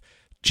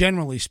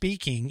generally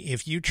speaking,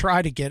 if you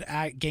try to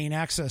gain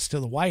access to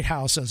the White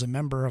House as a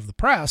member of the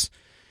press,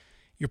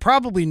 you're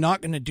probably not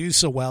going to do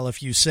so well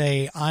if you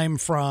say, I'm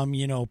from,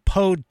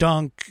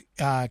 Podunk,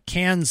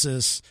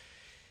 Kansas,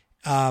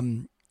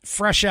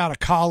 fresh out of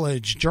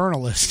college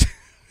journalist.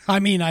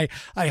 I mean, I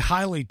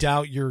highly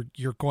doubt you're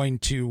going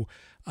to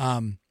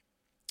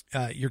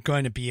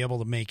be able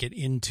to make it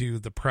into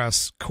the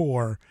press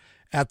corps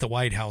at the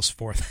White House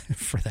for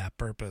that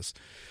purpose.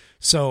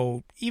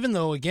 So even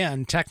though,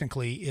 again,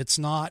 technically it's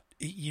not,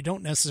 you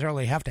don't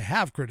necessarily have to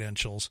have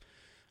credentials.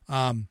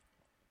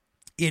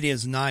 It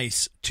is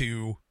nice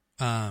to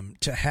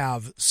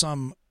have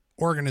some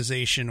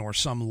organization or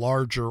some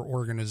larger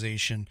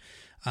organization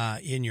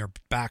in your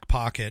back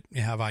pocket,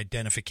 have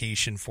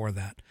identification for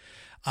that.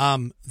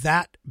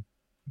 That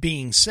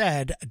being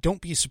said,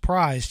 don't be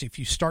surprised if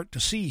you start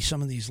to see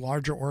some of these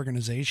larger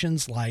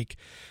organizations like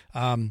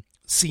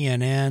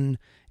CNN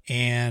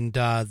and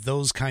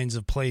those kinds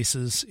of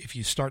places. If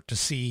you start to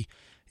see,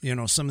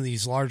 some of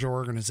these larger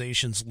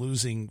organizations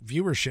losing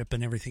viewership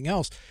and everything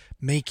else,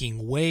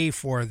 making way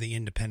for the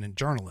independent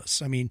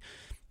journalists. I mean,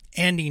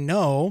 Andy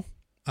Ngo,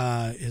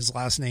 his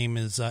last name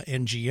is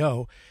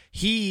NGO.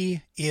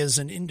 He is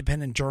an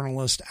independent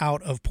journalist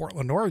out of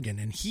Portland, Oregon,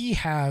 and he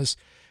has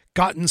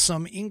gotten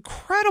some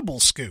incredible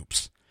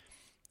scoops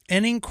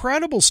and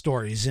incredible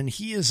stories, and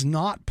he is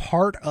not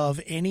part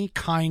of any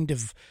kind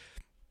of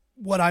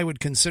what I would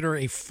consider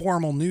a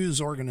formal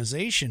news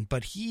organization,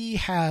 but he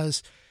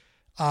has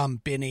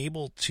been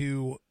able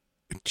to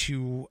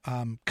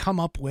come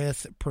up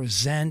with,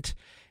 present,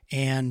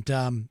 and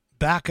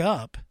back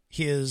up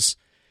his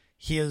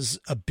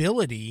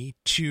ability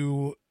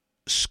to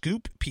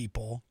scoop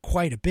people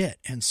quite a bit.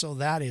 And so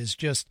that is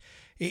just,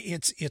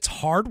 it's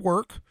hard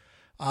work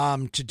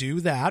to do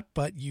that,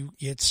 but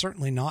it's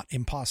certainly not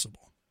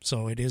impossible.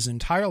 So it is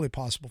entirely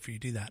possible for you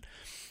to do that.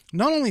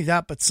 Not only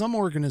that, but some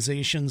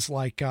organizations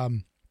like,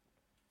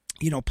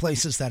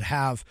 places that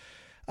have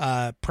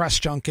press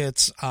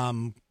junkets,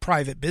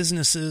 private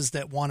businesses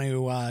that want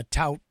to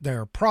tout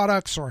their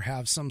products or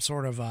have some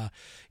sort of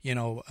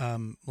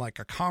like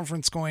a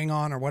conference going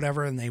on or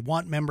whatever, and they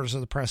want members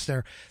of the press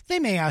there, they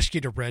may ask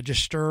you to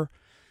register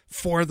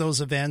for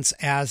those events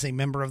as a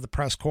member of the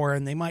press corps,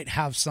 and they might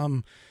have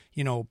some,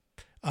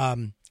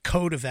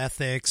 code of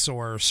ethics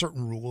or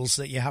certain rules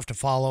that you have to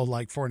follow.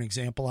 Like, for an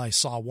example, I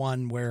saw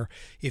one where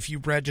if you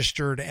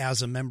registered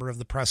as a member of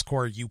the press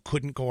corps, you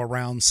couldn't go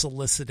around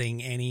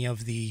soliciting any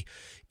of the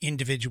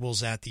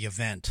individuals at the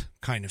event,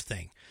 kind of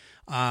thing.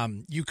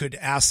 You could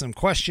ask them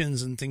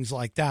questions and things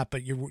like that,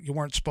 but you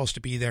weren't supposed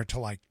to be there to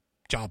like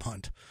job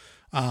hunt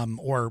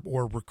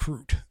or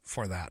recruit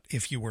for that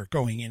if you were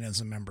going in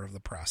as a member of the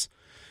press.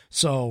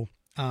 So,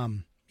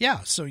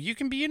 so you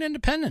can be an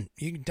independent.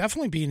 You can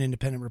definitely be an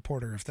independent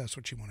reporter if that's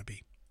what you want to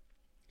be.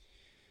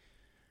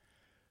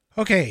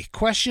 Okay,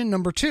 question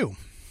number 2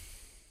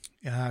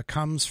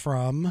 comes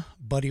from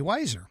Buddy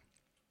Weiser.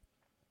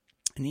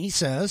 And he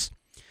says,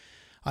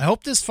 I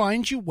hope this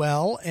finds you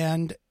well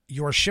and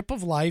your ship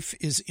of life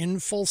is in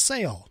full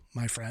sail,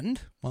 my friend.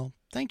 Well,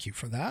 thank you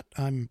for that.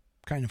 I'm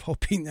kind of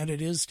hoping that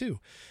it is too.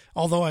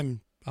 Although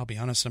I'll be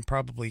honest, I'm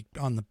probably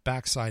on the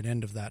backside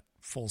end of that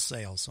full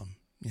sail. So,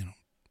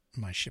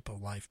 my ship of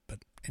life. But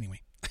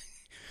anyway,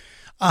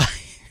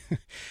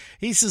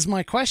 he says,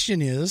 my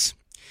question is,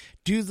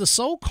 do the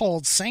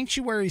so-called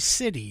sanctuary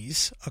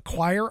cities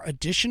acquire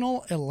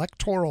additional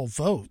electoral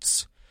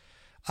votes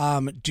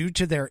due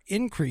to their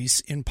increase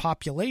in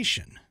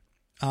population?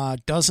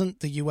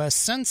 Doesn't the U.S.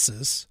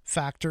 Census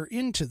factor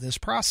into this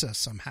process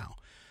somehow?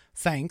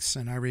 Thanks,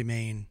 and I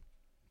remain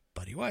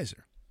Buddy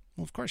Weiser.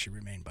 Well, of course you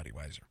remain Buddy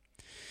Weiser.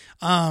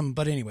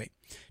 But anyway,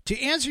 to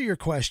answer your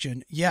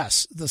question,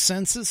 yes, the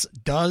census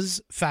does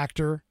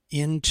factor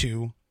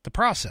into the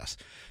process.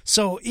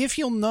 So if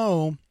you'll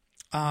note,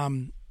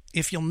 in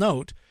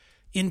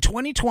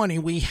 2020,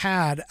 we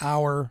had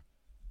our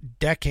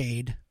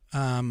decade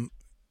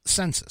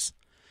census.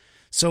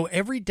 So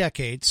every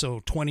decade, so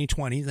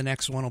 2020, the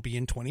next one will be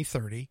in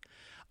 2030,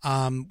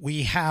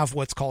 we have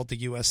what's called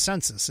the U.S.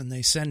 Census, and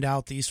they send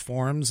out these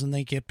forms and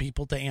they get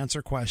people to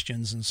answer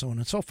questions and so on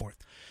and so forth.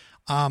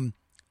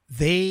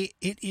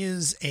 It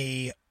is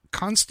a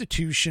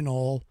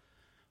constitutional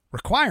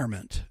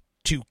requirement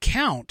to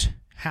count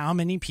how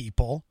many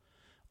people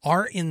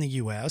are in the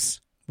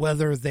U.S.,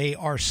 whether they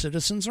are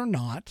citizens or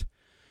not,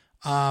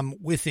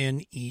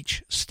 within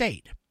each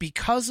state,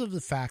 because of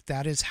the fact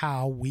that is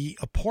how we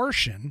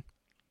apportion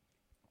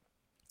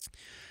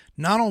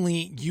not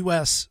only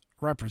U.S.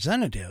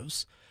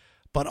 representatives,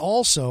 but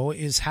also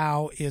is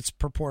how it's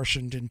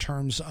proportioned in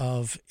terms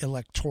of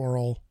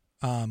electoral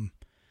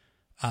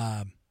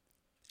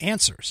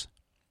answers.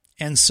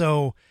 And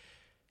so,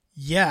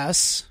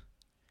 yes,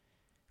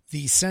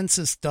 the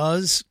census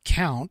does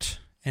count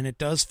and it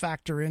does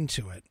factor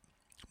into it.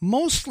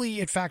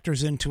 Mostly it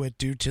factors into it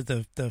due to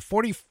the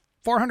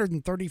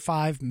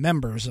 435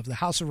 members of the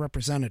House of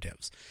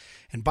Representatives.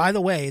 And by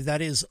the way,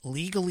 that is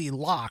legally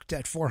locked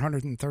at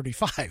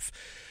 435.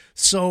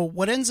 So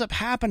what ends up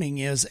happening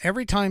is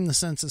every time the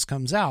census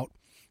comes out,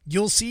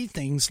 you'll see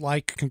things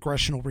like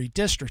congressional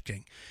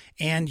redistricting,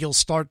 and you'll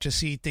start to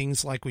see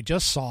things like we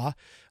just saw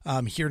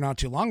here not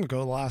too long ago,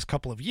 the last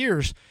couple of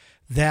years,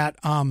 that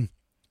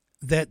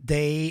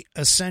they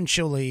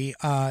essentially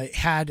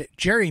had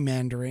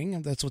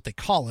gerrymandering. That's what they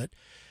call it.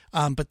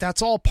 But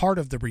that's all part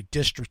of the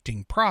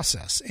redistricting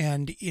process.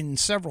 And in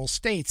several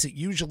states, it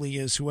usually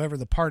is whoever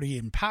the party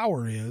in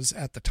power is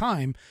at the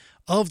time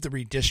of the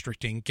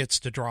redistricting gets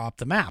to draw up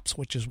the maps,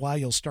 which is why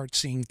you'll start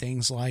seeing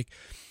things like,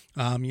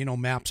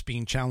 maps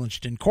being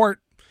challenged in court.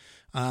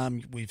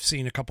 We've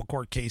seen a couple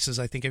court cases.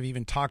 I think I've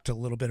even talked a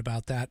little bit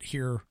about that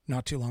here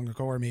not too long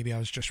ago, or maybe I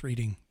was just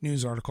reading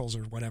news articles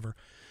or whatever.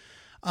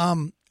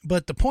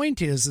 But the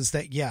point is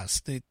that,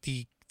 yes, the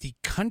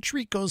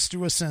country goes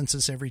through a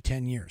census every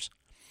 10 years.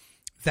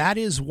 That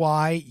is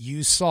why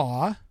you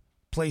saw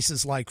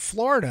places like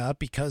Florida,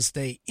 because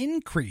they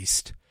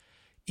increased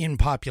in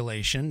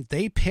population,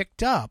 they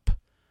picked up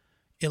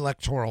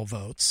electoral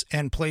votes,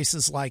 and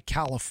places like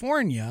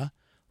California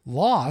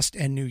lost,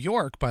 and New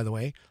York, by the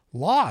way,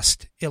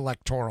 lost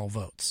electoral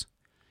votes.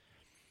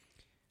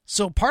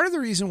 So part of the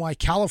reason why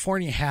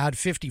California had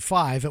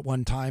 55 at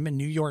one time and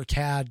New York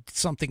had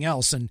something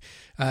else, and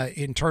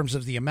in terms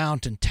of the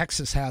amount, and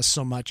Texas has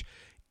so much,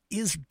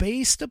 is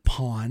based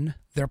upon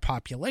their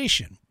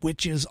population,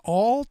 which is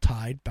all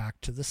tied back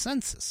to the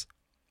census.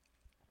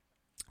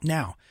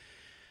 Now,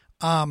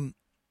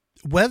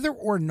 whether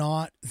or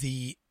not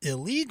the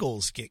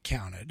illegals get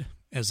counted,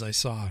 as I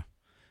saw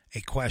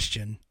a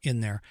question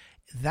in there,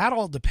 that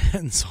all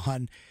depends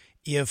on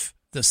if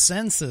the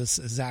census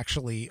is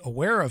actually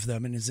aware of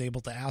them and is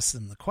able to ask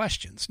them the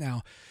questions.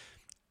 Now,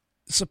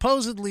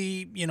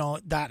 supposedly,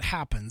 that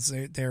happens.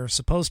 They're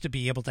supposed to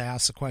be able to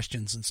ask the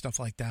questions and stuff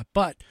like that,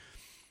 but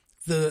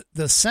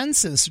the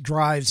census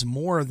drives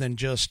more than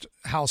just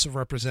House of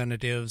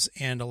Representatives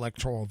and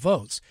electoral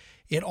votes.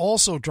 It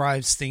also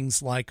drives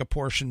things like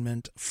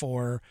apportionment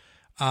for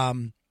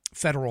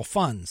federal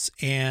funds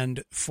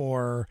and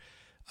for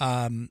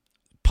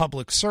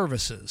public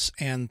services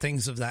and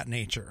things of that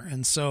nature.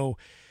 And so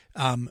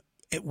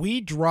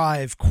we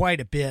drive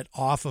quite a bit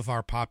off of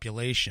our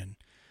population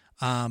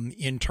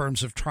in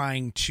terms of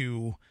trying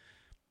to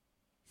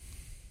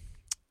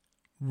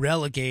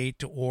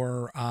relegate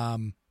or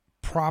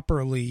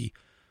properly,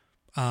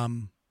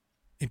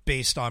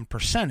 based on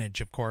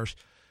percentage, of course,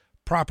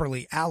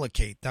 properly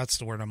allocate, that's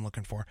the word I'm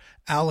looking for,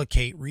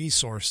 allocate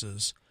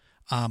resources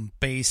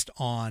based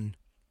on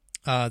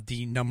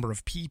the number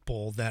of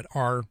people that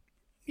are,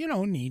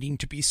 needing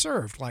to be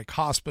served, like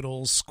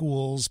hospitals,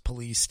 schools,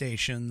 police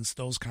stations,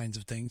 those kinds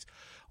of things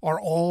are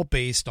all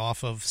based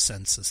off of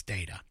census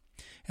data.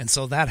 And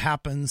so that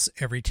happens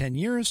every 10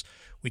 years.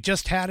 We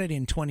just had it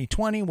in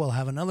 2020. We'll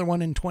have another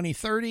one in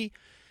 2030.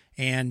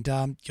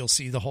 And you'll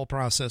see the whole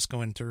process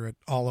going through it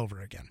all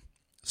over again.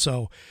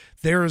 So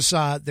there's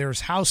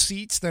House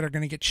seats that are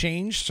going to get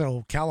changed.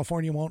 So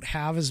California won't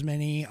have as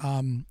many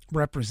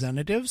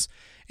representatives,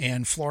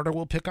 and Florida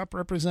will pick up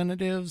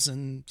representatives,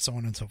 and so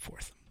on and so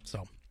forth.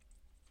 So,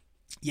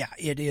 yeah,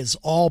 it is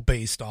all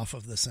based off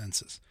of the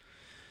census.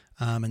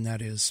 And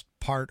that is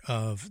part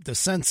of the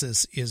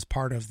census is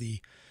part of the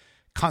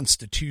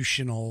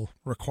constitutional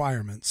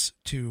requirements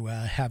to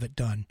have it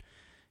done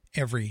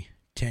every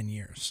 10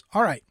 years.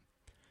 All right.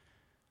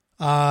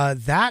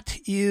 That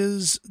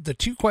is the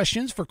two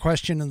questions for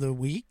question of the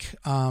week,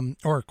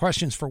 or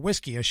questions for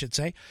whiskey, I should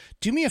say.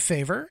 Do me a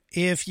favor.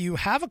 If you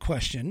have a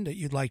question that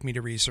you'd like me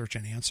to research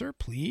and answer,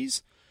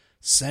 please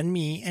send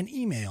me an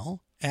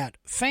email at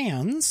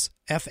fans,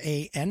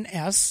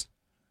 F-A-N-S,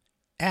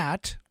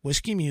 at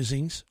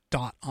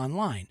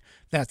whiskeymusings.online.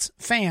 That's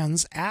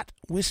fans at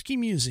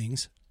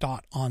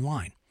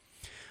whiskeymusings.online.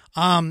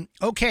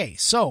 Okay,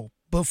 so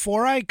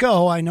before I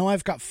go, I know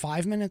I've got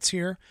 5 minutes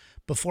here.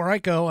 Before I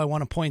go, I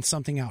want to point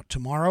something out.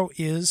 Tomorrow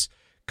is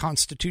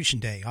Constitution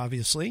Day,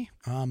 obviously.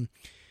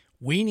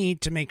 We need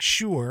to make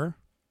sure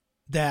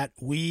that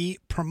we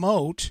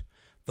promote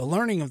the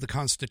learning of the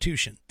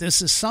Constitution.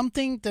 This is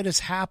something that has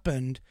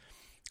happened,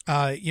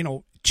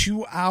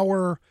 to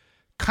our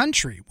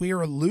country. We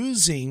are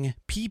losing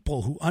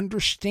people who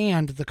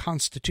understand the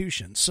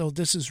Constitution. So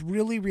this is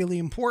really, really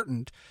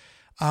important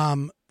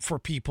for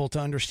people to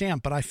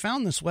understand. But I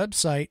found this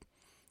website,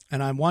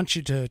 and I want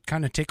you to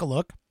kind of take a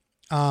look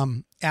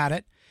at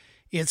it.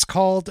 It's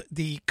called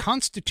the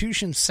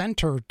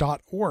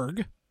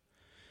constitutioncenter.org.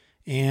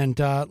 And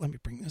let me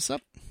bring this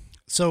up.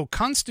 So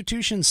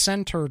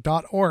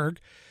constitutioncenter.org,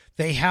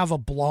 they have a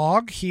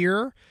blog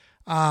here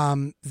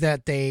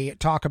that they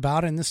talk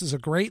about. And this is a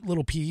great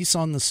little piece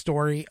on the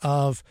story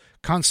of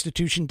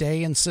Constitution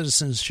Day and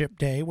Citizenship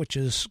Day, which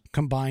is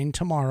combined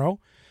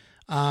tomorrow.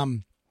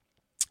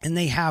 And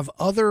they have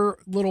other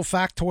little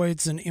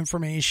factoids and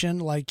information,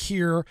 like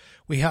here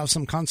we have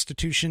some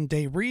Constitution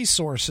Day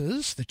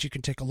resources that you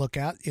can take a look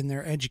at in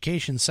their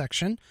education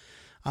section.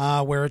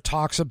 where it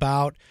talks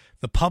about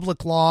the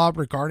public law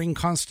regarding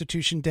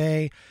Constitution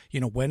Day,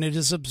 when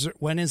is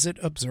it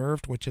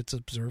observed, which it's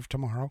observed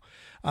tomorrow.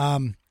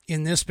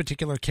 In this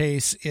particular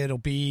case, it'll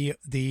be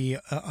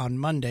on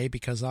Monday,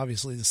 because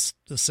obviously the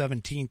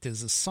 17th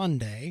is a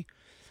Sunday.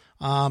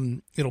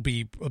 It'll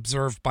be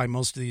observed by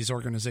most of these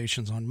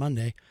organizations on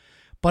Monday.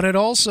 But it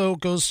also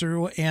goes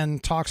through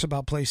and talks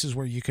about places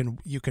where you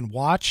can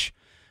watch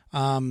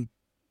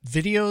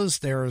videos.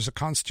 There is a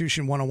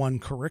Constitution 101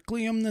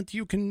 curriculum that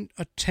you can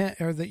attend,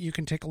 or that you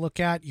can take a look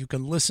at. You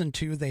can listen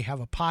to. They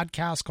have a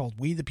podcast called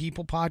We the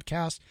People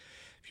Podcast,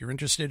 if you're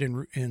interested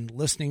in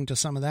listening to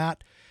some of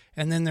that.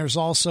 And then there's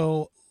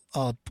also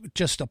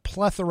just a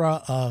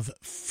plethora of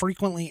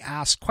frequently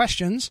asked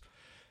questions,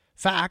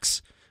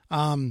 facts,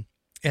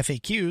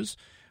 FAQs,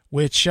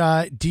 which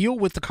deal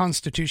with the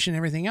Constitution and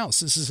everything else.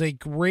 This is a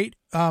great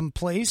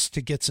place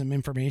to get some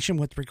information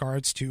with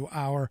regards to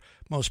our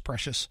most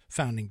precious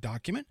founding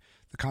document,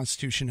 the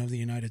Constitution of the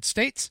United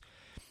States.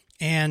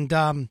 And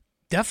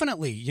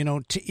definitely,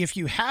 if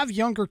you have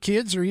younger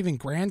kids or even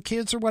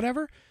grandkids or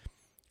whatever,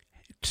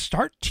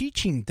 start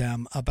teaching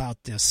them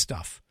about this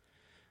stuff.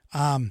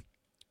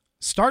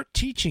 Start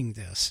teaching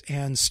this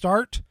and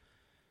start,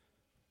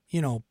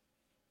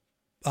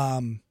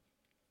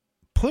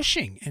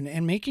 pushing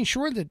and making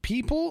sure that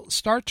people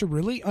start to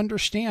really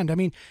understand. I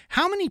mean,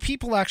 how many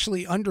people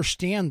actually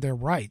understand their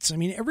rights? I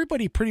mean,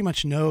 everybody pretty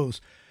much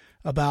knows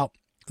about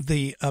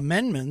the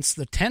amendments,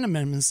 the 10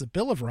 amendments, the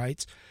Bill of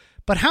Rights,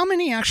 but how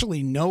many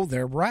actually know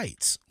their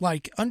rights?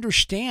 Like,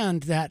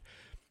 understand that,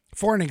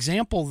 for an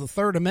example, the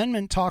Third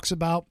Amendment talks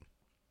about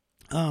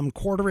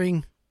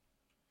quartering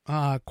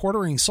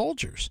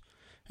soldiers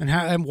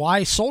and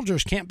why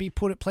soldiers can't be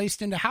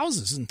placed into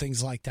houses and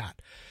things like that.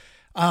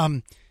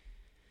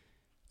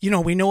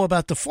 We know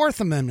about the Fourth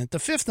Amendment, the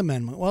Fifth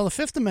Amendment. Well, the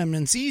Fifth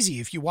Amendment's easy.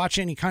 If you watch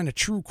any kind of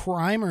true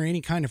crime or any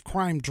kind of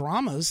crime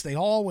dramas, they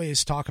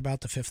always talk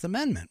about the Fifth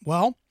Amendment.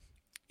 Well,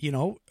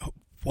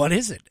 what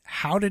is it?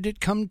 How did it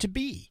come to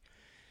be?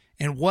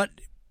 And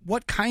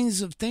what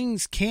kinds of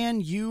things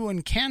can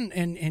you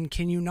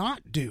can you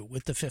not do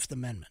with the Fifth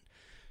Amendment?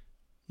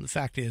 The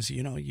fact is,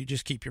 you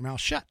just keep your mouth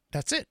shut.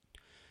 That's it.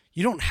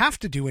 You don't have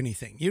to do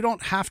anything. You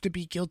don't have to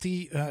be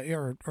guilty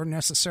or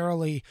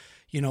necessarily,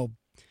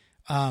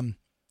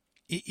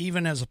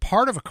 even as a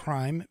part of a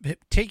crime.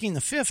 Taking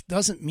the Fifth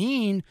doesn't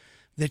mean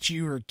that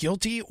you are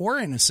guilty or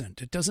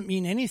innocent. It doesn't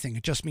mean anything.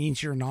 It just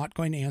means you're not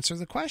going to answer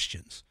the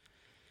questions.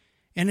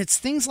 And it's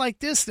things like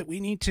this that we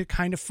need to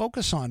kind of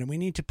focus on, and we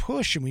need to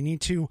push, and we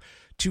need to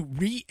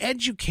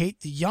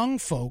re-educate the young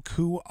folk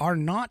who are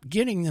not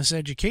getting this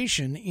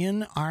education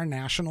in our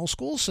national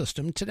school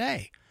system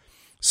today.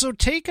 So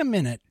take a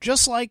minute,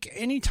 just like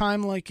any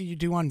time like you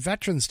do on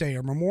Veterans Day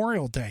or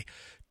Memorial Day,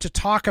 to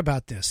talk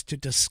about this, to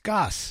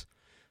discuss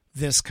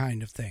this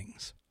kind of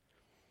things.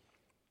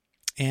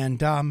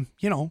 And,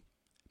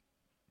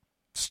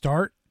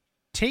 start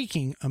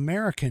taking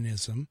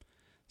Americanism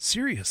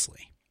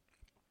seriously.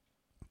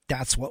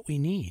 That's what we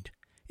need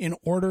in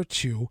order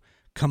to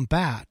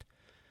combat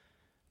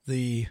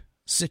the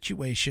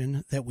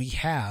situation that we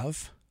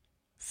have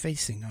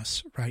facing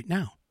us right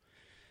now,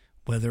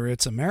 whether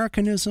it's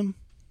Americanism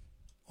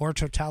or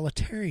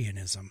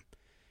totalitarianism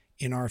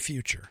in our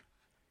future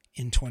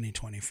in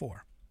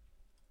 2024.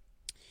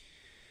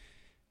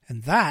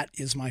 And that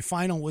is my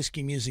final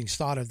Whiskey Musings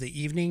thought of the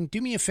evening. Do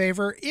me a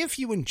favor, if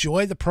you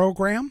enjoy the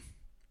program,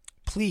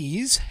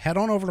 please head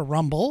on over to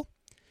Rumble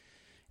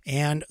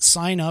and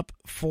sign up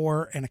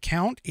for an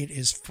account. It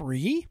is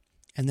free.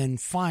 And then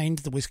find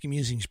the Whiskey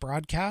Musings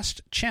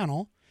broadcast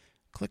channel.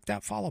 Click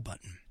that follow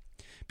button.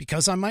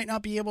 Because I might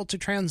not be able to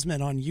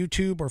transmit on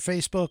YouTube or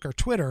Facebook or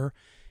Twitter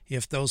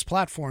if those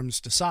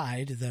platforms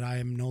decide that I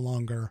am no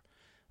longer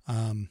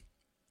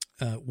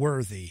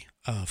worthy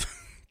of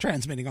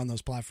transmitting on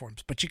those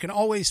platforms. But you can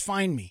always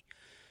find me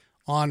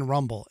on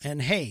Rumble.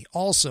 And hey,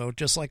 also,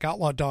 just like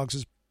Outlaw Dogs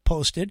has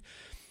posted,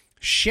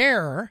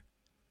 share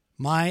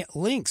my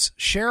links,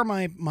 share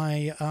my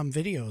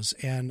videos,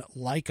 and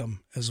like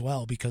them as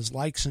well, because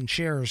likes and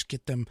shares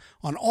get them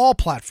on all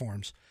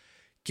platforms,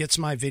 gets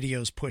my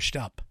videos pushed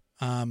up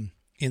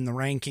in the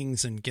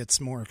rankings and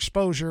gets more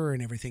exposure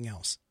and everything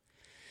else.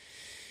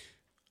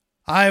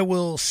 I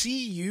will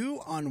see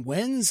you on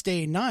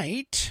Wednesday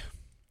night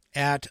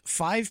at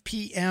 5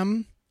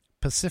 p.m.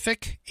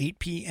 Pacific, 8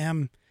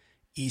 p.m.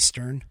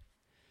 Eastern.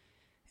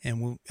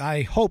 And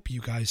I hope you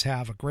guys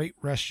have a great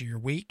rest of your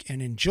week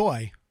and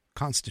enjoy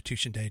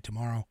Constitution Day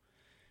tomorrow.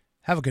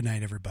 Have a good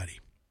night, everybody.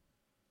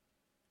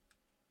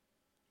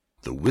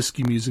 The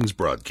Whiskey Musings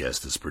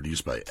broadcast is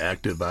produced by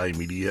Active Eye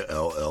Media,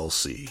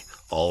 LLC.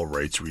 All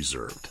rights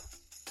reserved.